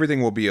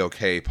 Everything will be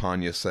okay,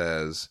 Panya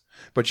says.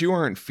 But you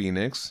aren't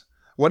Phoenix.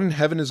 What in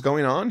heaven is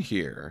going on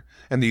here?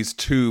 And these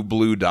 2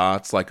 blue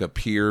dots like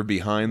appear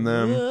behind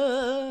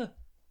them.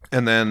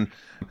 And then,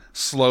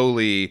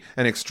 slowly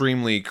and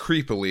extremely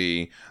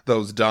creepily,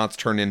 those dots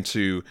turn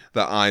into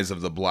the eyes of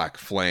the Black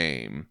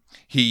Flame.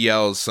 He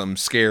yells some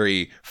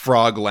scary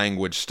frog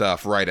language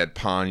stuff right at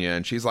Panya,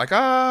 and she's like,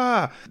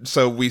 ah!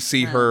 So we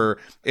see her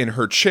in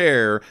her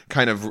chair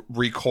kind of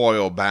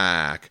recoil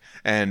back,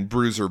 and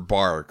Bruiser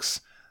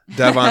barks.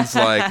 Devon's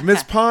like,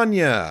 Miss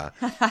Panya!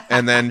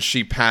 And then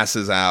she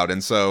passes out.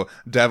 And so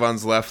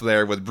Devon's left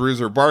there with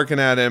Bruiser barking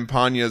at him,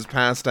 Panya's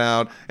passed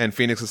out, and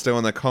Phoenix is still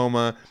in the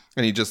coma.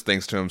 And he just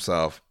thinks to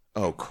himself,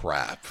 oh,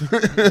 crap.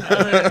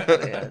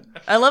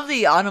 I love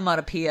the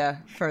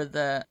onomatopoeia for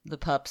the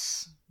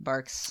pups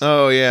barks.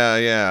 Oh,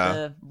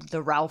 yeah.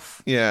 The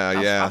Ralph. Yeah,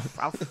 Ralph, yeah.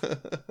 Ralph.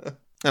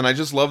 And I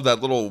just love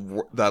that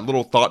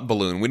little thought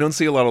balloon. We don't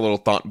see a lot of little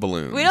thought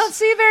balloons. We don't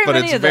see very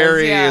many of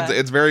those.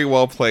 It's very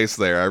well placed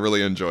there. I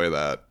really enjoy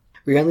that.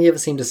 We only ever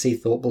seem to see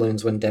thought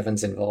balloons when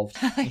Devon's involved.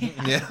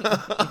 Yeah.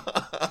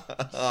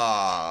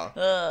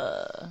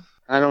 Aw.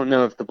 I don't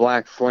know if the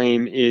Black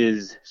Flame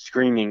is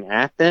screaming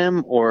at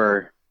them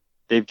or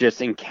they've just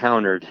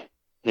encountered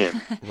him.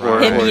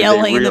 Or, Him or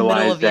yelling they in the middle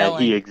realize of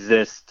that yelling.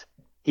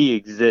 he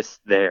exists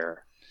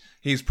there.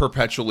 He's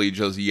perpetually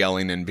just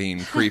yelling and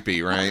being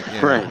creepy, right?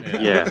 Yeah.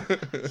 Right, yeah.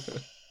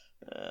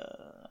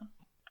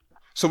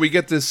 So we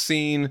get this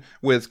scene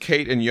with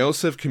Kate and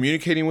Yosef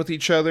communicating with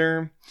each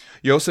other.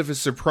 Yosef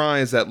is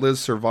surprised that Liz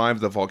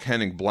survived the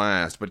volcanic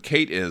blast, but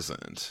Kate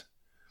isn't.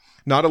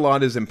 Not a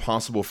lot is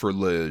impossible for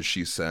Liz,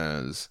 she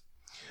says.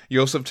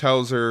 Yosef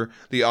tells her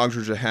the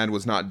Ogdru Jahad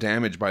was not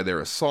damaged by their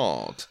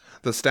assault.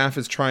 The staff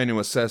is trying to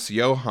assess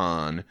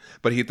Johan,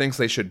 but he thinks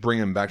they should bring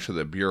him back to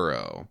the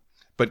Bureau.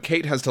 But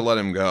Kate has to let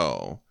him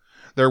go.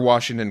 Their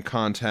Washington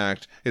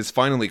contact is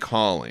finally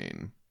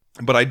calling.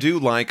 But I do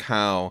like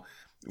how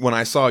when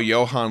I saw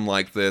Johan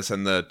like this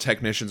and the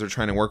technicians are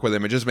trying to work with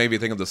him, it just made me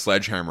think of the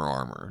sledgehammer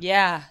armor.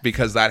 Yeah.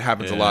 Because that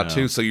happens a lot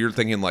too. So you're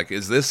thinking like,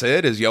 is this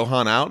it? Is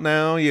Johan out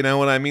now? You know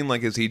what I mean?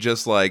 Like, is he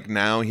just like,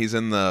 now he's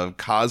in the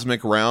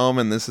cosmic realm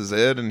and this is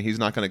it and he's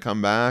not going to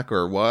come back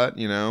or what,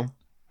 you know?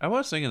 I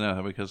was thinking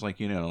that because, like,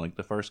 like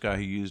the first guy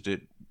who used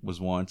it was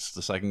once,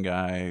 the second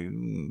guy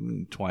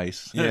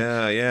twice.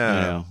 Yeah,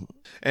 yeah.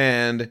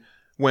 And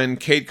when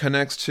Kate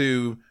connects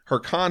to her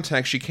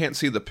contact, she can't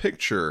see the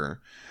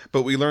picture.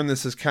 But we learn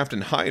this is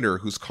Captain Hyder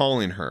who's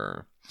calling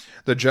her.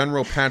 The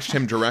general patched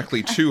him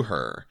directly to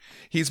her.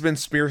 He's been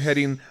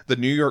spearheading the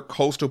New York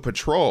Coastal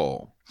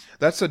Patrol.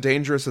 That's a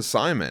dangerous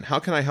assignment. How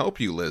can I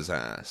help you, Liz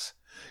asks.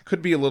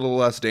 Could be a little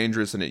less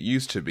dangerous than it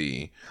used to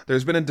be.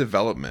 There's been a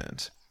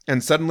development.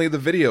 And suddenly the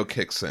video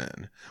kicks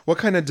in. What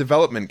kind of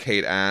development,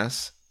 Kate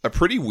asks. A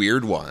pretty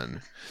weird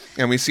one.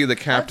 And we see the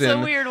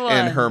captain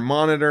and her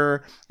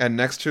monitor, and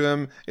next to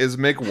him is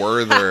Mick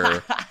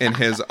Werther in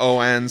his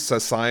ON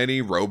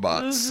Society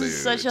robot suit. This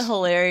is such a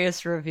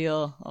hilarious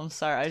reveal. I'm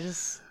sorry,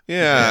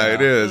 Yeah,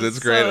 it is. It's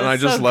great. And I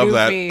just so love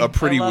goofy. that. A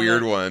pretty I love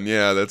weird it. one.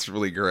 Yeah, that's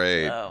really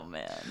great. Oh,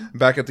 man.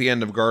 Back at the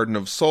end of Garden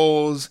of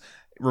Souls,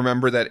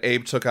 remember that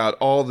Abe took out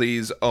all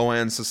these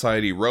ON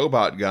Society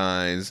robot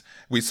guys.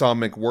 We saw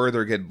Mick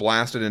Werther get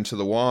blasted into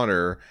the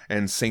water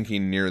and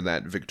sinking near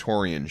that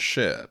Victorian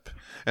ship.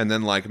 And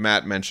then, like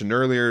Matt mentioned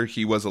earlier,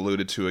 he was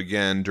alluded to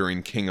again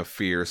during King of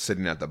Fear,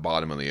 sitting at the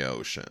bottom of the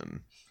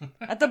ocean.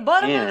 At the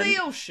bottom of the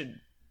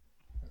ocean.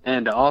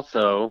 And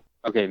also,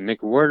 okay,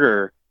 Mick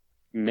Werther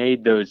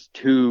made those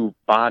two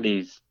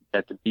bodies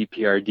that the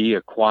BPRD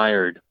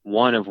acquired,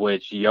 one of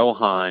which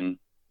Johan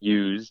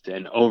used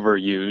and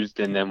overused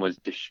and then was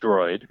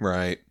destroyed.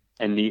 Right.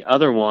 And the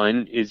other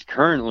one is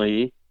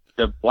currently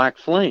the Black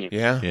Flame.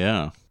 Yeah.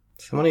 Yeah.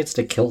 Someone needs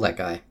to kill that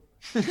guy.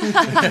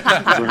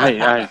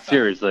 Right,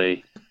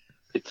 seriously.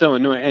 It's so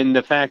annoying. And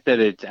the fact that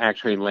it's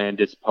actually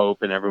Landis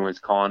Pope and everyone's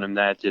calling him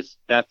that,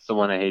 that's the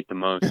one I hate the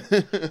most.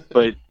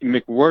 But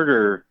Mick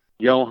Werther,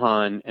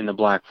 Johan, and the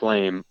Black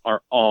Flame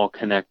are all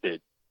connected.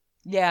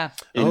 Yeah.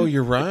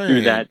 You're right.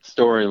 Through that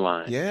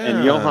storyline. Yeah.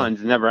 And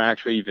Johan's never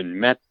actually even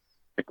met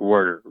Mick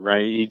Werther,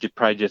 right? He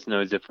probably just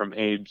knows it from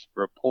Abe's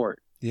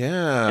report.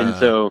 Yeah. And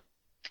so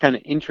it's kind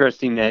of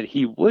interesting that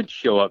he would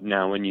show up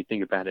now when you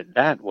think about it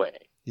that way.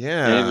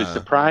 Yeah. And it was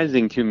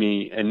surprising to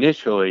me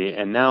initially,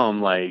 and now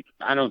I'm like,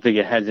 I don't think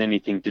it has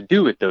anything to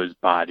do with those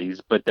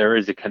bodies, but there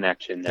is a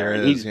connection there. There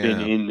And is, he's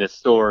been in the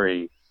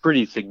story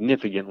pretty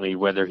significantly,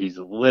 whether he's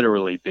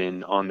literally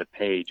been on the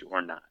page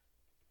or not.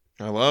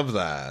 I love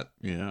that.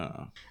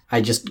 Yeah.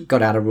 I just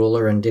got out a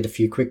ruler and did a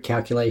few quick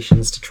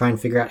calculations to try and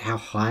figure out how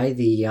high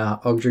the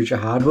Ogdru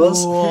Jahad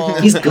was. Whoa.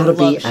 He's got to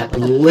be at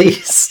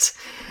least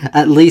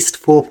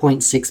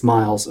 4.6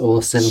 miles or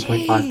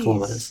 7.5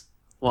 kilometers.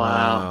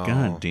 Wow.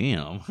 God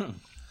damn.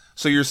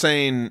 So you're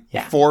saying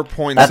Yeah.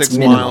 4.6 That's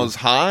minimum. miles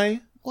high?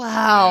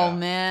 Wow,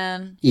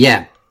 man.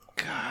 Yeah.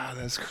 God,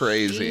 that's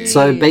crazy.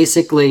 So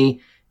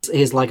basically,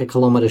 he's like a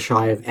kilometer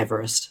shy of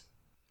Everest.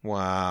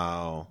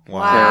 Wow.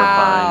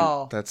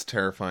 Wow. That's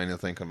terrifying to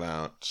think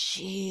about.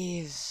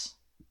 Jeez.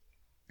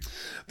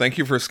 Thank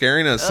you for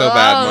scaring us so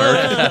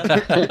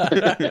bad,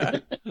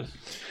 Mark.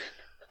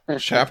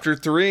 Chapter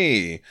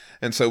 3.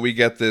 And so we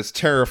get this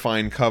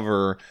terrifying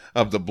cover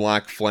of the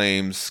Black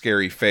Flame's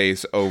scary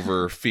face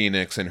over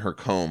Phoenix in her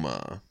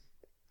coma.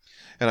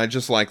 And I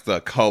just like the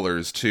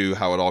colors, too,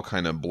 how it all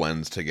kind of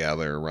blends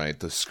together, right?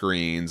 The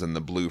screens and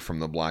the blue from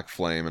the Black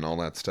Flame and all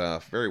that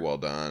stuff. Very well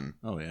done.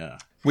 Oh, yeah.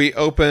 We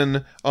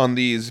open on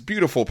these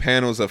beautiful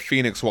panels of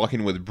Phoenix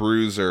walking with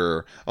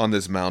Bruiser on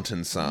this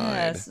mountainside.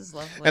 Yeah, this is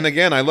lovely. And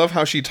again, I love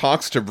how she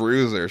talks to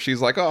Bruiser.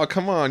 She's like, oh,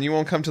 come on, you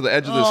won't come to the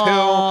edge of this Aw.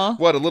 hill?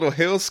 What, a little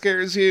hill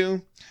scares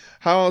you?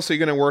 How else are you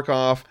going to work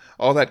off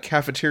all that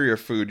cafeteria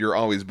food you're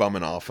always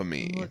bumming off of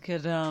me? Look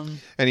at him.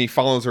 And he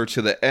follows her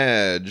to the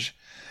edge.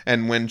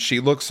 And when she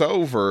looks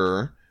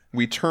over,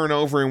 we turn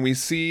over and we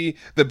see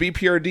the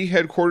BPRD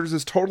headquarters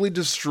is totally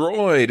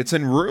destroyed. It's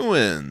in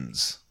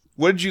ruins.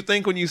 What did you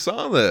think when you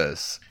saw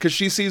this? Because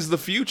she sees the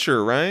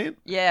future, right?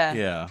 Yeah.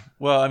 Yeah.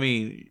 Well, I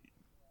mean,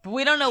 But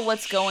we don't know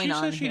what's going she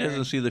on says she here.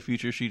 doesn't see the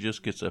future. She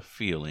just gets a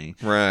feeling.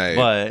 Right.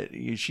 But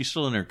she's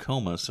still in her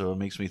coma, so it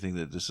makes me think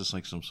that this is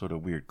like some sort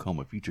of weird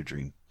coma future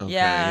dream. Okay,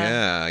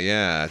 Yeah.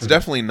 yeah. It's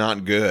definitely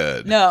not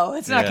good. No,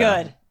 it's not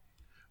Yeah. good.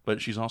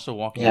 But she's also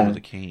walking Yeah. with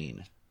a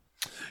cane.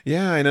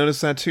 Yeah, I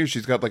noticed that too.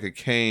 She's got like a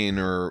cane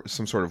or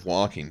some sort of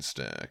walking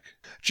stick.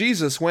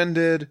 Jesus,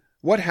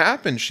 what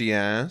happened? She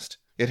asked.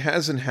 It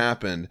hasn't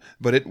happened,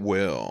 but it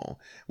will.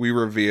 We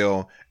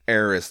reveal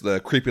Eris,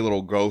 the creepy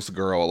little ghost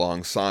girl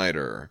alongside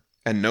her.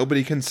 And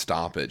nobody can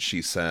stop it,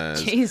 she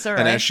says. Jeez, all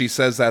And right. as she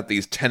says that,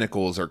 these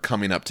tentacles are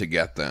coming up to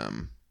get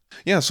them.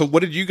 Yeah, so what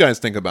did you guys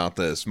think about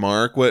this,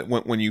 Mark?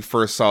 When you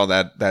first saw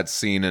that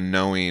scene and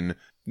knowing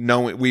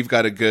we've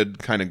got a good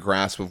kind of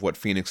grasp of what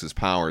Phoenix's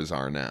powers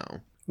are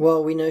now.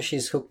 Well, we know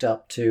she's hooked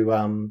up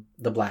to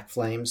the Black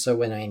Flame, so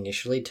when I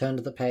initially turned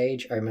the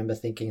page, I remember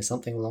thinking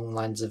something along the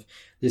lines of,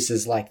 this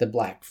is like the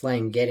Black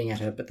Flame getting at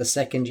her, but the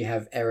second you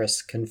have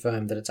Eris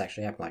confirm that it's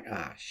actually happened,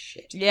 like,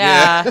 shit.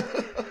 Yeah.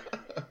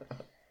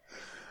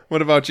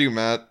 What about you,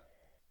 Matt?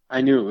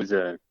 I knew it was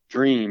a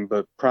dream,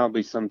 but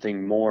probably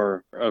something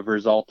more of a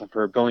result of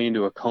her going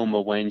into a coma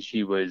when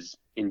she was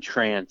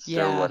entranced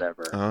Yeah. or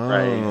whatever. Oh,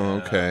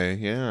 Right? okay,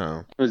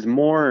 yeah. I was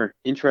more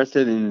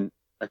interested in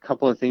a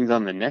couple of things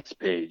on the next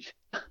page.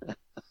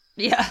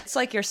 Yeah. It's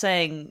like you're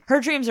saying,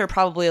 her dreams are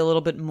probably a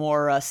little bit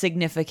more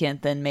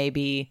significant than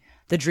maybe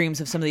the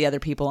dreams of some of the other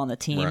people on the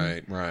team.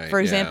 Right. For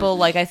yeah. example,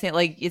 like I think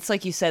like it's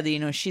like you said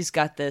that she's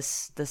got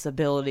this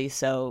ability,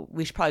 so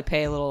we should probably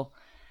pay a little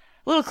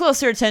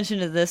closer attention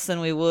to this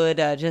than we would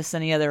just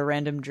any other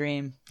random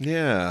dream.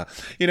 Yeah.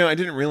 I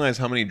didn't realize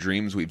how many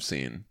dreams we've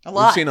seen. A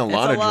lot. We've seen a It's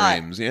lot a of lot.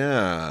 dreams,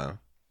 yeah.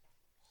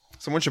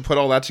 Someone should put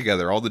all that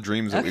together, all the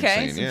dreams that we've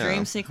Okay, seen. some Yeah.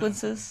 dream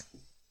sequences.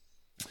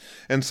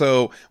 And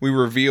so we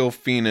reveal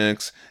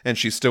Phoenix, and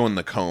she's still in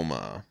the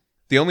coma.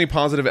 The only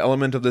positive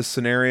element of this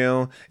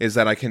scenario is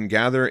that I can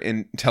gather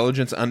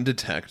intelligence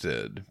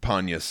undetected,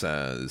 Panya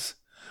says.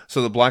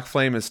 So the Black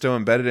Flame is still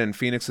embedded in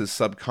Phoenix's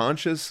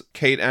subconscious,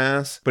 Kate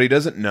asks, but he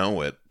doesn't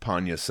know it,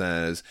 Panya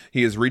says.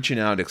 He is reaching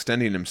out,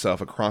 extending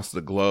himself across the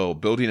globe,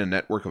 building a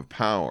network of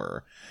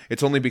power.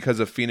 It's only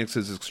because of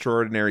Phoenix's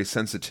extraordinary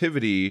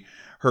sensitivity,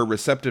 her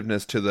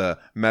receptiveness to the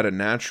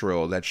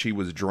metanatural, that she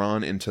was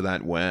drawn into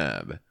that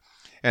web.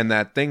 And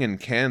that thing in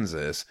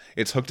Kansas,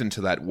 it's hooked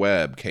into that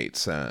web, Kate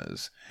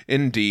says.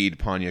 Indeed,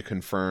 Panya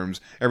confirms,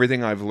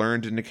 everything I've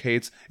learned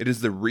indicates it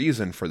is the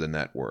reason for the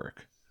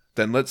network.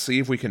 Then let's see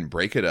if we can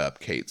break it up,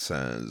 Kate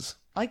says.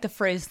 I like the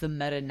phrase "the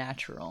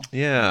meta-natural."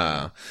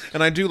 Yeah.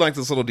 And I do like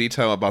this little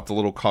detail about the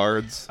little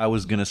cards. I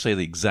was going to say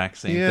the exact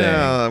same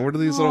Yeah, thing. what are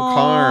these little Aw,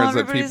 cards that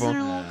everybody's people, in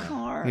their little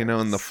cards.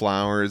 and the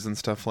flowers and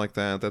stuff like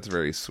that? That's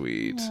very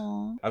sweet.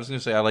 Aw. I was going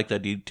to say I like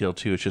that detail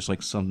too. It's just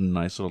like some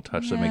nice little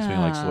touch that makes me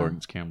like Yeah.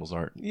 Lawrence Campbell's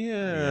art.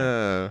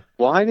 Yeah.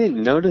 Well, I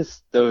didn't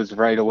notice those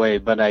right away,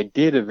 but I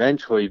did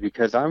eventually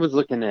because I was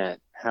looking at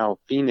how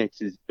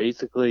Phoenix is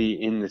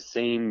basically in the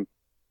same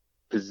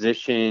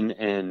position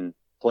and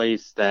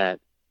place that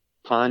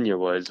Panya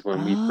was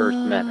when we first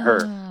met her.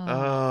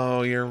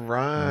 Oh, you're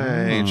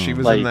right. Oh. She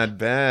was in Like, that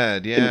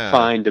bed. Yeah.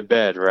 Confined to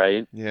bed,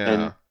 right?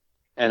 Yeah.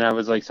 And I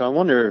was like, so I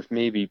wonder if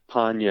maybe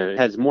Panya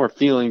has more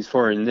feelings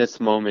for her in this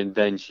moment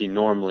than she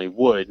normally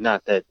would.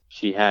 Not that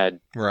she had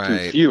too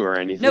Right. few or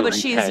anything. No, but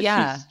like she's- that.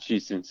 yeah.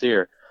 She's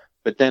sincere.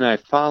 But then I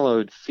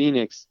followed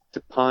Phoenix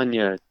to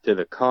Panya to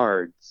the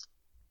cards.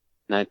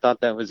 And I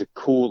thought that was a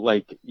cool,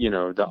 the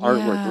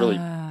artwork really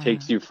Yeah.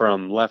 takes you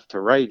from left to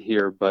right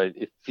here, but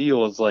it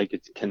feels like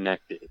it's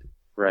connected,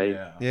 right?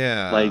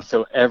 Yeah.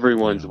 So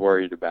everyone's Yeah.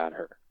 worried about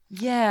her.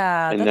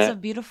 Yeah, And that's that- a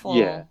beautiful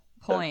yeah.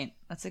 point.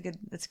 That's a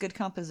good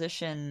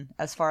composition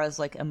as far as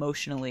like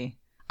emotionally.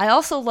 I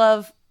also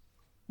love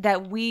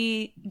that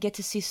we get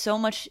to see so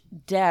much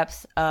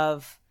depth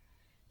of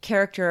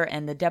character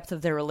and the depth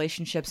of their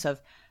relationships,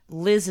 of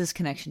Liz's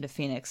connection to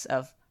Phoenix,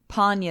 of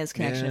Panya's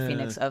connection to Yeah.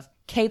 Phoenix, of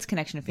Kate's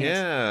connection to Phoenix.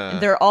 Yeah. And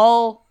they're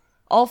all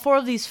four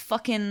of these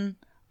fucking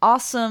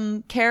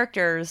awesome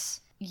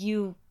characters.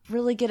 You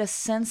really get a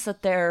sense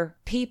that they're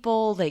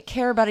people, they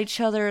care about each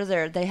other,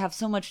 they have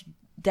so much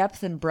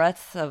depth and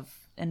breadth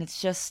and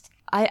it's just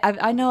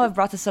I know I've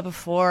brought this up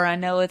before. I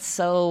know it's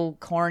so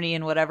corny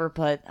and whatever,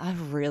 but I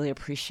really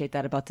appreciate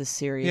that about this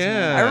series.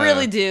 man. Yeah. I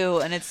really do,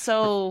 and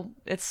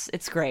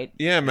it's great.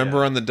 Yeah,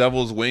 remember on the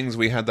Devil's Wings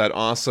we had that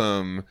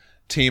awesome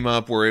team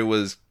up where it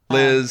was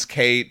Liz,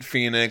 Kate,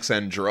 Phoenix,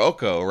 and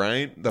Droko,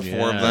 right? The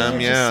four of Yeah. them.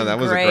 These are Yeah, just that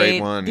was a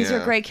great one. These yeah.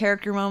 are great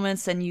character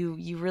moments, and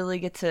you really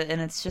get to, and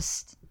it's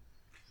just,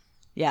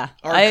 yeah.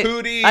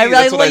 Arcudi! I really,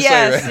 That's what well, I say,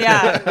 yes, right?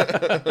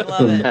 yeah. I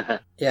love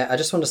it. Yeah, I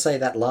just want to say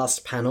that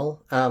last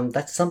panel,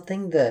 that's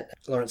something that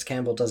Lawrence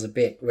Campbell does a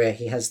bit, where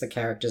he has the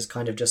characters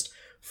kind of just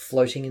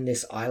floating in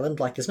this island.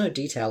 Like, there's no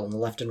detail on the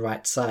left and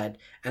right side.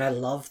 And I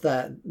love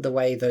the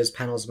way those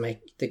panels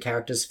make the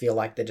characters feel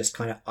like they're just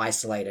kind of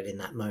isolated in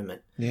that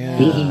moment. Yeah.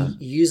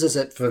 He uses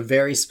it for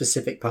very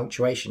specific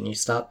punctuation. You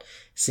start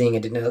seeing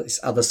it in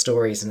other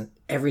stories, and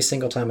every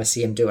single time I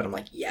see him do it, I'm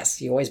like,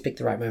 yes, you always pick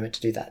the right moment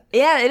to do that.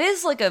 Yeah, it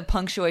is like a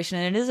punctuation,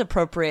 and it is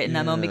appropriate in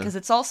that moment because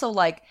it's also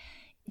like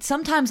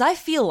sometimes I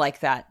feel like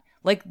that.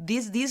 Like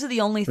these are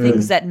the only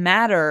things that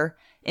matter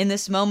in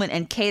this moment,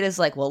 and Kate is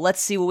like, well, let's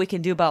see what we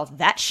can do about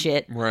that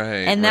shit.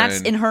 Right. And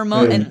that's in her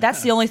and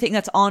that's the only thing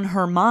that's on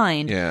her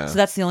mind. Yeah. So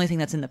that's the only thing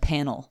that's in the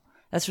panel.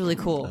 That's really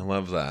cool. I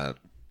love that.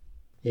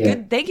 Yeah.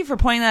 Good. Thank you for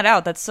pointing that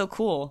out. That's so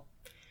cool.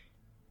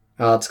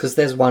 It's because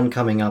there's one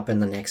coming up in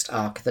the next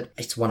arc that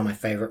it's one of my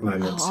favorite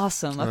moments. Oh,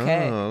 awesome.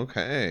 Okay. Oh,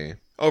 okay.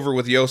 Over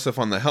with Yosef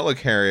on the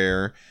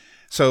helicarrier.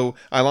 So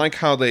I like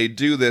how they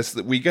do this,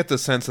 that we get the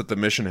sense that the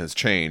mission has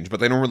changed, but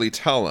they don't really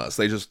tell us.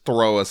 They just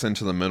throw us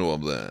into the middle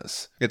of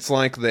this. It's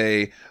like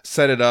they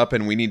set it up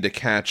and we need to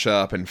catch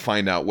up and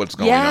find out what's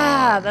going on.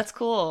 Yeah, that's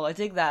cool. I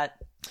dig that.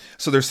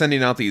 So they're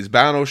sending out these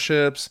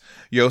battleships.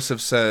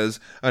 Yosef says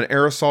an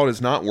air assault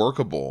is not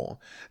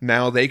workable.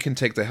 Now they can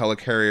take the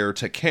helicarrier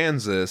to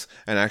Kansas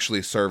and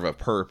actually serve a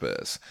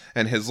purpose.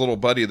 And his little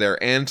buddy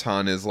there,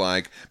 Anton, is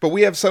like, but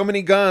we have so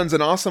many guns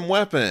and awesome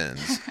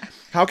weapons.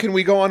 How can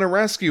we go on a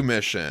rescue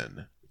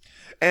mission?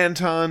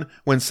 Anton,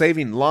 when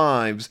saving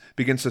lives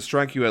begins to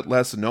strike you as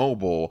less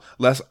noble,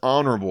 less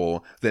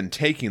honorable than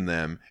taking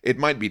them, it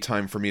might be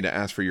time for me to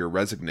ask for your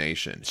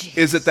resignation. Jeez.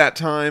 Is it that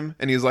time?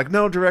 And he's like,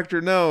 no, director,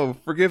 no.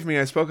 Forgive me,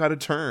 I spoke out of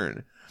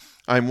turn.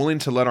 I'm willing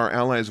to let our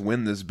allies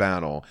win this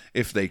battle,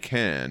 if they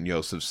can,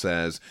 Yosef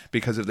says,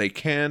 because if they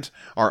can't,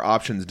 our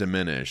options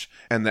diminish,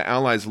 and the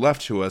allies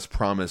left to us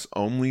promise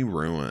only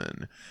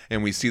ruin.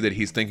 And we see that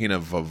he's thinking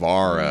of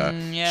Vivara.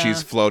 Yeah.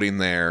 She's floating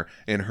there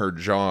in her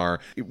jar.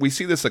 We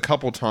see this a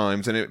couple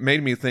times, and it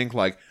made me think,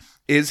 like,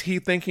 is he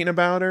thinking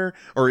about her,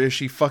 or is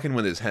she fucking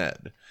with his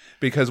head?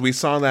 Because we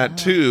saw that,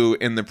 too,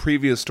 in the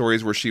previous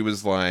stories where she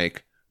was,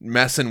 like,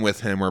 messing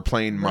with him or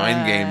playing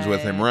mind games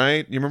with him,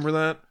 right? You remember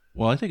that?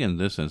 Well, I think in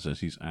this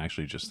instance, he's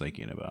actually just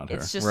thinking about her.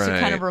 It's just to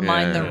kind of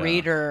remind the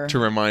reader to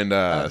remind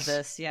us of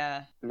this,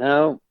 yeah.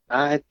 No,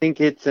 I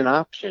think it's an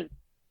option.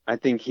 I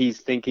think he's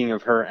thinking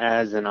of her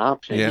as an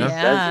option. Yeah. He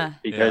says it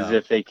because Yeah.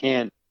 if they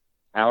can't,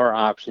 our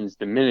options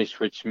diminish,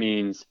 which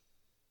means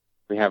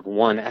we have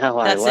one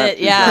ally That's left. it,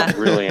 yeah. Who's not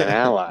really an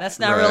ally. That's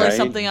not really right?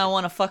 something I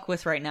want to fuck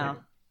with right now.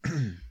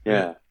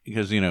 Yeah.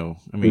 Because, I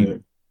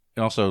mean,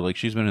 also, like,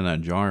 she's been in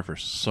that jar for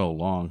so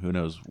long. Who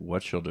knows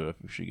what she'll do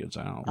if she gets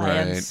out. I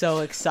am Right. so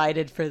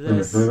excited for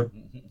this.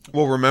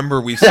 Well,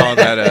 remember we saw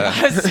that.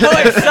 I'm so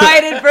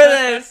excited for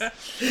this.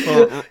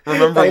 Well,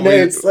 remember I know, we.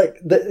 it's like,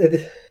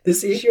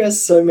 this issue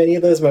has so many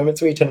of those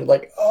moments where you turn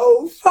like,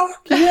 oh,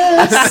 fuck,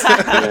 yes!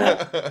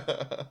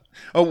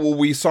 Oh, well,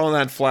 we saw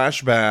that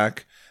flashback.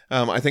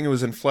 I think it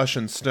was in Flesh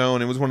and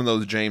Stone. It was one of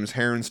those James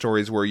Heron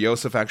stories where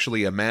Yosef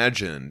actually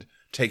imagined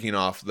taking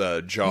off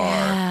the jar,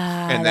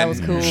 and that then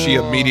was cool. she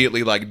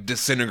immediately like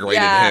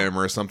disintegrated him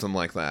or something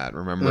like that.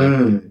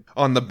 Remember?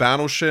 On the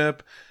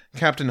battleship,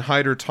 Captain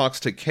Hyder talks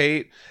to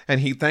Kate,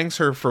 and he thanks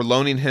her for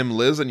loaning him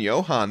Liz and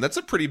Johan. That's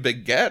a pretty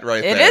big get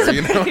right It there. is a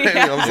You know? pretty-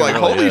 I was It like,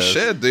 really holy is.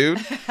 shit,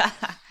 dude.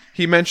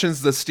 He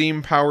mentions the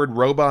steam-powered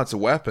robot's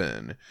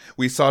weapon.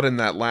 We saw it in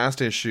that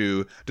last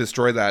issue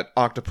destroy that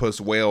octopus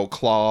whale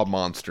claw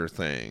monster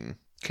thing.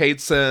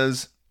 Kate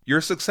says,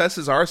 your success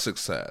is our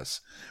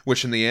success,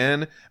 which in the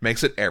end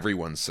makes it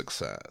everyone's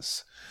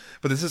success.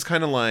 But this is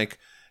kind of like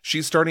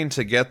she's starting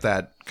to get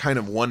that kind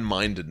of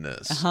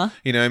one-mindedness.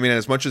 You know what I mean?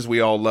 As much as we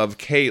all love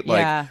Kate,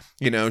 like,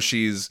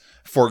 she's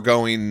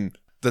foregoing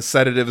the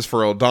sedatives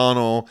for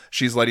O'Donnell.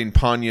 She's letting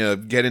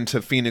Panya get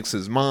into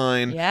Phoenix's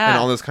mind and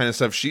all this kind of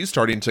stuff. She's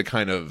starting to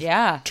kind of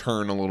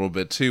turn a little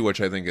bit too,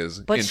 which I think is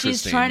interesting.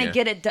 She's trying to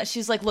get it done.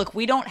 She's like, look,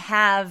 we don't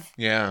have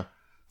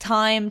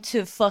time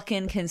to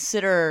fucking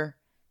consider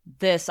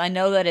this. I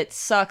know that it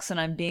sucks and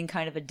I'm being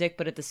kind of a dick,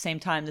 but at the same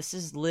time, this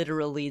is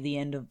literally the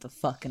end of the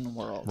fucking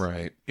world.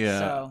 Right. Yeah.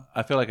 So.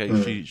 I feel like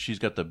she's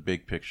got the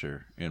big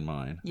picture in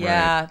mind.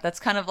 Yeah,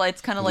 that's kind of like,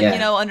 it's kind of like,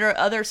 under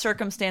other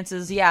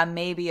circumstances,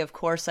 maybe, of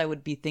course, I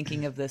would be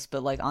thinking of this,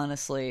 but like,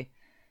 honestly,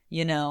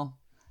 so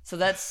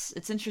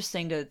it's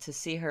interesting to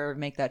see her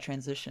make that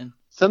transition.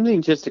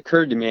 Something just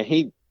occurred to me. I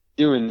hate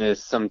doing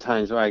this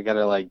sometimes where I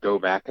gotta like go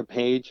back a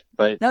page,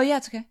 but No,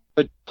 it's okay.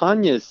 But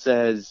Panya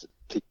says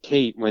to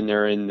Kate when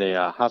they're in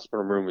the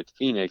hospital room with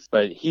Phoenix,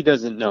 but he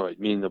doesn't know it,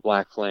 meaning the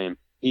Black Flame.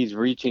 He's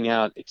reaching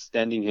out,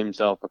 extending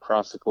himself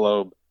across the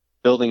globe,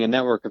 building a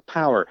network of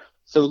power.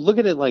 So look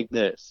at it like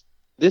this.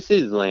 This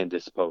is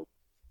Landis Pope.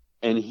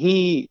 And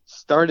he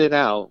started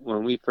out,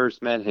 when we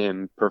first met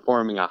him,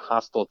 performing a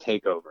hostile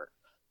takeover.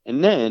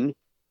 And then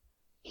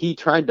he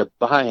tried to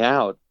buy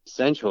out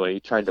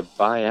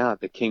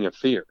the King of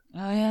Fear.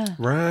 Oh, yeah.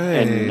 Right.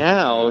 And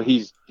now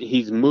he's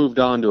moved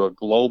on to a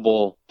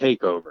global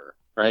takeover,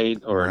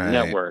 right? Or a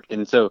network.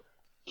 And so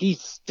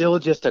he's still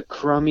just a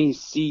crummy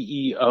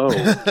CEO.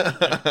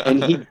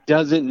 And he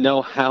doesn't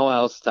know how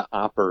else to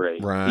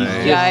operate. Right.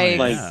 He's just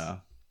like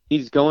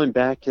he's going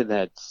back to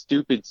that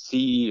stupid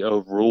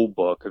CEO rule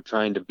book of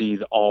trying to be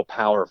the all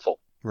powerful.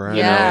 Right.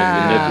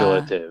 And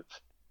manipulative.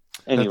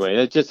 Anyway,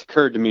 that just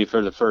occurred to me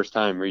for the first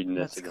time reading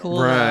this again. Cool.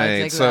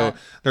 Right. So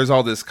there's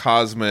all this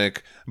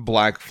cosmic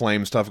black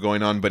flame stuff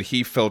going on, but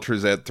he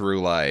filters it through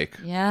like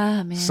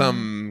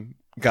some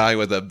guy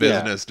with a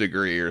business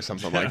degree or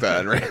something like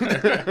that,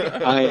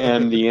 right? I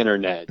am the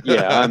internet.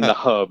 Yeah, I'm the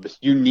hub.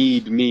 You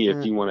need me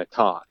if you want to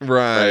talk.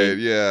 Right,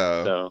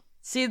 yeah. So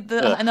See,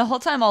 and the whole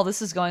time all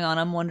this is going on,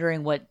 I'm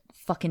wondering what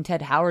fucking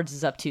Ted Howards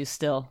is up to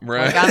still.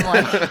 Right. Like, I'm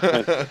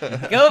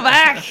like, go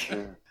back.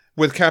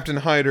 With Captain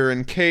Hyder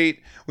and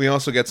Kate, we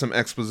also get some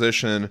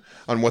exposition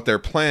on what their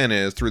plan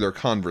is through their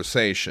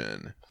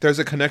conversation. There's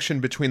a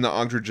connection between the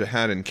Ogdru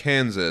Jihad in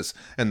Kansas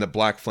and the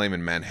Black Flame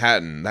in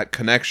Manhattan. That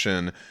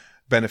connection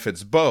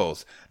benefits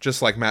both,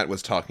 just like Matt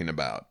was talking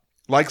about.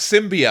 Like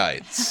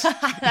symbiotes.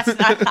 That's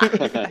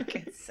not I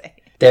can say.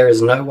 There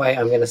is no way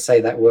I'm going to say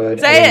that word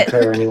Say and it.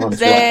 incur anyone's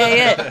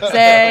Say it.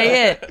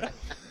 Say it.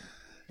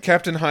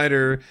 Captain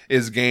Hyder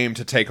is game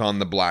to take on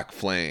the Black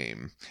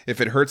Flame. If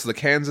it hurts the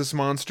Kansas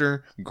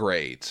monster,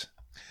 great.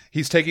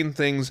 He's taking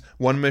things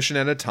one mission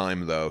at a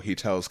time, though, he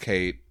tells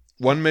Kate.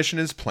 One mission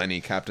is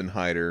plenty, Captain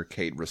Hyder,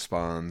 Kate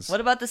responds.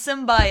 What about the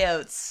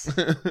symbiotes?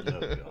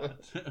 Oh,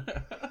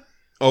 God.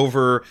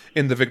 Over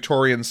in the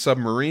Victorian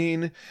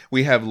submarine,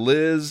 we have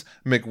Liz,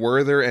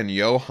 McWhirter, and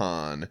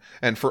Johan.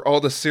 And for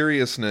all the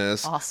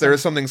seriousness, Awesome. there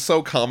is something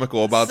so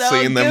comical about So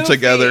seeing them goofy.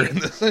 together.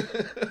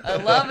 I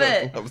love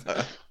it. Love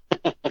that.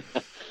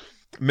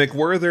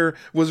 McWhirter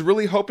was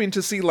really hoping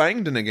to see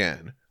Langdon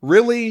again.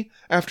 Really?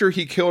 After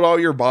he killed all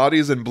your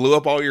bodies and blew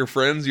up all your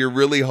friends, you're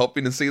really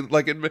hoping to see...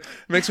 Like, it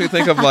makes me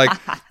think of, like,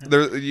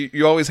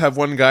 you always have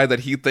one guy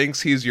that he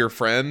thinks he's your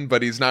friend,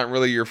 but he's not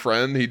really your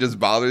friend. He just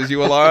bothers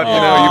you a lot. You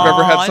know, you've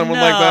ever had someone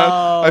like that?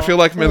 no. I feel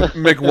like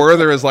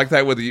McWhirter is like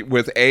that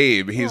with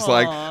Abe. He's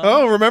like,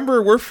 oh,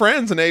 remember, we're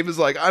friends. And Abe is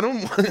like, I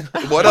don't...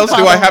 What else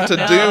do I have to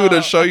do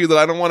to show you that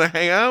I don't want to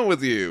hang out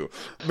with you?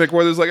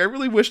 McWhirter's like, I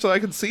really wish that I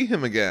could see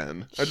him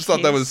again. I just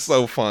thought that was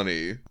so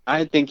funny.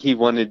 I think he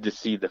wanted to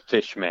see the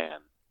fish man.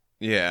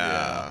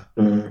 Yeah.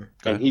 Mm.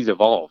 And he's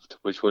evolved,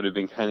 which would have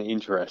been kind of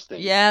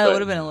interesting. Yeah, that But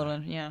would have been a little,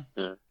 yeah.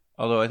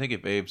 Although I think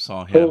if Abe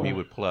saw him, he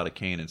would pull out a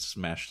cane and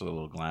smash the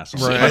little glass.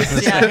 on Right.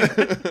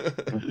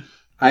 it.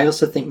 I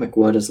also think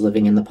McWhirter's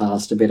living in the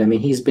past a bit. I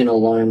mean, he's been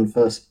alone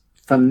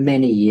for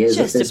many years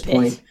Just at a this bit.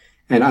 point.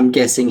 And I'm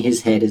guessing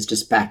his head is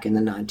just back in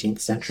the 19th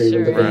century Sure.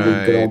 with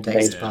the good old Right.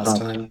 days Yeah.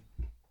 pastime.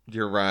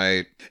 You're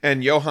right.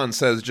 And Johan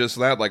says just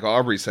that, like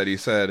Aubrey said. He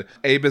said,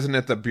 Abe isn't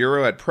at the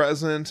Bureau at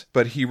present,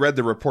 but he read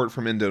the report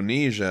from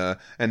Indonesia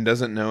and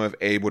doesn't know if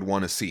Abe would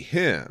want to see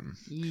him.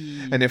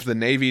 And if the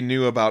Navy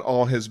knew about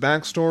all his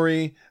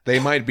backstory, they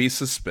might be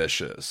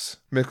suspicious.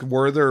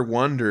 McWhirter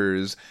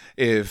wonders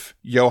if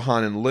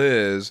Johan and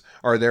Liz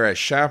are there as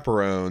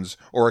chaperones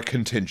or a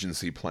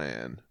contingency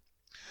plan.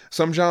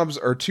 Some jobs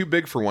are too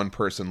big for one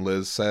person,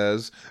 Liz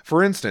says.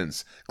 For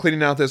instance,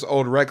 cleaning out this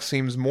old wreck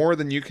seems more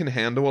than you can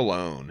handle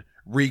alone.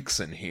 Reeks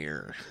in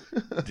here.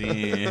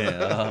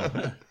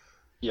 Damn.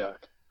 Yuck.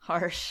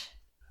 Harsh.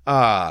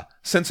 Ah,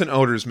 scents and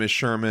odors, Miss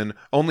Sherman.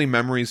 Only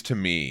memories to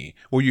me.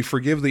 Will you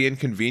forgive the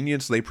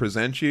inconvenience they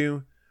present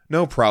you?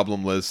 No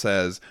problem, Liz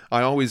says.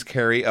 I always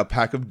carry a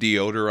pack of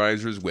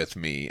deodorizers with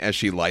me as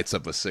she lights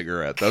up a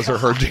cigarette. Those are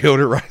her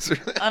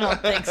deodorizers. I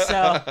don't think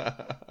so.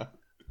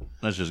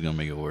 That's just going to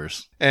make it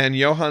worse. And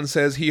Johan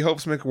says he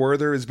hopes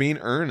McWhirter is being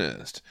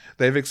earnest.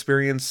 They've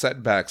experienced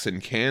setbacks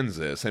in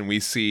Kansas, and we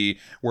see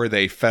where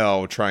they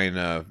fell trying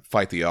to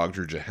fight the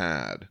Ogdru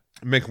Jihad.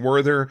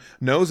 McWhirter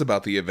knows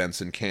about the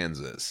events in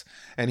Kansas,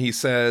 and he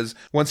says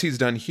once he's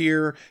done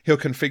here, he'll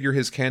configure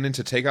his cannon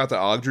to take out the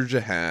Ogdru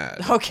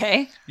Jihad.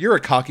 Okay. You're a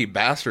cocky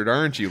bastard,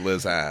 aren't you,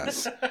 Liz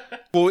asks.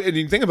 Well, and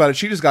you think about it,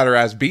 she just got her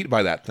ass beat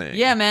by that thing.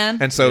 Yeah, man.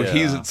 And so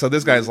Yeah. so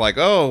this guy's like,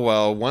 oh,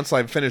 well, once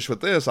I'm finished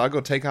with this, I'll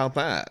go take out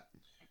that.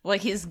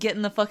 Like he's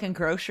getting the fucking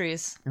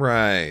groceries.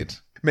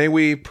 Right. May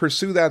we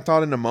pursue that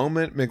thought in a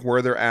moment?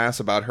 McWhirter asks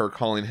about her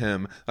calling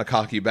him a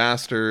cocky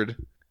bastard.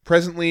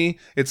 Presently,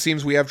 it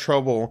seems we have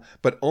trouble,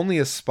 but only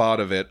a spot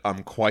of it,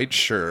 I'm quite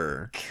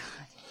sure.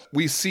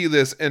 We see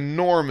this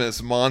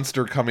enormous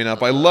monster coming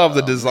up. I love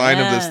the design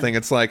of this man. thing.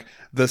 It's like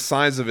the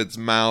size of its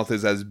mouth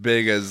is as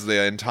big as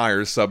the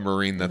entire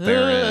submarine that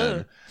they're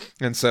in.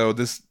 And so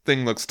this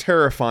thing looks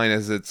terrifying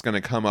as it's going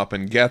to come up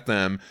and get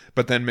them.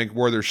 But then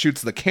McWhirter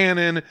shoots the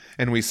cannon,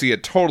 and we see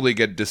it totally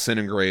get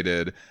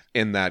disintegrated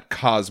in that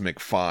cosmic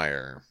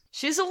fire.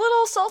 She's a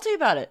little salty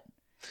about it.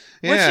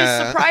 Which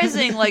Yeah. is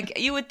surprising. Like,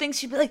 you would think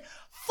she'd be like,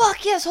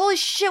 fuck yes, holy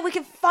shit, we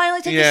can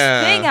finally take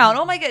Yeah. this thing out.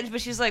 Oh my god.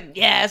 But she's like,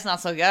 yeah, it's not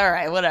so good. All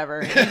right,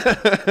 whatever.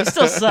 You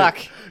still suck.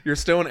 You're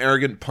still an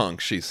arrogant punk,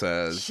 she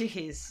says.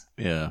 Jeez.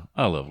 Yeah,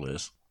 I love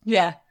Liz.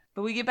 Yeah.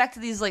 But we get back to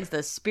these, like,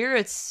 the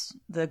spirits,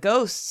 the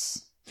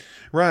ghosts.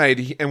 Right.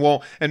 And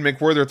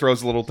McWhirter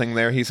throws a little thing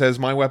there. He says,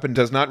 my weapon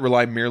does not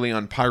rely merely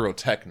on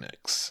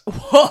pyrotechnics.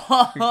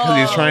 Because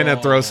he's trying to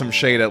throw some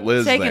shade at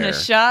Liz Taking there. a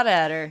shot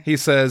at her. He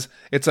says,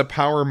 it's a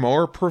power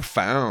more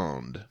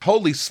profound.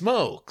 Holy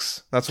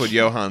smokes. That's what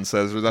Johan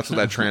says, or that's what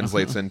that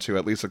translates into,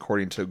 at least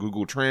according to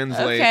Google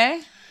Translate.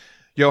 Okay.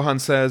 Johan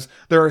says,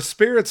 there are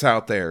spirits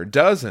out there,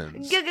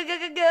 dozens.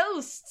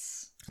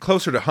 Ghosts.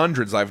 Closer to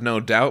hundreds, I've no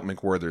doubt,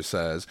 McWhirter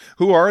says.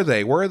 Who are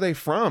they? Where are they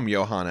from?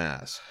 Johan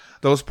asks.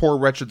 Those poor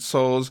wretched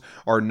souls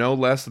are no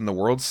less than the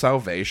world's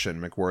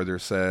salvation,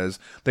 McWhirter says.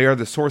 They are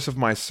the source of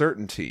my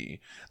certainty.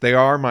 They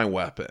are my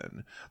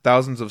weapon.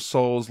 Thousands of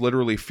souls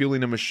literally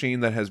fueling a machine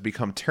that has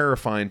become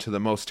terrifying to the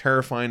most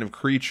terrifying of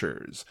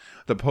creatures.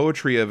 The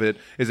poetry of it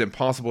is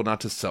impossible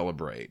not to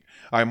celebrate.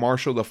 I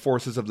marshal the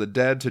forces of the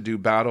dead to do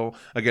battle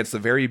against the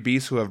very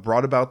beasts who have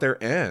brought about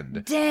their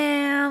end.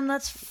 Damn,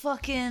 that's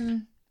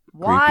fucking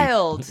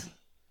wild.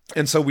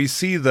 And so we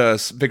see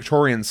this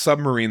Victorian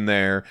submarine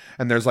there,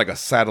 and there's like a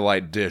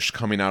satellite dish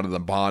coming out of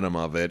the bottom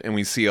of it, and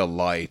we see a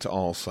light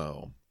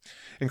also.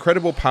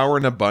 Incredible power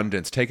and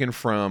abundance taken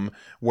from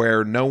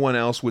where no one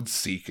else would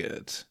seek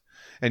it.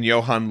 And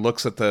Johann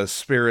looks at the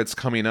spirits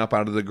coming up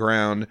out of the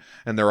ground,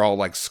 and they're all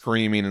like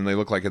screaming, and they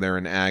look like they're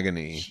in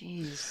agony.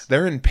 Jeez.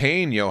 They're in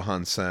pain,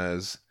 Johann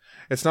says.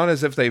 It's not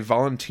as if they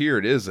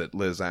volunteered, is it?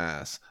 Liz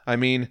asks. I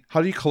mean,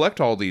 how do you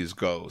collect all these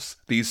ghosts?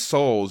 These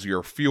souls,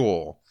 your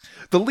fuel?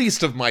 The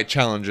least of my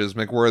challenges,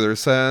 McWhirter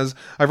says.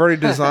 I've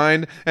already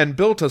designed and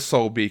built a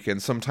soul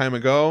beacon some time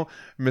ago.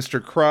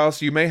 Mr.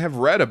 Krauss, you may have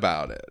read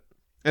about it.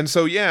 And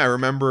so, yeah, I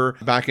remember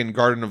back in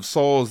Garden of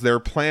Souls, their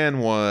plan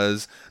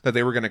was that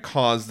they were going to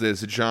cause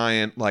this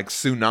giant, like,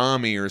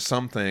 tsunami or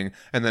something,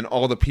 and then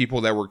all the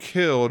people that were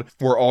killed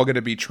were all going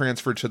to be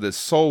transferred to this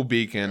soul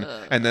beacon,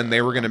 and then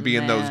they were going to be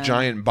in those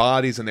giant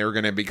bodies, and they were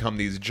going to become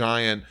these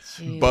giant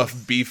buff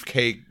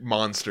beefcake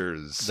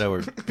monsters. That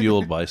were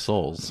fueled by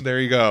souls.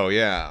 There you go,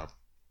 yeah.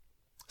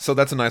 So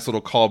that's a nice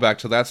little callback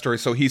to that story.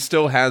 So he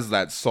still has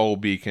that soul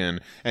beacon,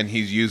 and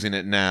he's using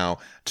it now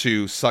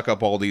to suck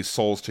up all these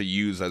souls to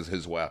use as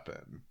his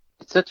weapon.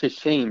 It's such a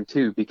shame,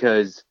 too,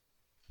 because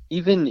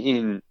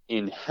even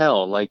in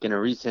hell, like in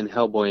a recent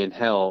Hellboy in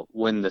Hell,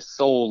 when the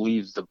soul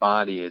leaves the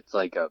body, it's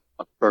like a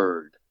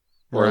bird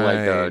or like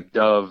a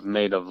dove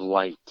made of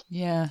light.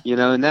 Yeah. You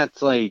know, and that's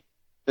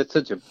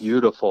such a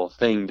beautiful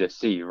thing to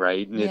see,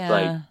 right? And it's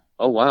like,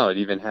 oh, wow, it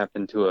even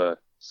happened to a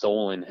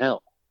soul in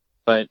hell.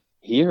 But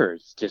here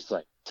it's just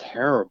like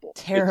terrible.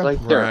 It's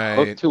like they're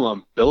hooked to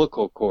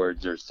umbilical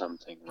cords or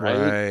something, right?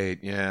 Right,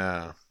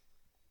 yeah.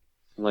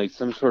 Like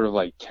some sort of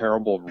like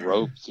terrible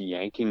ropes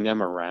yanking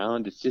them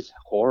around. It's just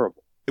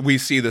horrible. We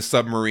see the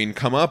submarine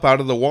come up out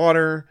of the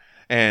water,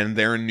 and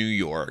they're in New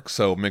York.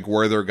 So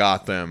McWhirter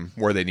got them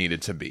where they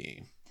needed to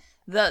be.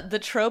 The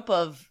trope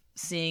of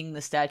seeing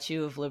the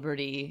Statue of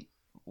Liberty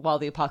while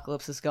the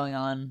apocalypse is going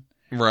on.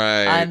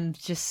 Right. I'm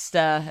just,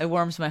 it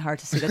warms my heart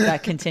to see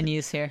that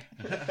continues here.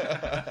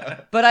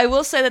 But I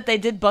will say that they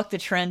did buck the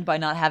trend by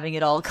not having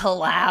it all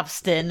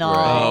collapsed and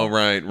all. Oh,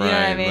 right. You know what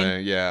I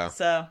mean? Yeah.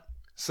 So.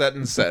 Set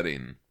and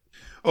setting.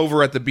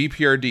 Over at the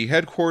BPRD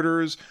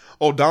headquarters,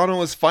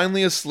 O'Donnell is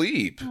finally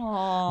asleep.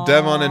 Aww.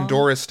 Devon and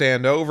Doris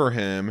stand over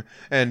him,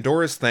 and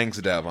Doris thanks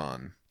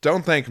Devon.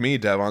 Don't thank me,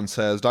 Devon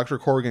says. Dr.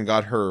 Corrigan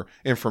got her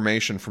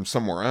information from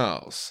somewhere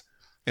else.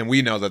 And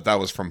we know that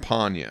was from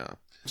Panya.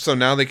 So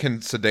now they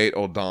can sedate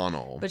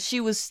O'Donnell. But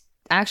she was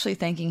actually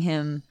thanking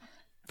him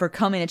for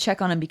coming to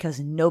check on him because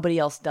nobody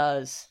else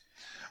does.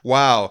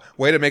 Wow,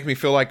 way to make me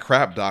feel like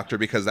crap, Doctor,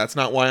 because that's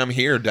not why I'm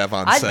here,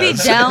 Devon says. I'd be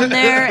down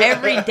there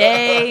every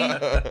day.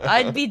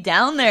 I'd be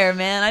down there,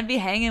 man. I'd be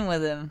hanging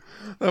with him.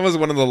 That was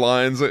one of the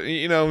lines.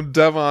 You know,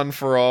 Devon,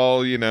 for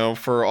all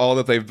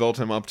that they've built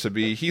him up to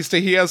be, he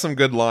has some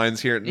good lines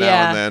here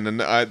now and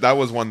then, and that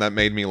was one that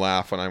made me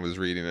laugh when I was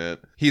reading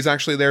it. He's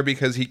actually there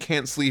because he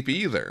can't sleep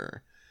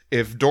either.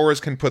 If Doris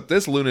can put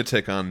this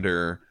lunatic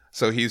under,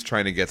 so he's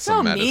trying to get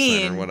some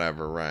medicine or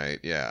whatever, right?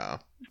 Yeah.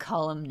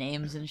 Call him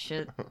names and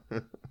shit.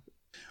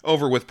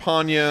 Over with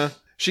Panya,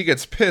 she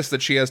gets pissed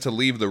that she has to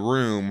leave the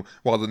room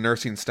while the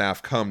nursing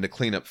staff come to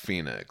clean up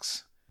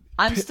Phoenix.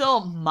 I'm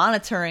still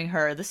monitoring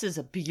her. This is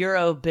a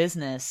bureau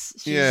business.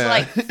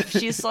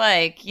 She's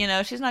like, you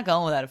know, she's not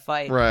going without a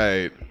fight.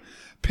 Right.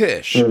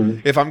 Pish,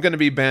 if I'm going to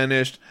be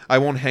banished, I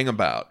won't hang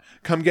about.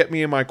 Come get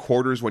me in my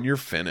quarters when you're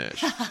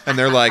finished. And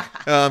they're like,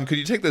 could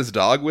you take this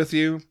dog with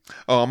you?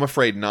 Oh, I'm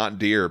afraid not,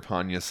 dear,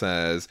 Panya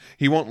says.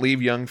 He won't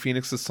leave young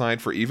Phoenix's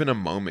side for even a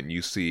moment,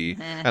 you see.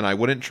 And I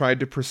wouldn't try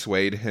to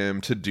persuade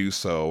him to do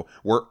so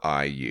were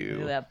I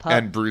you.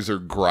 And Bruiser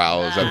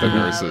growls at the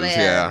nurses.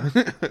 Man.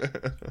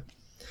 Yeah.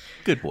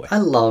 Good boy. I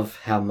love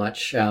how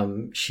much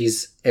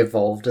she's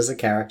evolved as a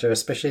character,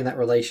 especially in that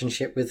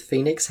relationship with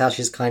Phoenix, how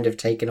she's kind of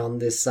taken on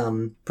this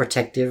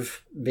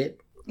protective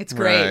bit. It's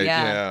great, right,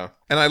 yeah.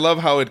 And I love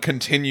how it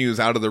continues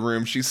out of the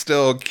room. She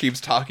still keeps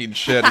talking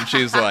shit, and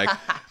she's like,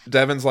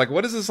 Devon's like,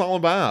 what is this all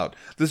about?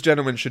 This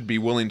gentleman should be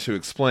willing to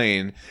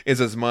explain, is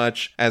as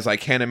much as I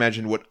can't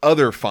imagine what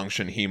other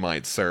function he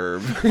might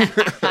serve. The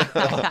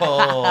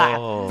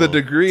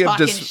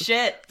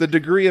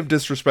degree of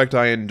disrespect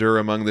I endure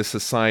among this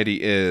society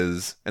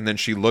is, and then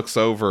she looks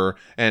over,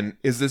 and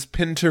is this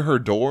pinned to her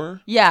door?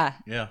 Yeah.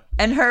 Yeah.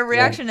 And her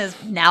reaction is,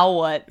 now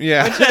what?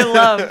 Yeah. Which I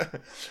love.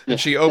 And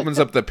she opens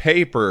up the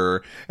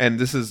paper, and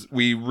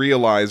we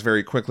realize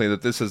very quickly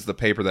that this is the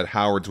paper that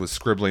Howard's was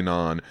scribbling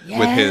on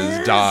with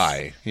his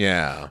dye.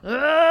 Yeah.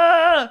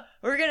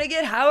 We're gonna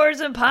get Howard's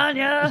and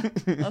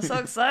Panya. I'm so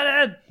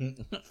excited.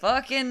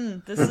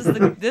 Fucking, this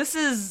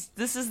is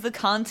the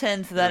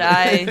content that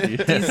I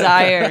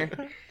desire.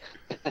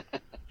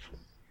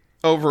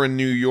 Over in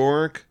New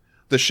York,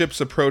 the ships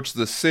approach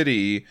the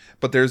city,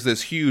 but there's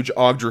this huge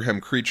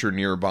Ogdraham creature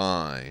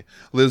nearby.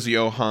 Liz,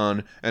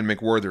 Johan, and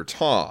McWhirter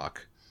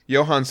talk.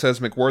 Johan says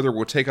McWhirter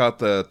will take out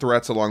the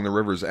threats along the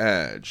river's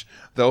edge.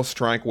 They'll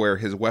strike where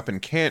his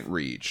weapon can't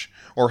reach,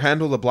 or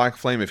handle the Black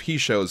Flame if he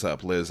shows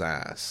up, Liz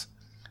asks.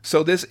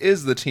 So this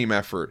is the team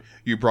effort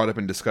you brought up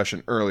in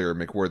discussion earlier,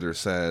 McWhirter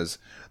says.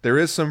 There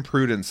is some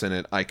prudence in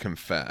it, I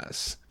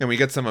confess. And we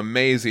get some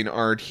amazing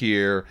art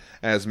here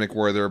as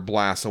McWhirter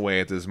blasts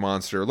away at this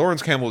monster.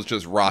 Lawrence Campbell is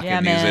just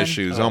rocking these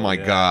issues. Oh my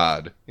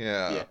god.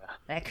 Yeah.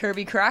 That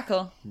Kirby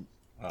Crackle.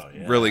 Oh,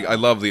 yeah. Really, I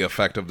love the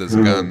effect of this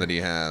gun that he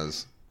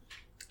has.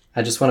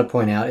 I just want to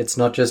point out, it's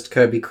not just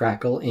Kirby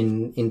Crackle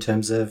in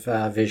terms of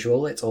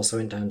visual, it's also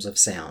in terms of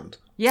sound.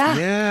 Yeah.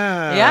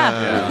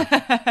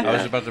 Yeah. I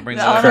was about to bring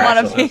The that up.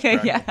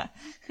 onomatopoeia, yeah.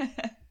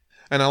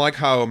 And I like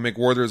how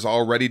McWhirter's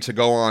all ready to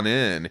go on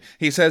in.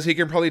 He says he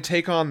can probably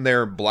take on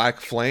their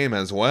Black Flame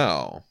as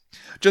well.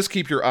 Just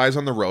keep your eyes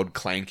on the road,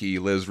 Clanky,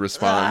 Liz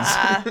responds.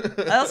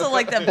 I also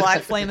like that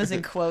Black Flame is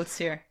in quotes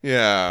here.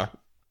 Yeah.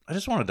 I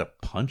just wanted to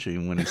punch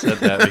him when he said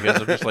that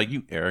because I'm just like,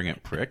 you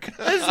arrogant prick.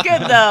 It's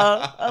good,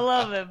 though. I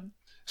love him.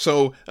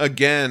 So,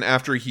 again,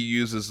 after he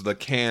uses the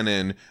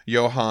cannon,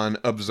 Johan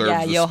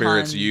observes the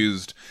spirits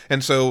used.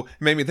 And so,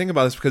 it made me think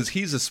about this because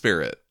he's a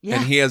spirit. Yeah.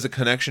 And he has a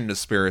connection to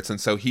spirits. And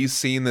so, he's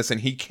seen this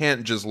and he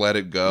can't just let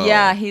it go.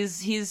 Yeah,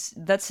 he's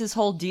that's his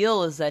whole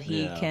deal is that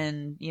he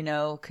can,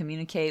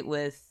 communicate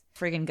with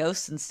friggin'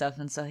 ghosts and stuff.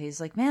 And so,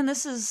 he's like, man,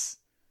 this is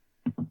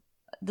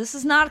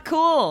not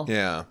cool.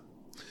 Yeah.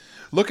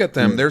 Look at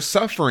them. They're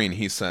suffering,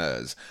 he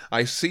says.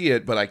 I see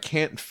it, but I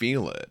can't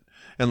feel it.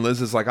 And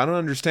Liz is like, I don't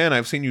understand.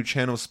 I've seen you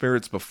channel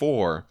spirits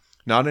before.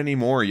 Not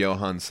anymore,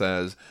 Johan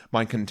says.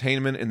 My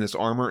containment in this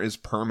armor is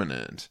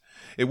permanent.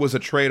 It was a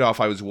trade-off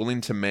I was willing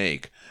to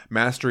make.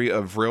 Mastery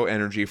of Vril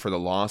energy for the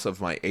loss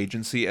of my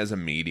agency as a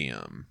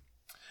medium.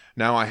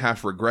 Now I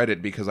half regret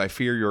it because I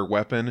fear your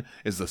weapon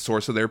is the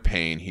source of their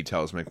pain, he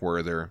tells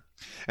McWhirter.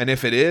 And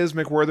if it is,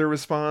 McWhirter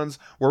responds,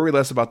 worry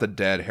less about the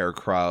dead, Herr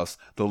Kraus.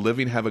 The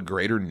living have a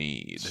greater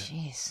need.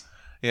 Jeez.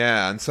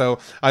 Yeah, and so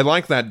I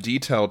like that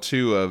detail,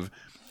 too, of...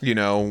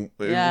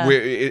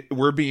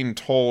 we're being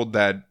told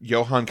that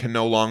Johan can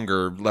no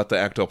longer let the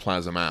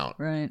ectoplasm out.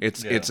 Right.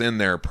 It's in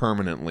there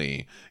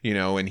permanently,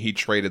 and he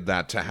traded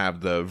that to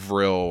have the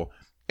Vril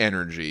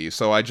energy.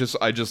 So I just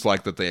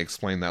like that they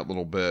explained that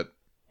little bit.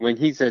 When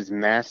he says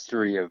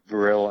mastery of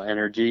Vril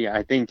energy,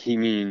 I think he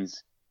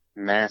means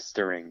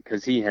mastering,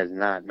 because he has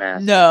not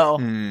mastered.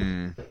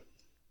 No.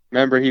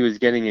 Remember, he was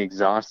getting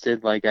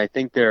exhausted. Like, I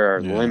think there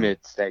are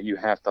limits that you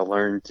have to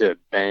learn to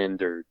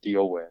bend or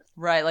deal with.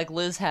 Right, like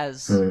Liz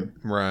has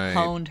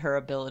honed her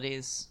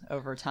abilities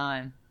over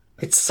time.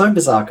 It's so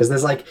bizarre because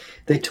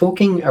they're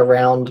talking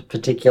around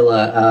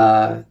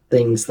particular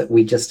things that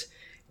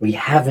we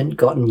haven't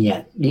gotten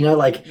yet. You're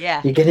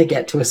going to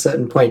get to a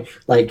certain point,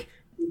 like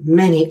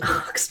many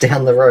arcs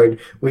down the road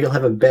where you'll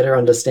have a better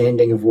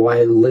understanding of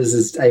why Liz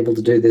is able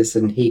to do this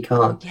and he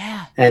can't.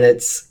 Yeah. And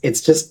it's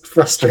just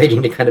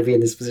frustrating to kind of be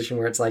in this position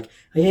where it's like,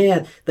 oh,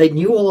 yeah, they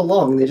knew all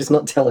along, they're just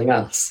not telling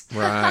us.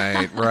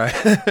 Right.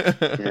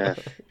 Yeah.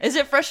 Is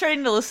it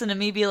frustrating to listen to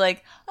me be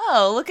like,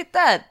 oh, look at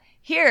that.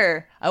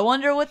 Here, I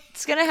wonder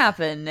what's going to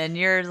happen. And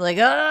you're like,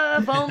 oh,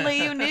 if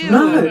only you knew.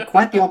 No,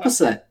 quite the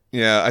opposite.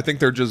 Yeah, I think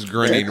they're just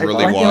grinning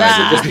really Quite the wide.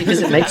 opposite, just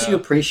because it makes you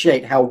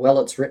appreciate how well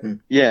it's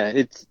written. Yeah,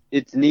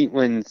 it's neat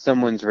when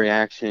someone's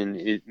reaction,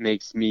 it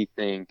makes me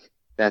think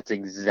that's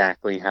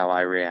exactly how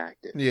I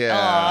reacted.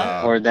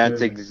 Yeah. Or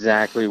that's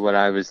exactly what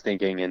I was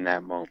thinking in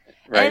that moment.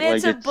 Right? And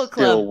it's like, a it book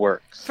still club.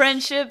 works.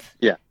 Friendship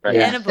Yeah, right.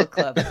 and a book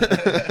club.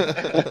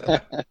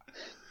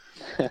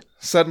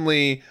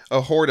 Suddenly,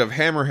 a horde of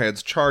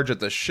hammerheads charge at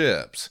the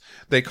ships.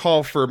 They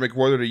call for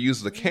McWhirter to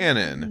use the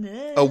cannon.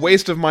 A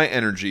waste of my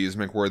energies,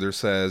 McWhirter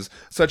says.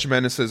 Such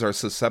menaces are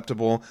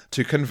susceptible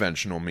to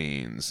conventional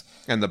means.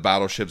 And the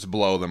battleships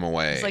blow them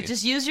away. It's like,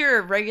 just use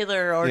your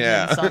regular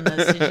ordnance on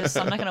this.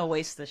 I'm not going to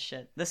waste this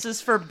shit. This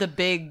is for the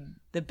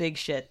big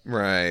shit.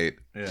 Right.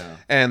 Yeah.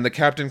 And the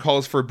captain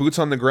calls for boots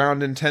on the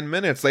ground in 10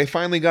 minutes. They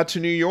finally got to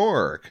New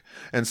York.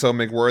 And so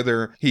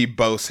McWhirter, he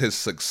boasts his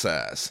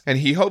success. And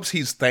he hopes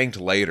he's thanked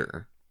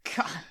later.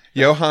 God.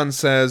 Johan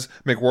says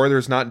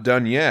McWhirter's not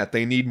done yet.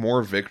 They need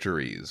more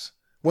victories.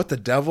 What the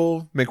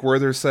devil?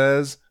 McWhirter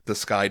says. The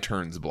sky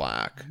turns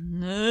black.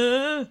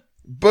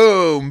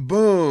 Boom,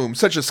 boom.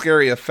 Such a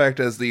scary effect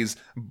as these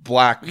huge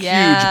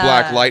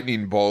black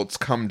lightning bolts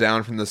come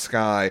down from the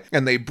sky,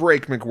 and they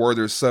break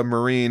McWhirter's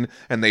submarine,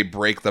 and they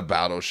break the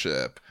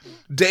battleship.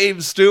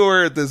 Dave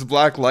Stewart, this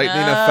black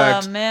lightning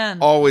effect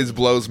always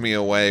blows me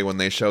away when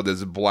they show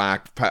this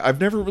black... I've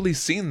never really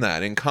seen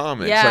that in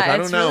comics. Yeah, I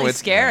don't know. really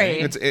scary.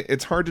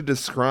 It's hard to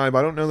describe.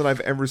 I don't know that I've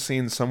ever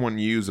seen someone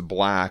use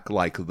black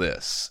like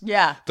this.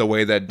 Yeah. The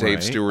way that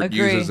Dave Stewart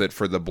Agree. uses it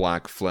for the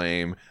Black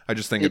Flame. I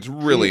just think it's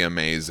really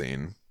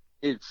amazing.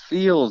 It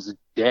feels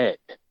dead.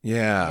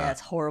 Yeah,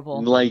 it's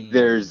horrible. Like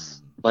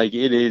there's like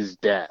it is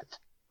death,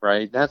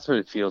 right? That's what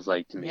it feels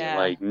like to me. Yeah.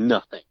 Like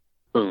nothing.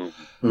 Boom.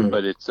 Mm.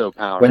 But it's so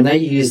powerful. When they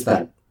use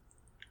that,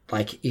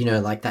 like, you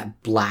know, like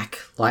that black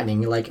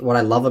lightning, like what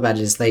I love about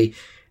it is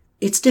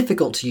it's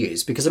difficult to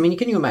use because, I mean,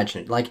 can you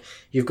imagine it? Like,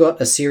 you've got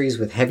a series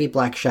with heavy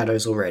black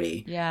shadows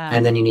already. Yeah.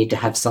 And then you need to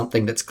have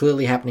something that's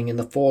clearly happening in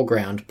the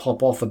foreground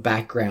pop off a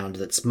background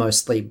that's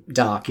mostly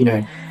dark, you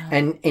know.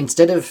 And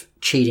instead of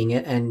cheating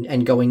it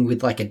and going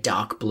with like a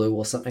dark blue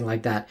or something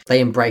like that, they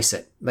embrace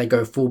it. They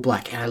go full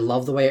black. And I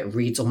love the way it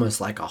reads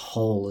almost like a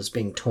hole is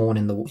being torn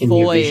in your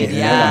Void, vision. you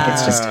know? yeah. Like,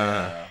 it's just...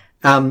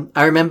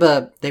 I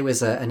remember there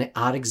was an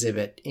art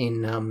exhibit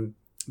in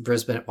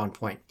Brisbane at one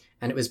point,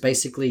 and it was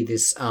basically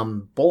this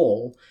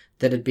ball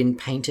that had been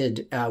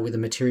painted with a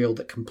material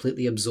that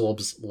completely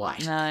absorbs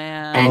light. Oh,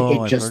 yeah. And Oh, it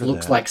I've just heard of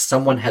looks that. like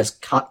someone has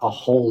cut a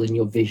hole in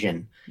your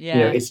vision. Yeah.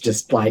 You know, it's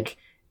just like,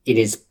 it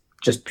is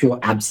just pure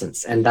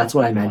absence. And that's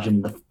what I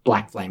imagine the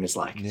black flame is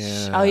like.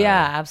 Yeah. Oh,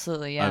 yeah,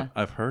 absolutely, yeah.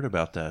 I've heard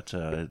about that.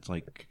 It's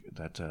like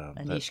that.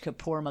 Anish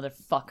Kapoor,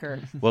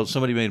 motherfucker. Well,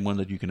 somebody made one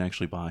that you can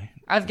actually buy.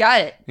 I've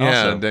got it.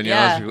 Yeah, Also-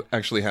 Danielle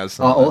actually has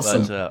some. Oh,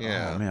 awesome. But,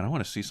 Yeah. Oh man, I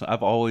want to see some.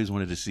 I've always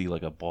wanted to see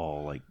like a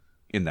ball like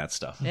in that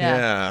stuff.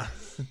 Yeah.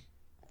 Yeah.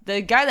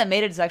 The guy that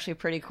made it is actually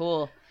pretty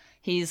cool.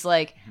 He's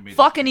like,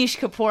 fuck Anish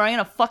Kapoor, I'm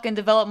gonna fucking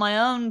develop my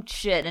own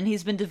shit. And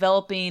he's been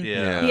developing.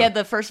 Yeah. He had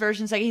the first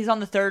version, second. He's on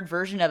the third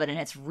version of it, and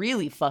it's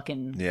really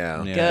fucking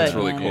Yeah. Yeah. good. It's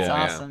really man. cool. It's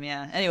yeah. awesome,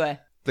 yeah. Anyway.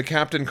 The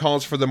captain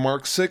calls for the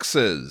Mark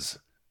 6s.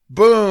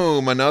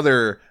 Boom!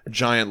 Another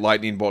giant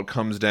lightning bolt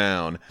comes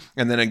down.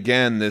 And then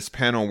again, this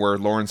panel where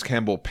Lawrence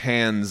Campbell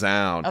pans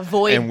out. A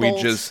void and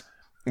bolt.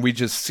 we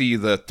just see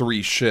the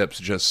 3 ships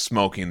just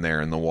smoking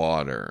there in the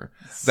water.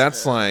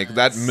 That's like,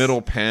 that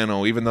middle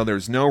panel, even though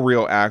there's no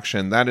real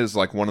action, that is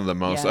like one of the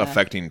most Yeah.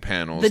 affecting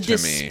panels The to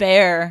me.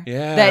 despair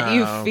Yeah, that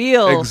you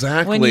feel when you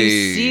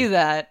exactly. see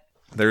that.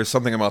 There's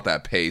something about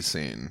that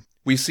pacing.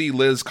 We see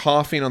Liz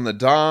coughing on the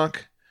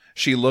dock.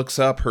 She looks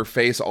up, her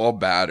face all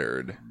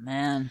battered.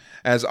 Man.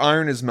 As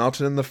iron is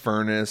melted in the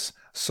furnace,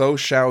 so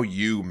shall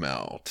you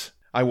melt.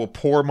 I will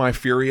pour my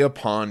fury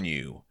upon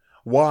you.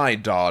 Why,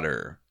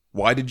 daughter?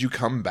 Why did you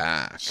come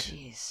back?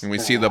 Jeez. And we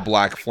see the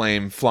black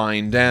flame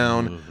flying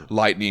down,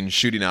 lightning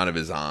shooting out of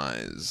his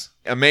eyes.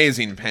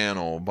 Amazing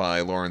panel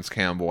by Lawrence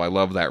Campbell. I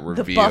love that The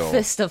reveal.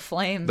 buffest of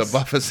flames. The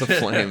buffest of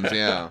flames,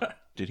 yeah.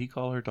 Did he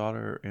call her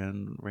daughter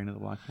in Reign of the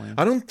Black Flame?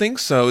 I don't think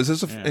so. Is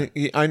this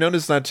I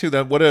noticed that too.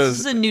 That what This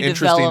is a new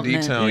interesting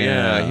development. detail.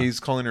 Yeah. Yeah. He's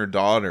calling her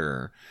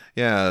daughter.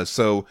 Yeah.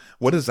 So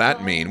what does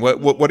that mean?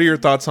 What are your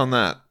thoughts on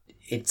that?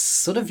 It's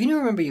sort of, you know,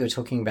 remember you were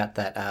talking about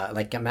that,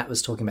 like Matt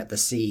was talking about the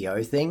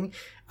CEO thing?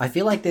 I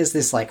feel like there's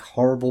this like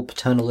horrible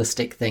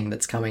paternalistic thing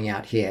that's coming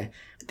out here.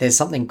 There's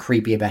something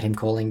creepy about him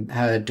calling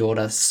her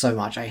daughter so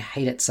much. I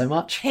hate it so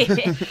much.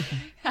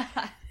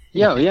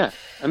 Yeah.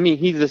 I mean,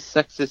 he's a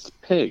sexist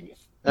pig.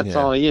 That's Yeah.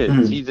 all he is.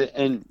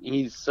 Mm.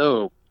 He's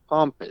so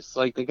pompous.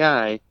 Like the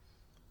guy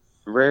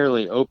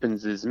rarely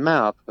opens his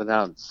mouth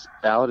without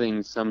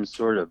spouting some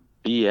sort of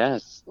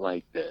BS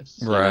like this.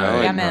 you know?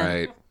 Right. Yeah, man.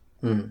 Right.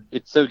 Mm.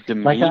 It's so I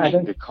demeaning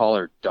don't- to call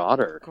her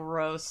daughter.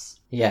 Gross.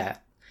 Yeah.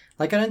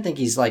 Like, I don't think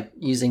he's like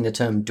using the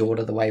term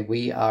daughter the way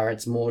we are.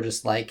 It's more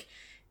just like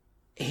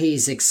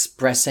he's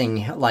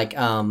expressing like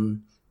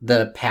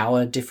the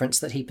power difference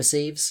that he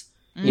perceives.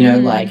 You know,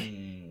 like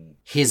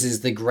his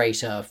is the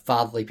greater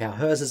fatherly power.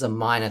 Hers is a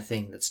minor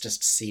thing that's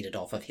just seeded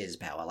off of his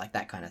power, like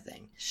that kind of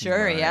thing.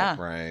 Sure, Right, yeah.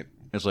 Right.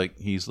 It's like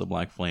he's the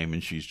Black Flame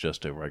and she's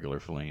just a regular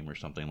flame or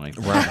something like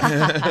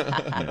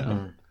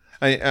that.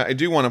 Right. I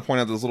do want to point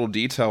out this little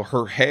detail.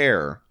 Her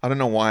hair. I don't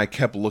know why I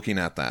kept looking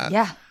at that.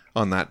 Yeah.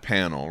 On that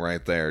panel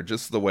right there.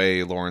 Just the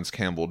way Lawrence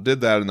Campbell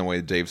did that and the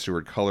way Dave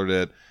Stewart colored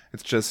it.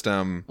 It's just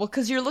Well,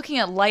 because you're looking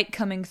at light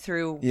coming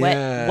through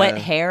Yeah. wet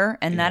hair,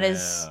 and that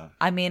is, Yeah.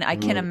 I mean, I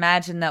can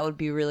imagine that would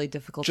be really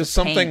difficult just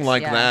to paint. something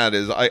like yeah. that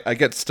is I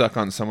get stuck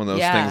on some of those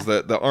Yeah. things.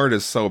 The art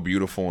is so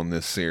beautiful in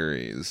this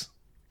series.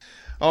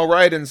 All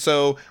right, and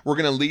so we're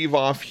going to leave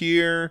off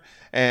here,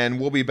 and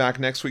we'll be back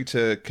next week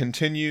to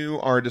continue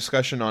our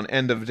discussion on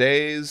End of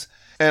Days.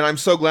 And I'm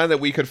so glad that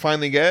we could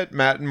finally get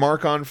Matt and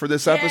Mark on for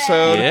this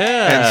episode.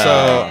 Yeah.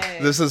 And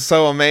so this is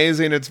so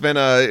amazing. It's been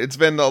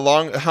a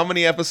long, how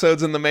many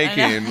episodes in the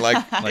making?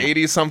 Like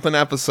 80 something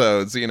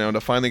episodes, to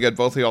finally get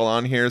both of y'all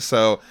on here.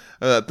 So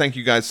thank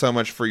you guys so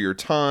much for your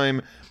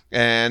time.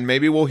 And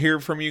maybe we'll hear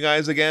from you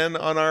guys again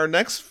on our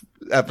next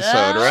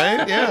episode,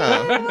 right?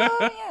 Yeah. Well,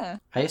 yeah.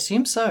 I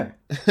assume so.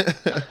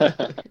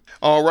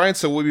 All right,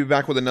 so we'll be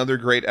back with another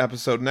great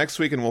episode next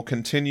week, and we'll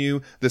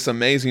continue this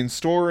amazing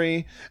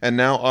story. And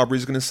now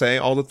Aubrey's going to say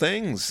all the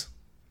things.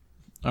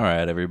 All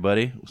right,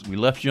 everybody. We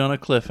left you on a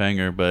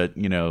cliffhanger, but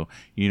you know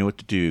what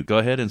to do. Go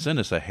ahead and send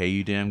us a Hey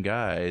You Damn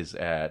Guys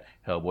at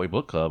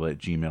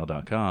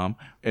HellboyBookClub@gmail.com,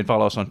 and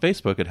follow us on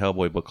Facebook at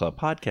Hellboy Book Club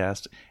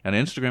Podcast, and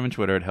Instagram and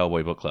Twitter at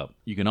Hellboy Book Club.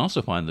 You can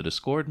also find the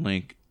Discord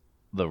link,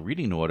 the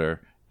reading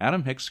order,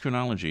 Adam Hicks'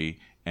 chronology,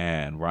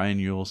 and Ryan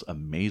Yule's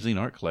amazing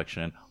art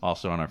collection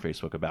also on our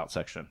Facebook About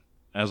section.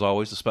 As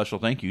always, a special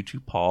thank you to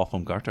Paul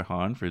from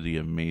Gartahan for the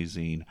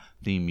amazing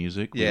theme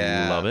music.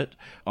 Yeah. We love it.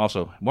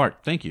 Also,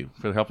 Mark, thank you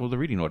for helping with the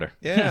reading order.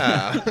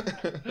 Yeah.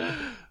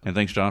 And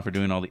thanks, John, for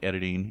doing all the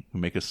editing and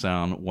make us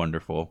sound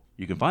wonderful.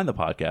 You can find the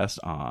podcast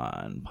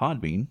on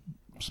Podbean,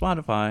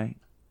 Spotify,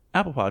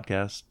 Apple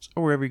Podcasts,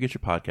 or wherever you get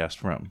your podcast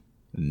from.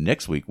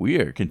 Next week, we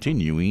are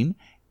continuing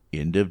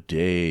End of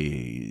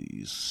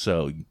Days.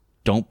 So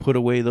don't put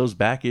away those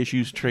back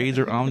issues, trades,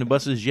 or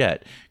omnibuses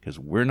yet, because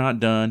we're not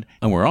done.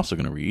 And we're also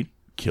going to read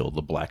Kill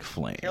the Black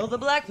Flame. Kill the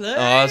Black Flame.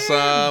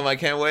 Awesome. I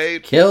can't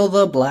wait. Kill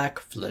the Black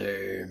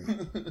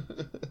Flame.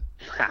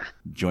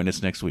 Join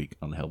us next week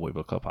on the Hellboy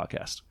Book Club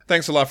podcast.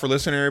 Thanks a lot for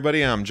listening,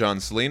 everybody. I'm John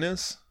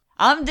Salinas.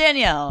 I'm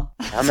Danielle.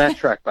 I'm Matt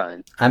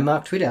Schreckbein. I'm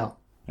Mark Tweedale.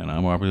 And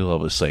I'm Aubrey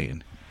Lovelace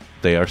saying,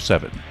 they are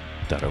 7.01.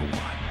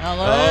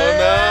 Hello. Oh,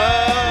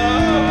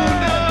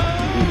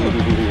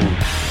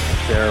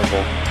 no.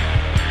 Terrible.